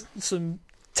there's some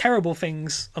terrible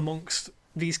things amongst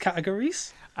these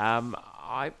categories.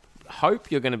 I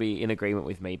hope you're going to be in agreement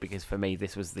with me, because for me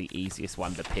this was the easiest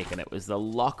one to pick, and it was the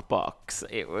lockbox.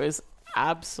 It was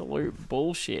absolute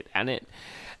bullshit, and it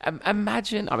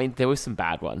imagine, I mean, there were some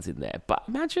bad ones in there, but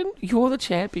imagine you're the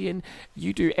champion,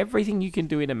 you do everything you can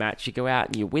do in a match, you go out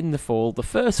and you win the fall, the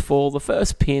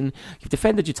first pin, you've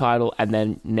defended your title, and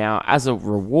then now as a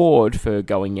reward for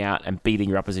going out and beating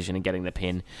your opposition and getting the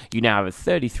pin, you now have a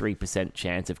 33%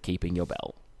 chance of keeping your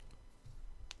belt.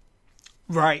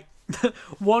 Right.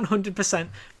 100%.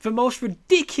 The most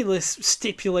ridiculous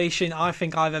stipulation I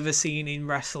think I've ever seen in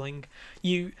wrestling.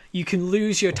 You can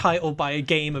lose your title by a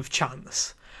game of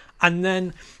chance. And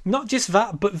then, not just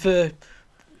that, but the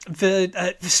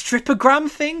strippogram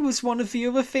thing was one of the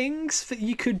other things that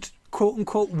you could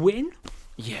quote-unquote win.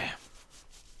 Yeah.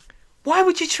 Why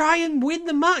would you try and win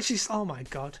the match? Oh my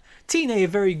god. TNA are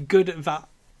very good at that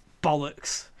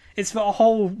bollocks. It's the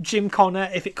whole Jim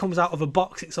Cornette, if it comes out of a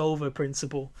box, it's over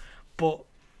principle. But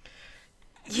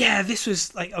yeah, this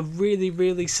was like a really,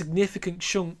 really significant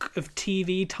chunk of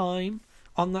TV time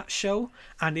on that show,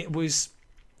 and it was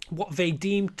what they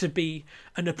deemed to be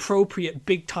an appropriate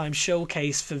big time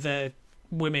showcase for their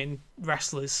women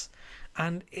wrestlers.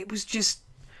 And it was just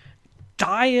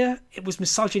dire, it was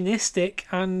misogynistic,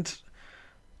 and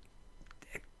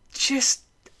just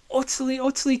utterly,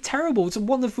 utterly terrible. It's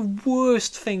one of the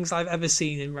worst things I've ever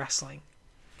seen in wrestling.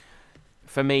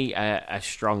 For me, a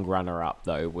strong runner-up,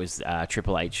 though, was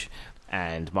Triple H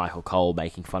and Michael Cole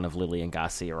making fun of Lillian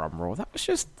Garcia on Raw. That was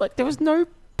just, like, there was no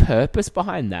purpose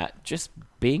behind that, just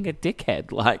being a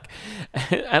dickhead. Like,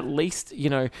 at least, you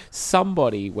know,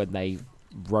 somebody, when they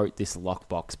wrote this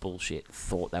lockbox bullshit,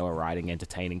 thought they were writing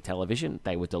entertaining television.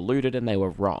 They were deluded and they were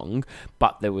wrong,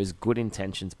 but there was good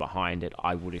intentions behind it,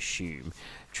 I would assume.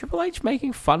 Triple H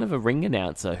making fun of a ring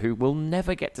announcer who will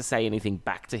never get to say anything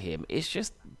back to him is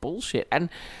just bullshit. And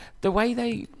the way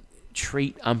they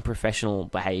treat unprofessional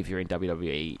behavior in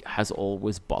WWE has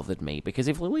always bothered me, because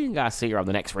if Lillian Garcia on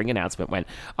the next ring announcement went,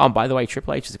 oh, by the way,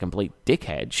 Triple H is a complete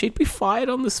dickhead, she'd be fired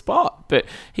on the spot. But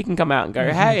he can come out and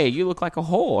go, hey, you look like a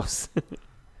horse.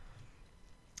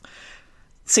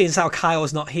 Seeing as how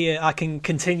Kyle's not here, I can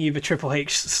continue the Triple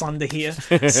H slander here.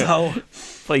 So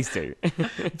please do.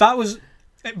 That was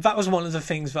one of the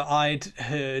things that I'd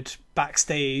heard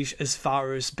backstage as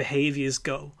far as behaviours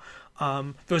go.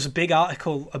 There was a big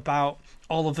article about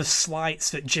all of the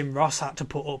slights that Jim Ross had to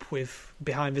put up with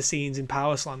behind the scenes in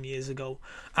Power Slam years ago.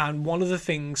 And one of the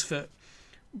things that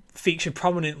featured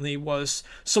prominently was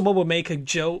someone would make a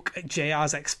joke at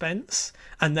JR's expense,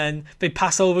 and then they'd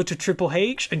pass over to Triple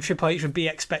H, and Triple H would be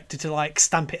expected to like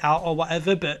stamp it out or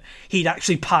whatever, but he'd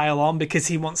actually pile on because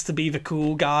he wants to be the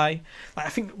cool guy. Like, I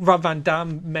think Rob Van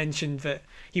Dam mentioned that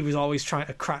he was always trying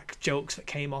to crack jokes that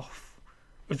came off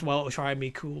as well to try and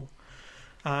be cool.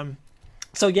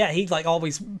 So yeah, he'd like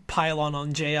always pile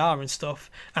on JR and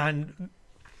stuff, and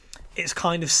it's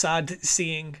kind of sad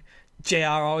seeing JR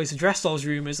always address those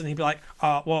rumours, and he'd be like,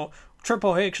 well,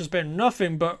 Triple H has been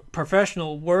nothing but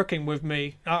professional working with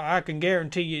me. I can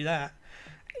guarantee you that.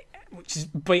 Which is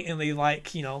blatantly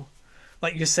like, you know,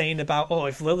 like you're saying about,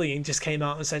 if Lillian just came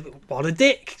out and said, what a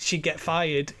dick, she'd get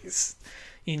fired. It's,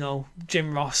 you know,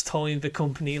 Jim Ross towing the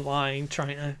company line,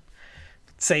 trying to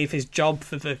save his job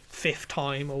for the 5th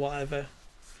time or whatever.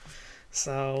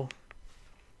 So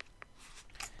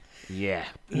yeah.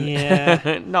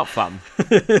 Not fun.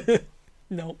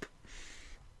 Nope.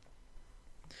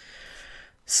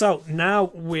 So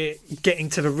now we're getting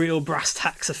to the real brass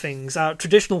tacks of things. Our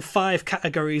traditional 5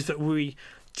 categories that we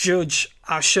judge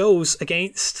our shows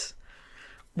against.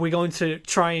 We're going to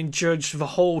try and judge the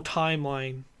whole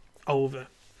timeline over.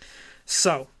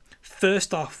 So,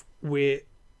 first off, we're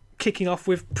kicking off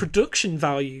with production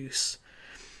values.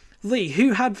 Lee,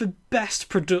 who had the best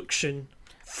production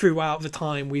throughout the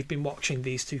time we've been watching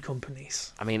these two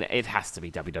companies? I mean, it has to be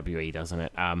WWE, doesn't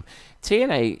it?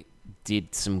 TNA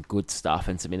did some good stuff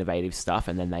and some innovative stuff,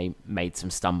 and then they made some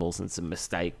stumbles and some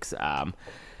mistakes.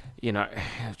 You know,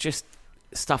 just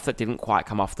stuff that didn't quite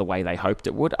come off the way they hoped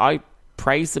it would. I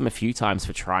praised them a few times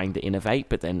for trying to innovate,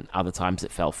 but then other times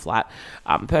it fell flat.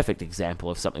 Perfect example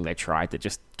of something they tried that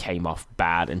just came off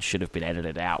bad and should have been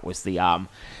edited out was the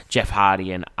Jeff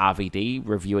Hardy and RVD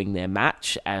reviewing their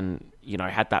match, and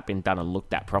had that been done and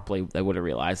looked at properly, they would have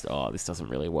realized, oh, this doesn't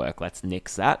really work. Let's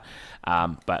nix that.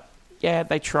 But yeah,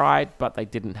 they tried, but they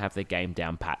didn't have their game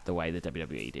down pat the way the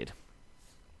WWE did.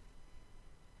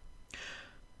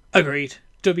 Agreed.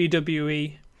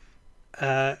 WWE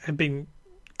have been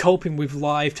coping with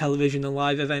live television and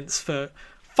live events for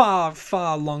far,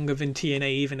 far longer than TNA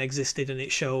even existed, and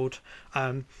it showed.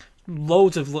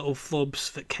 Loads of little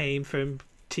flubs that came from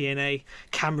TNA,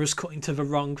 cameras cutting to the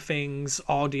wrong things,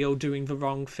 audio doing the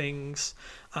wrong things,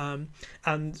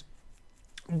 and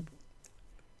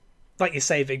like you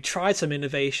say, they tried some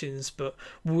innovations, but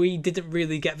we didn't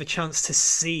really get the chance to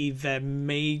see the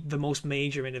most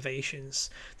major innovations.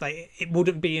 Like, it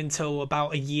wouldn't be until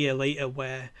about a year later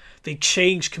where they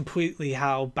changed completely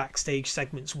how backstage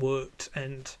segments worked,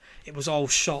 and it was all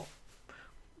shot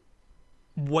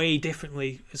way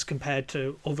differently as compared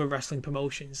to other wrestling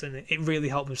promotions, and it really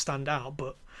helped them stand out.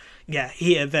 But yeah,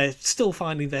 here they're still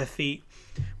finding their feet,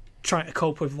 trying to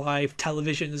cope with live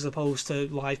television as opposed to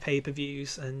live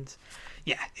pay-per-views, and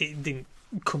yeah, it didn't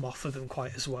come off of them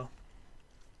quite as well.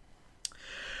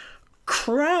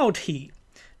 Crowd heat.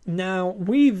 Now,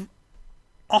 we've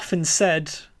often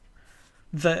said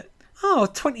that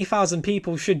 20,000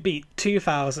 people should beat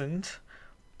 2,000,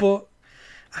 but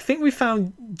I think we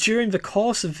found during the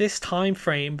course of this time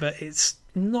frame that it's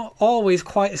not always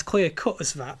quite as clear cut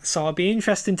as that. So I'll be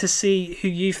interested to see who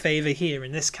you favour here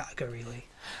in this category, Lee.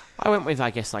 I went with, I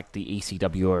guess, like the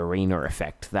ECW arena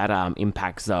effect. That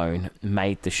Impact Zone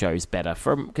made the shows better,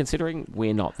 from considering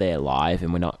we're not there live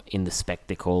and we're not in the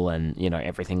spectacle and,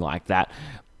 everything like that.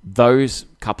 Those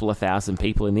couple of thousand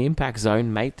people in the Impact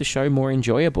Zone made the show more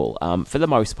enjoyable, for the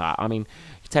most part. I mean,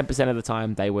 10% of the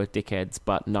time they were dickheads,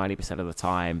 but 90% of the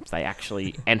time they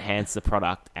actually enhanced the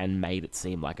product and made it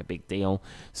seem like a big deal.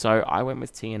 So I went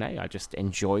with TNA. I just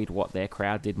enjoyed what their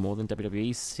crowd did more than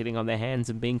WWE's sitting on their hands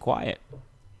and being quiet.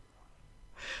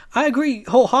 I agree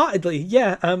wholeheartedly.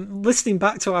 Yeah, listening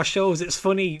back to our shows, it's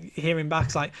funny hearing back.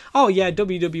 It's like, oh yeah,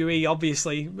 WWE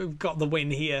obviously got the win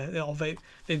here.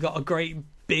 They've got a great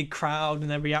big crowd and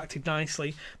they reacted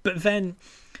nicely. But then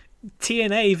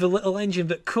TNA, the little engine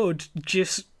that could,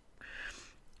 just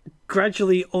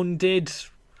gradually undid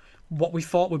what we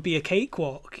thought would be a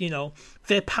cakewalk.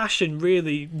 Their passion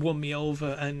really won me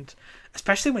over, and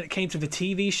especially when it came to the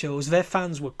TV shows, their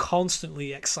fans were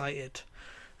constantly excited.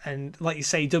 And like you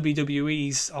say,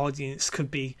 WWE's audience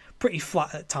could be pretty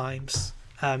flat at times.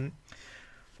 I'm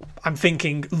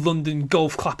thinking London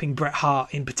golf clapping Bret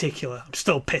Hart in particular. I'm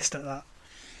still pissed at that.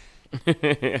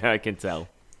 I can tell.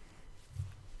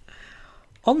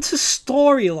 On to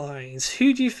storylines.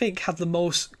 Who do you think had the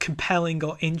most compelling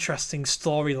or interesting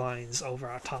storylines over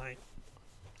our time?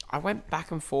 I went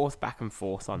back and forth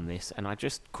on this, and I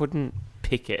just couldn't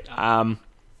pick it.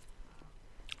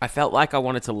 I felt like I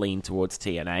wanted to lean towards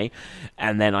TNA,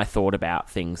 and then I thought about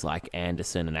things like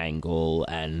Anderson and Angle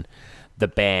and the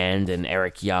band and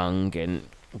Eric Young and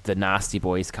the Nasty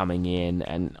Boys coming in,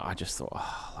 and I just thought,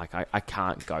 I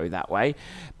can't go that way.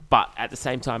 But at the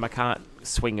same time, I can't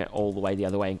swing it all the way the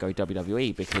other way and go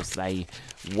WWE, because they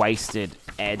wasted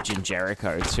Edge and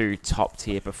Jericho, two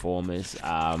top-tier performers.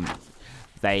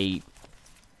 They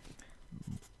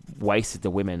wasted the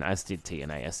women, as did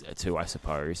TNA too, I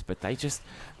suppose. But they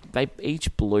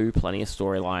each blew plenty of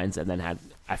storylines and then had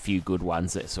a few good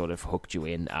ones that sort of hooked you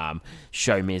in.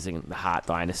 Show Miz and the Hart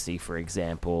Dynasty, for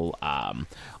example.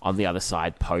 On the other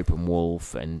side, Pope and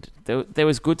Wolf, and there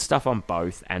was good stuff on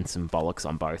both and some bollocks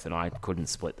on both, and I couldn't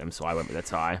split them, so I went with a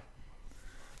tie.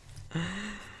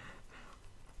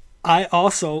 I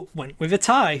also went with a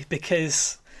tie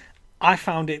because I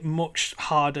found it much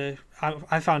harder.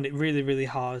 I found it really, really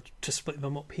hard to split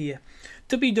them up here.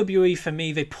 WWE, for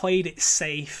me, they played it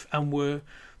safe and were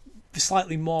a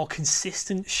slightly more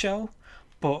consistent show,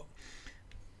 but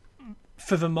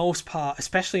for the most part,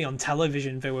 especially on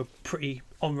television, they were pretty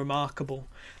unremarkable.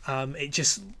 It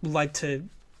just led to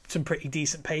some pretty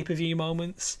decent pay-per-view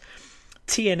moments.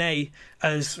 TNA,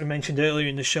 as we mentioned earlier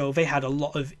in the show, they had a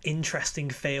lot of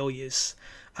interesting failures,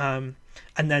 and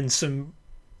then some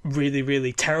really,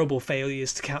 really terrible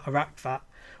failures to counteract that,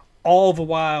 all the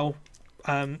while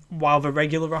the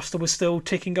regular roster was still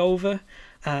ticking over.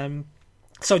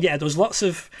 So yeah, there was lots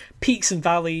of peaks and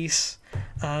valleys,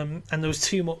 and there was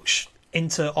too much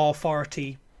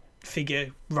inter-authority figure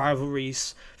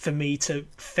rivalries for me to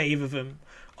favour them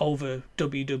over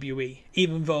WWE,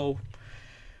 even though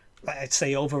I'd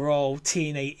say overall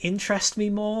TNA interests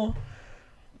me more.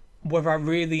 Whether I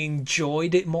really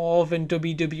enjoyed it more than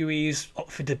WWE is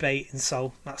up for debate, and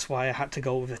so that's why I had to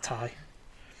go with a tie.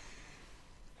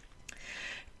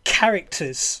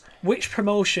 characters, which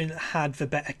promotion had the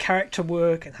better character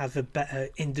work and had the better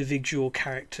individual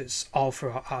characters all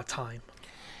throughout our time?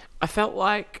 I felt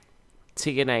like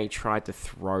TNA tried to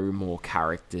throw more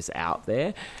characters out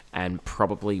there and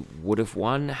probably would have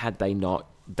won had they not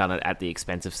done it at the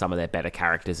expense of some of their better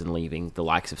characters and leaving the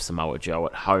likes of Samoa Joe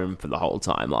at home for the whole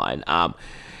timeline.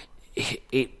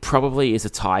 It probably is a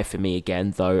tie for me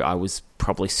again, though I was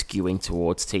probably skewing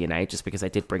towards TNA just because they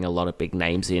did bring a lot of big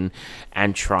names in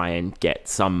and try and get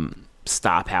some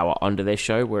star power onto their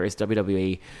show, whereas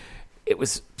WWE, it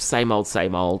was same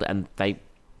old, and they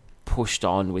pushed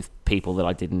on with people that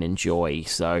I didn't enjoy.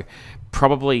 So it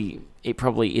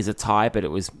probably is a tie, but it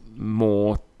was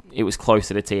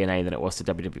closer to TNA than it was to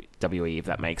WWE, if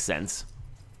that makes sense.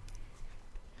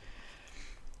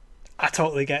 I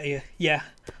totally get you. Yeah.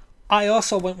 I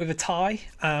also went with a tie.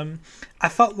 I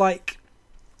felt like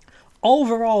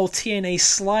overall TNA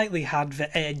slightly had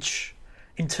the edge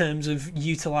in terms of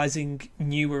utilising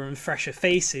newer and fresher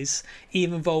faces,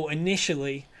 even though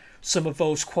initially some of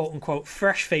those quote-unquote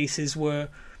fresh faces were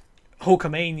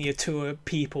Hulkamania tour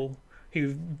people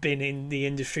who've been in the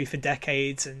industry for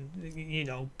decades and, you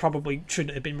know, probably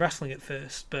shouldn't have been wrestling at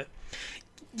first. But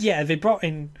yeah, they brought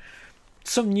in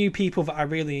some new people that I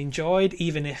really enjoyed,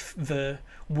 even if the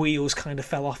wheels kind of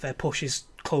fell off their pushes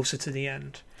closer to the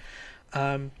end.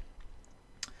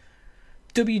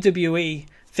 WWE,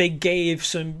 they gave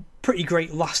some pretty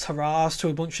great last hurrahs to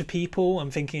a bunch of people.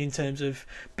 I'm thinking in terms of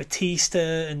Batista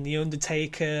and The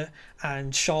Undertaker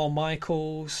and Shawn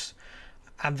Michaels.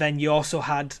 And then you also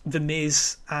had The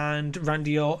Miz and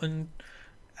Randy Orton.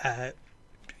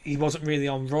 He wasn't really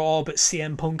on Raw, but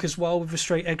CM Punk as well with the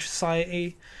Straight Edge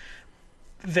Society.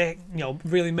 They, you know,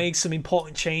 really made some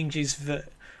important changes that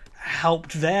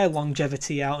helped their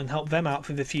longevity out and helped them out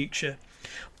for the future.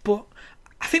 But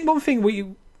I think one thing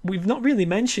we've not really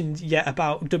mentioned yet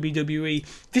about WWE,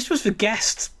 this was the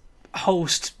guest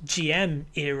host GM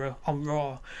era on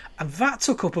Raw, and that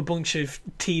took up a bunch of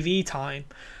TV time.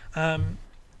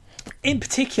 In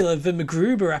particular, the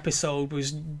McGruber episode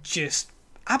was just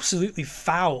absolutely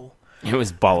foul. It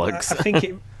was bollocks. I think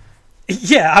it...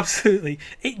 Yeah, absolutely.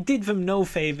 It did them no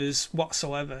favours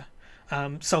whatsoever.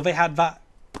 So they had that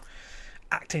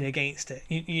acting against it.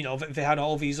 You know, they had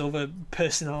all these other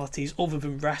personalities other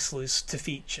than wrestlers to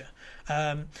feature.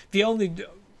 The only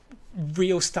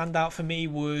real standout for me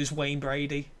was Wayne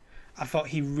Brady. I thought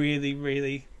he really,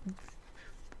 really...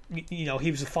 You know,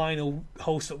 he was the final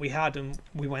host that we had, and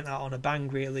we went out on a bang,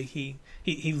 really. He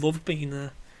loved being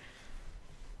there.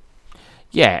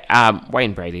 Yeah,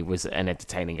 Wayne Brady was an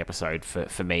entertaining episode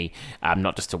for me,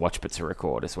 not just to watch but to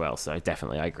record as well, so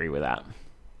definitely I agree with that.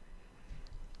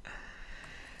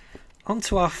 On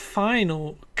to our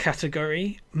final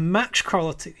category, match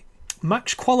quality.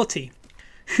 Match quality.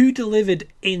 Who delivered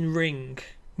in-ring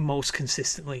most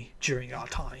consistently during our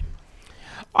time?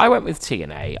 I went with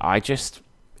TNA.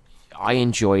 I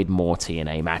enjoyed more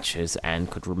TNA matches and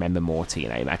could remember more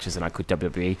TNA matches than I could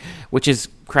WWE, which is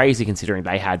crazy considering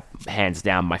they had, hands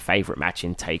down, my favourite match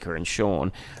in Taker and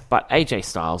Shawn. But AJ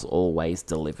Styles always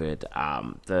delivered.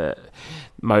 The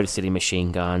Motor City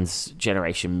Machine Guns,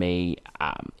 Generation Me,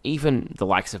 even the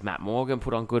likes of Matt Morgan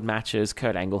put on good matches.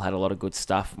 Kurt Angle had a lot of good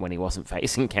stuff when he wasn't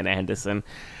facing Ken Anderson.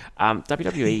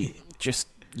 WWE just...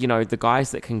 You know, the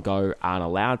guys that can go aren't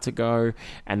allowed to go,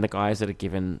 and the guys that are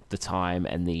given the time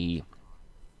and the,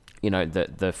 you know,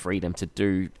 the freedom to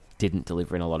do didn't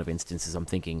deliver in a lot of instances. I'm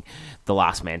thinking The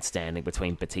Last Man Standing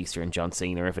between Batista and John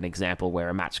Cena of an example where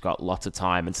a match got lots of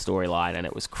time and storyline and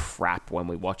it was crap when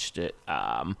we watched it.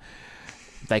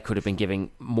 They could have been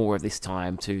giving more of this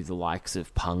time to the likes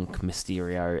of Punk,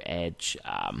 Mysterio, Edge,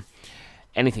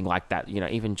 anything like that. You know,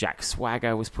 even Jack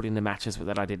Swagger was put in the matches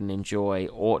that I didn't enjoy.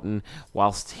 Orton,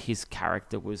 whilst his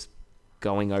character was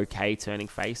going okay, turning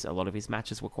face, a lot of his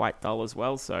matches were quite dull as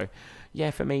well. So,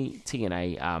 yeah, for me,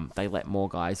 TNA, they let more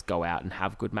guys go out and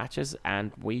have good matches,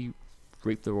 and we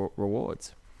reap the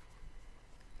rewards.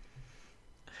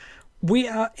 We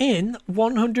are in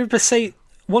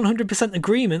 100%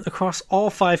 agreement across all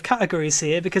 5 categories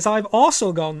here, because I've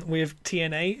also gone with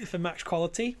TNA for match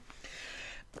quality.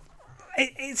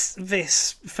 It's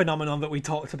this phenomenon that we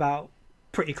talked about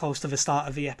pretty close to the start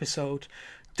of the episode.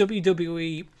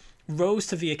 WWE rose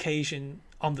to the occasion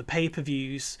on the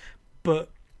pay-per-views, but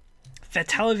their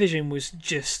television was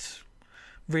just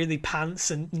really pants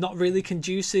and not really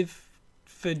conducive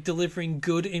for delivering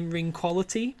good in-ring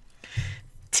quality.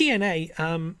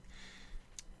 TNA,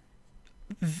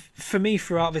 for me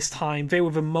throughout this time, they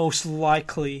were the most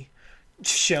likely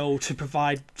show to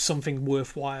provide something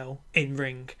worthwhile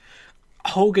in-ring.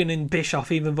 Hogan and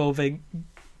Bischoff, even though they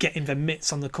getting their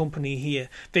mitts on the company here.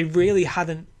 They really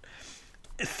hadn't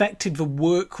affected the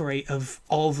work rate of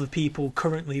all the people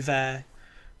currently there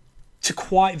to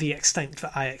quite the extent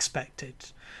that I expected.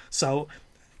 So,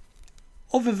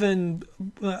 other than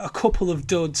a couple of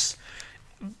duds,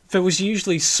 there was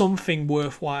usually something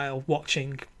worthwhile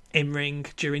watching in ring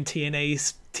during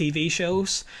TNA's TV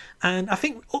shows. And I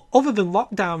think other than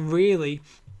Lockdown, really,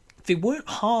 they weren't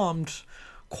harmed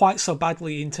quite so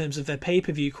badly in terms of their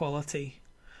pay-per-view quality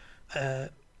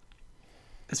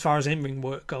as far as in-ring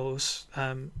work goes.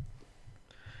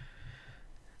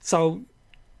 So,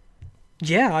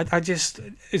 yeah, I just...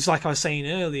 It's like I was saying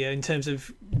earlier, in terms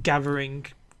of gathering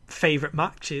favourite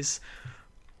matches,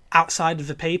 outside of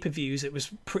the pay-per-views, it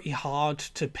was pretty hard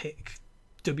to pick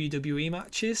WWE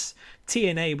matches.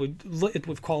 TNA were littered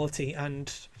with quality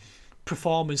and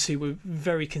performers who were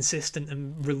very consistent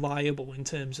and reliable in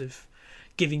terms of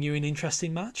giving you an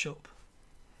interesting matchup.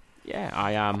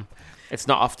 Yeah, it's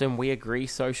not often we agree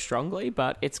so strongly,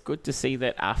 but it's good to see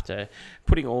that after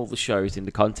putting all the shows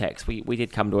into context, we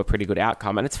did come to a pretty good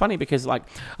outcome. And it's funny because, like,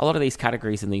 a lot of these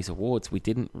categories and these awards, we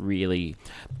didn't really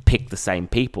pick the same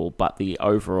people, but the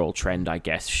overall trend, I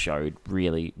guess, showed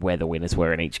really where the winners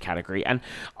were in each category. And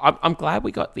I'm glad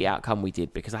we got the outcome we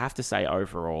did, because I have to say,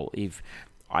 overall, if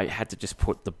I had to just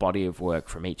put the body of work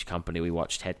from each company we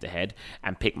watched head-to-head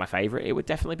and pick my favourite, it would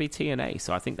definitely be TNA.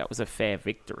 So I think that was a fair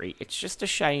victory. It's just a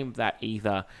shame that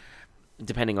either,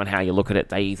 depending on how you look at it,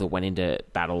 they either went into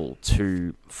battle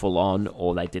too full-on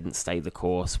or they didn't stay the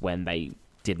course when they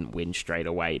didn't win straight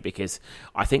away, because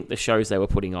I think the shows they were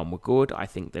putting on were good. I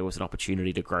think there was an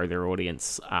opportunity to grow their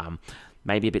audience,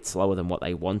 maybe a bit slower than what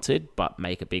they wanted, but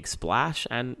make a big splash.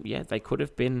 And, yeah, they could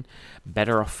have been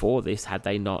better off for this had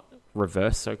they not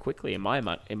reverse so quickly in my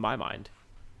mind.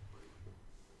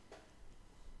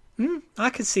 I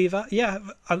could see that. Yeah,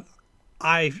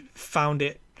 I found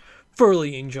it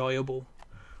thoroughly enjoyable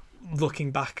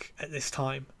looking back at this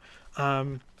time.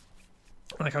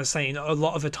 Like I was saying, a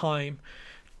lot of the time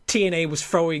TNA was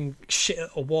throwing shit at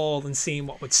a wall and seeing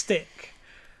what would stick.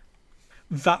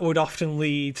 That would often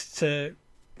lead to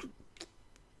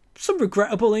some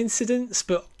regrettable incidents,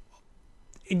 but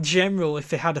in general, if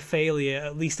they had a failure,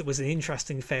 at least it was an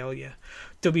interesting failure.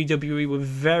 WWE were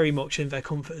very much in their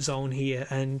comfort zone here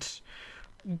and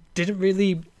didn't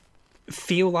really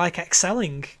feel like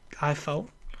excelling, I felt.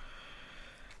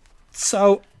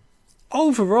 So,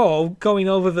 overall, going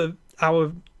over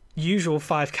our usual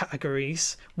 5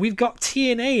 categories, we've got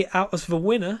TNA out as the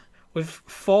winner with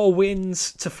 4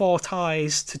 wins to 4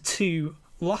 ties to 2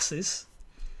 losses.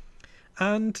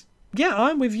 And, yeah,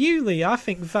 I'm with you, Lee. I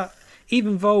think that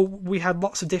even though we had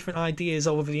lots of different ideas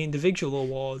over the individual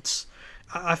awards,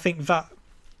 I think that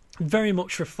very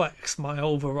much reflects my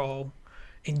overall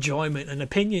enjoyment and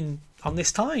opinion on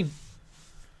this time.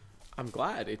 I'm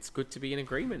glad. It's good to be in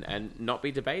agreement and not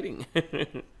be debating.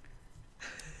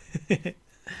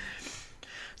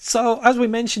 So, as we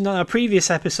mentioned on our previous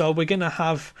episode, we're going to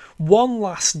have one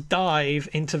last dive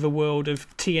into the world of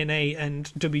TNA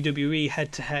and WWE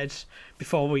head-to-head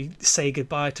before we say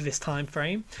goodbye to this time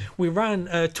frame. We ran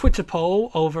a Twitter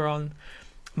poll over on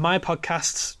my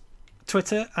podcast's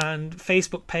Twitter and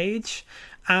Facebook page,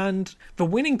 and the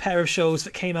winning pair of shows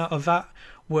that came out of that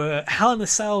were Hell in a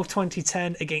Cell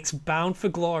 2010 against Bound for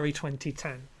Glory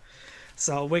 2010.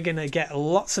 So we're going to get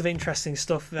lots of interesting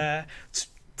stuff there.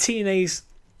 TNA's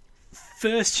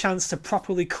first chance to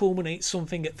properly culminate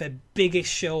something at their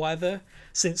biggest show ever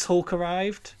since Hulk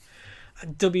arrived.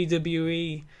 And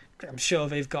WWE, I'm sure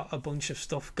they've got a bunch of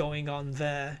stuff going on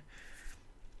there.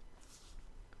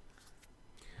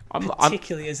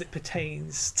 Particularly as it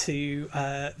pertains to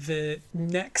the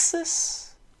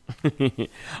Nexus.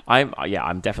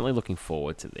 I'm definitely looking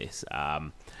forward to this.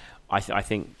 I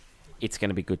think it's going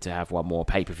to be good to have one more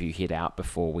pay-per-view hit out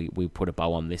before we put a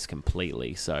bow on this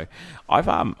completely. So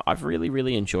I've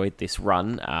really enjoyed this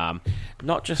run.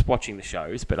 Not just watching the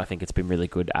shows, but I think it's been really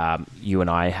good. You and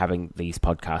I having these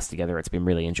podcasts together, it's been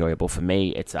really enjoyable for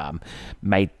me. It's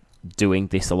made doing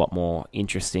this a lot more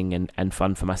interesting and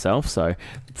fun for myself. So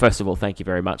first of all, thank you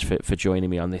very much for joining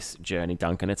me on this journey,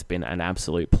 Duncan. It's been an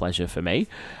absolute pleasure for me.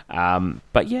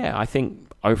 But yeah, I think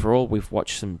overall we've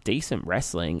watched some decent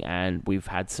wrestling and we've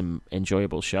had some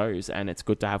enjoyable shows, and it's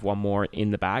good to have one more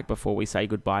in the bag before we say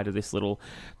goodbye to this little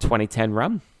 2010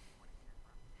 run.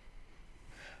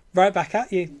 Right back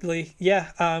at you, Lee.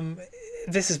 Yeah,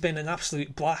 this has been an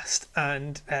absolute blast,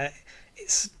 and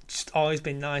it's just always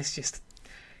been nice just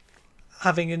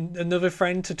having another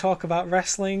friend to talk about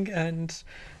wrestling, and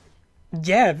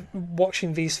yeah,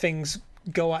 watching these things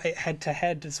go at it head to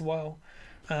head as well.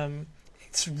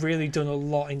 It's really done a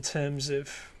lot in terms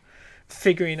of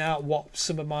figuring out what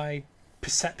some of my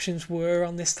perceptions were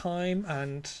on this time,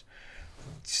 and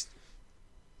just,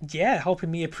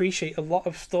 helping me appreciate a lot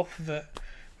of stuff that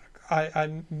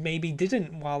I maybe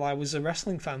didn't while I was a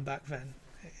wrestling fan back then.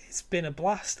 It's been a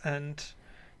blast, and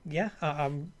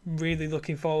I'm really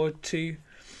looking forward to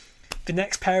the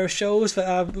next pair of shows that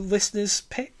our listeners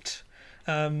picked.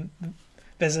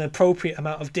 There's an appropriate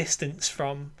amount of distance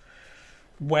from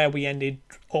where we ended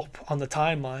up on the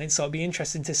timeline, so it'll be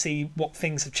interesting to see what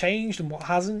things have changed and what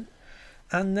hasn't.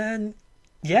 And then,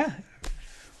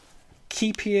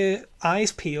 keep your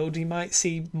eyes peeled. You might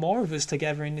see more of us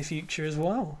together in the future as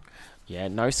well. Yeah,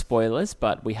 no spoilers,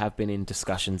 but we have been in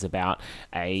discussions about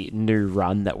a new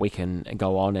run that we can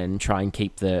go on and try and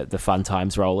keep the fun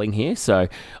times rolling here. So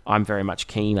I'm very much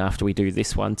keen after we do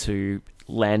this one to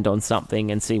land on something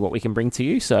and see what we can bring to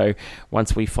you. So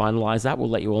once we finalise that, we'll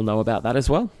let you all know about that as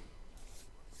well.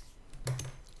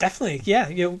 Definitely, yeah.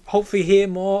 You'll hopefully hear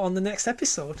more on the next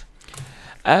episode.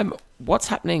 What's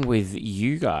happening with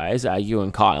you guys, you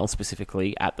and Kyle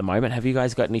specifically at the moment? Have you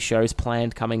guys got any shows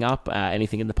planned coming up?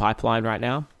 Anything in the pipeline right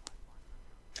now?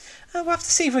 We'll have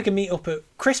to see if we can meet up at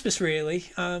Christmas, really.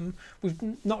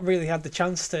 We've not really had the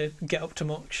chance to get up to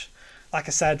much. Like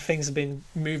I said, things have been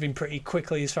moving pretty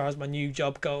quickly as far as my new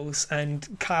job goes, and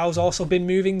Kyle's also been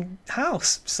moving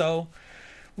house, so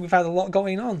we've had a lot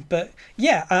going on. But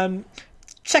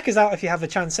check us out if you have a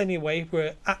chance anyway.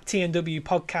 We're at TNW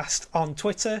Podcast on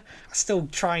Twitter. I still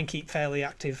try and keep fairly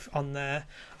active on there.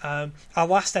 Our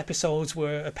last episodes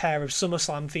were a pair of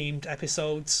SummerSlam themed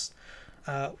episodes.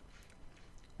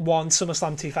 One,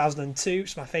 SummerSlam 2002,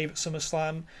 it's my favourite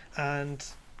SummerSlam, and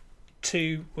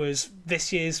 2 was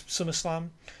this year's SummerSlam.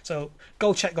 So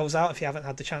go check those out if you haven't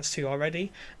had the chance to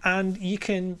already. And you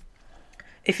can,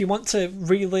 if you want to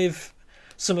relive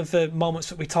some of the moments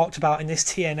that we talked about in this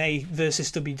TNA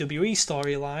versus WWE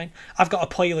storyline, I've got a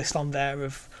playlist on there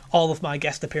of all of my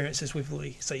guest appearances with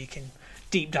Lee, so you can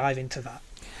deep dive into that.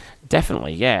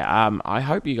 Definitely, yeah. I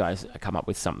hope you guys come up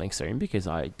with something soon, because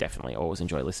I definitely always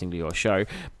enjoy listening to your show.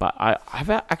 But I've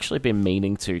actually been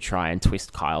meaning to try and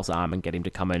twist Kyle's arm and get him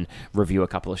to come and review a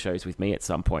couple of shows with me at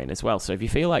some point as well. So if you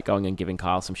feel like going and giving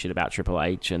Kyle some shit about Triple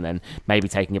H and then maybe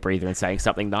taking a breather and saying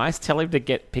something nice, tell him to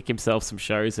pick himself some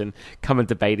shows and come and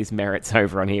debate his merits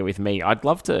over on here with me. I'd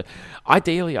love to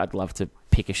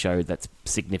pick a show that's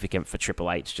significant for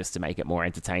Triple H just to make it more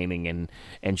entertaining and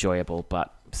enjoyable.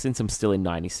 But since I'm still in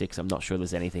 96, I'm not sure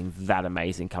there's anything that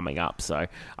amazing coming up. So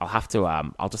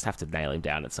I'll just have to nail him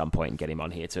down at some point and get him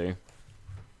on here too.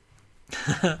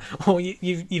 Well,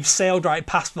 you've sailed right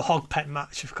past the hog pen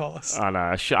match, of course. I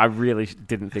know. I really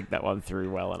didn't think that one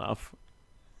through well enough.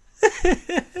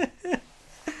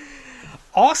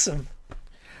 Awesome.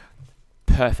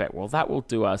 Perfect. Well, that will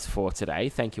do us for today.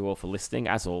 Thank you all for listening.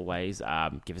 As always,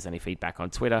 give us any feedback on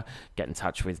Twitter. Get in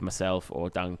touch with myself or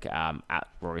Dunk at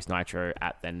Rory's Nitro,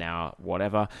 at Then Now,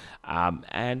 whatever.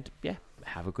 And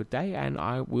have a good day. And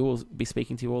we will be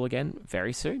speaking to you all again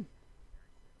very soon.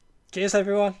 Cheers,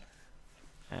 everyone.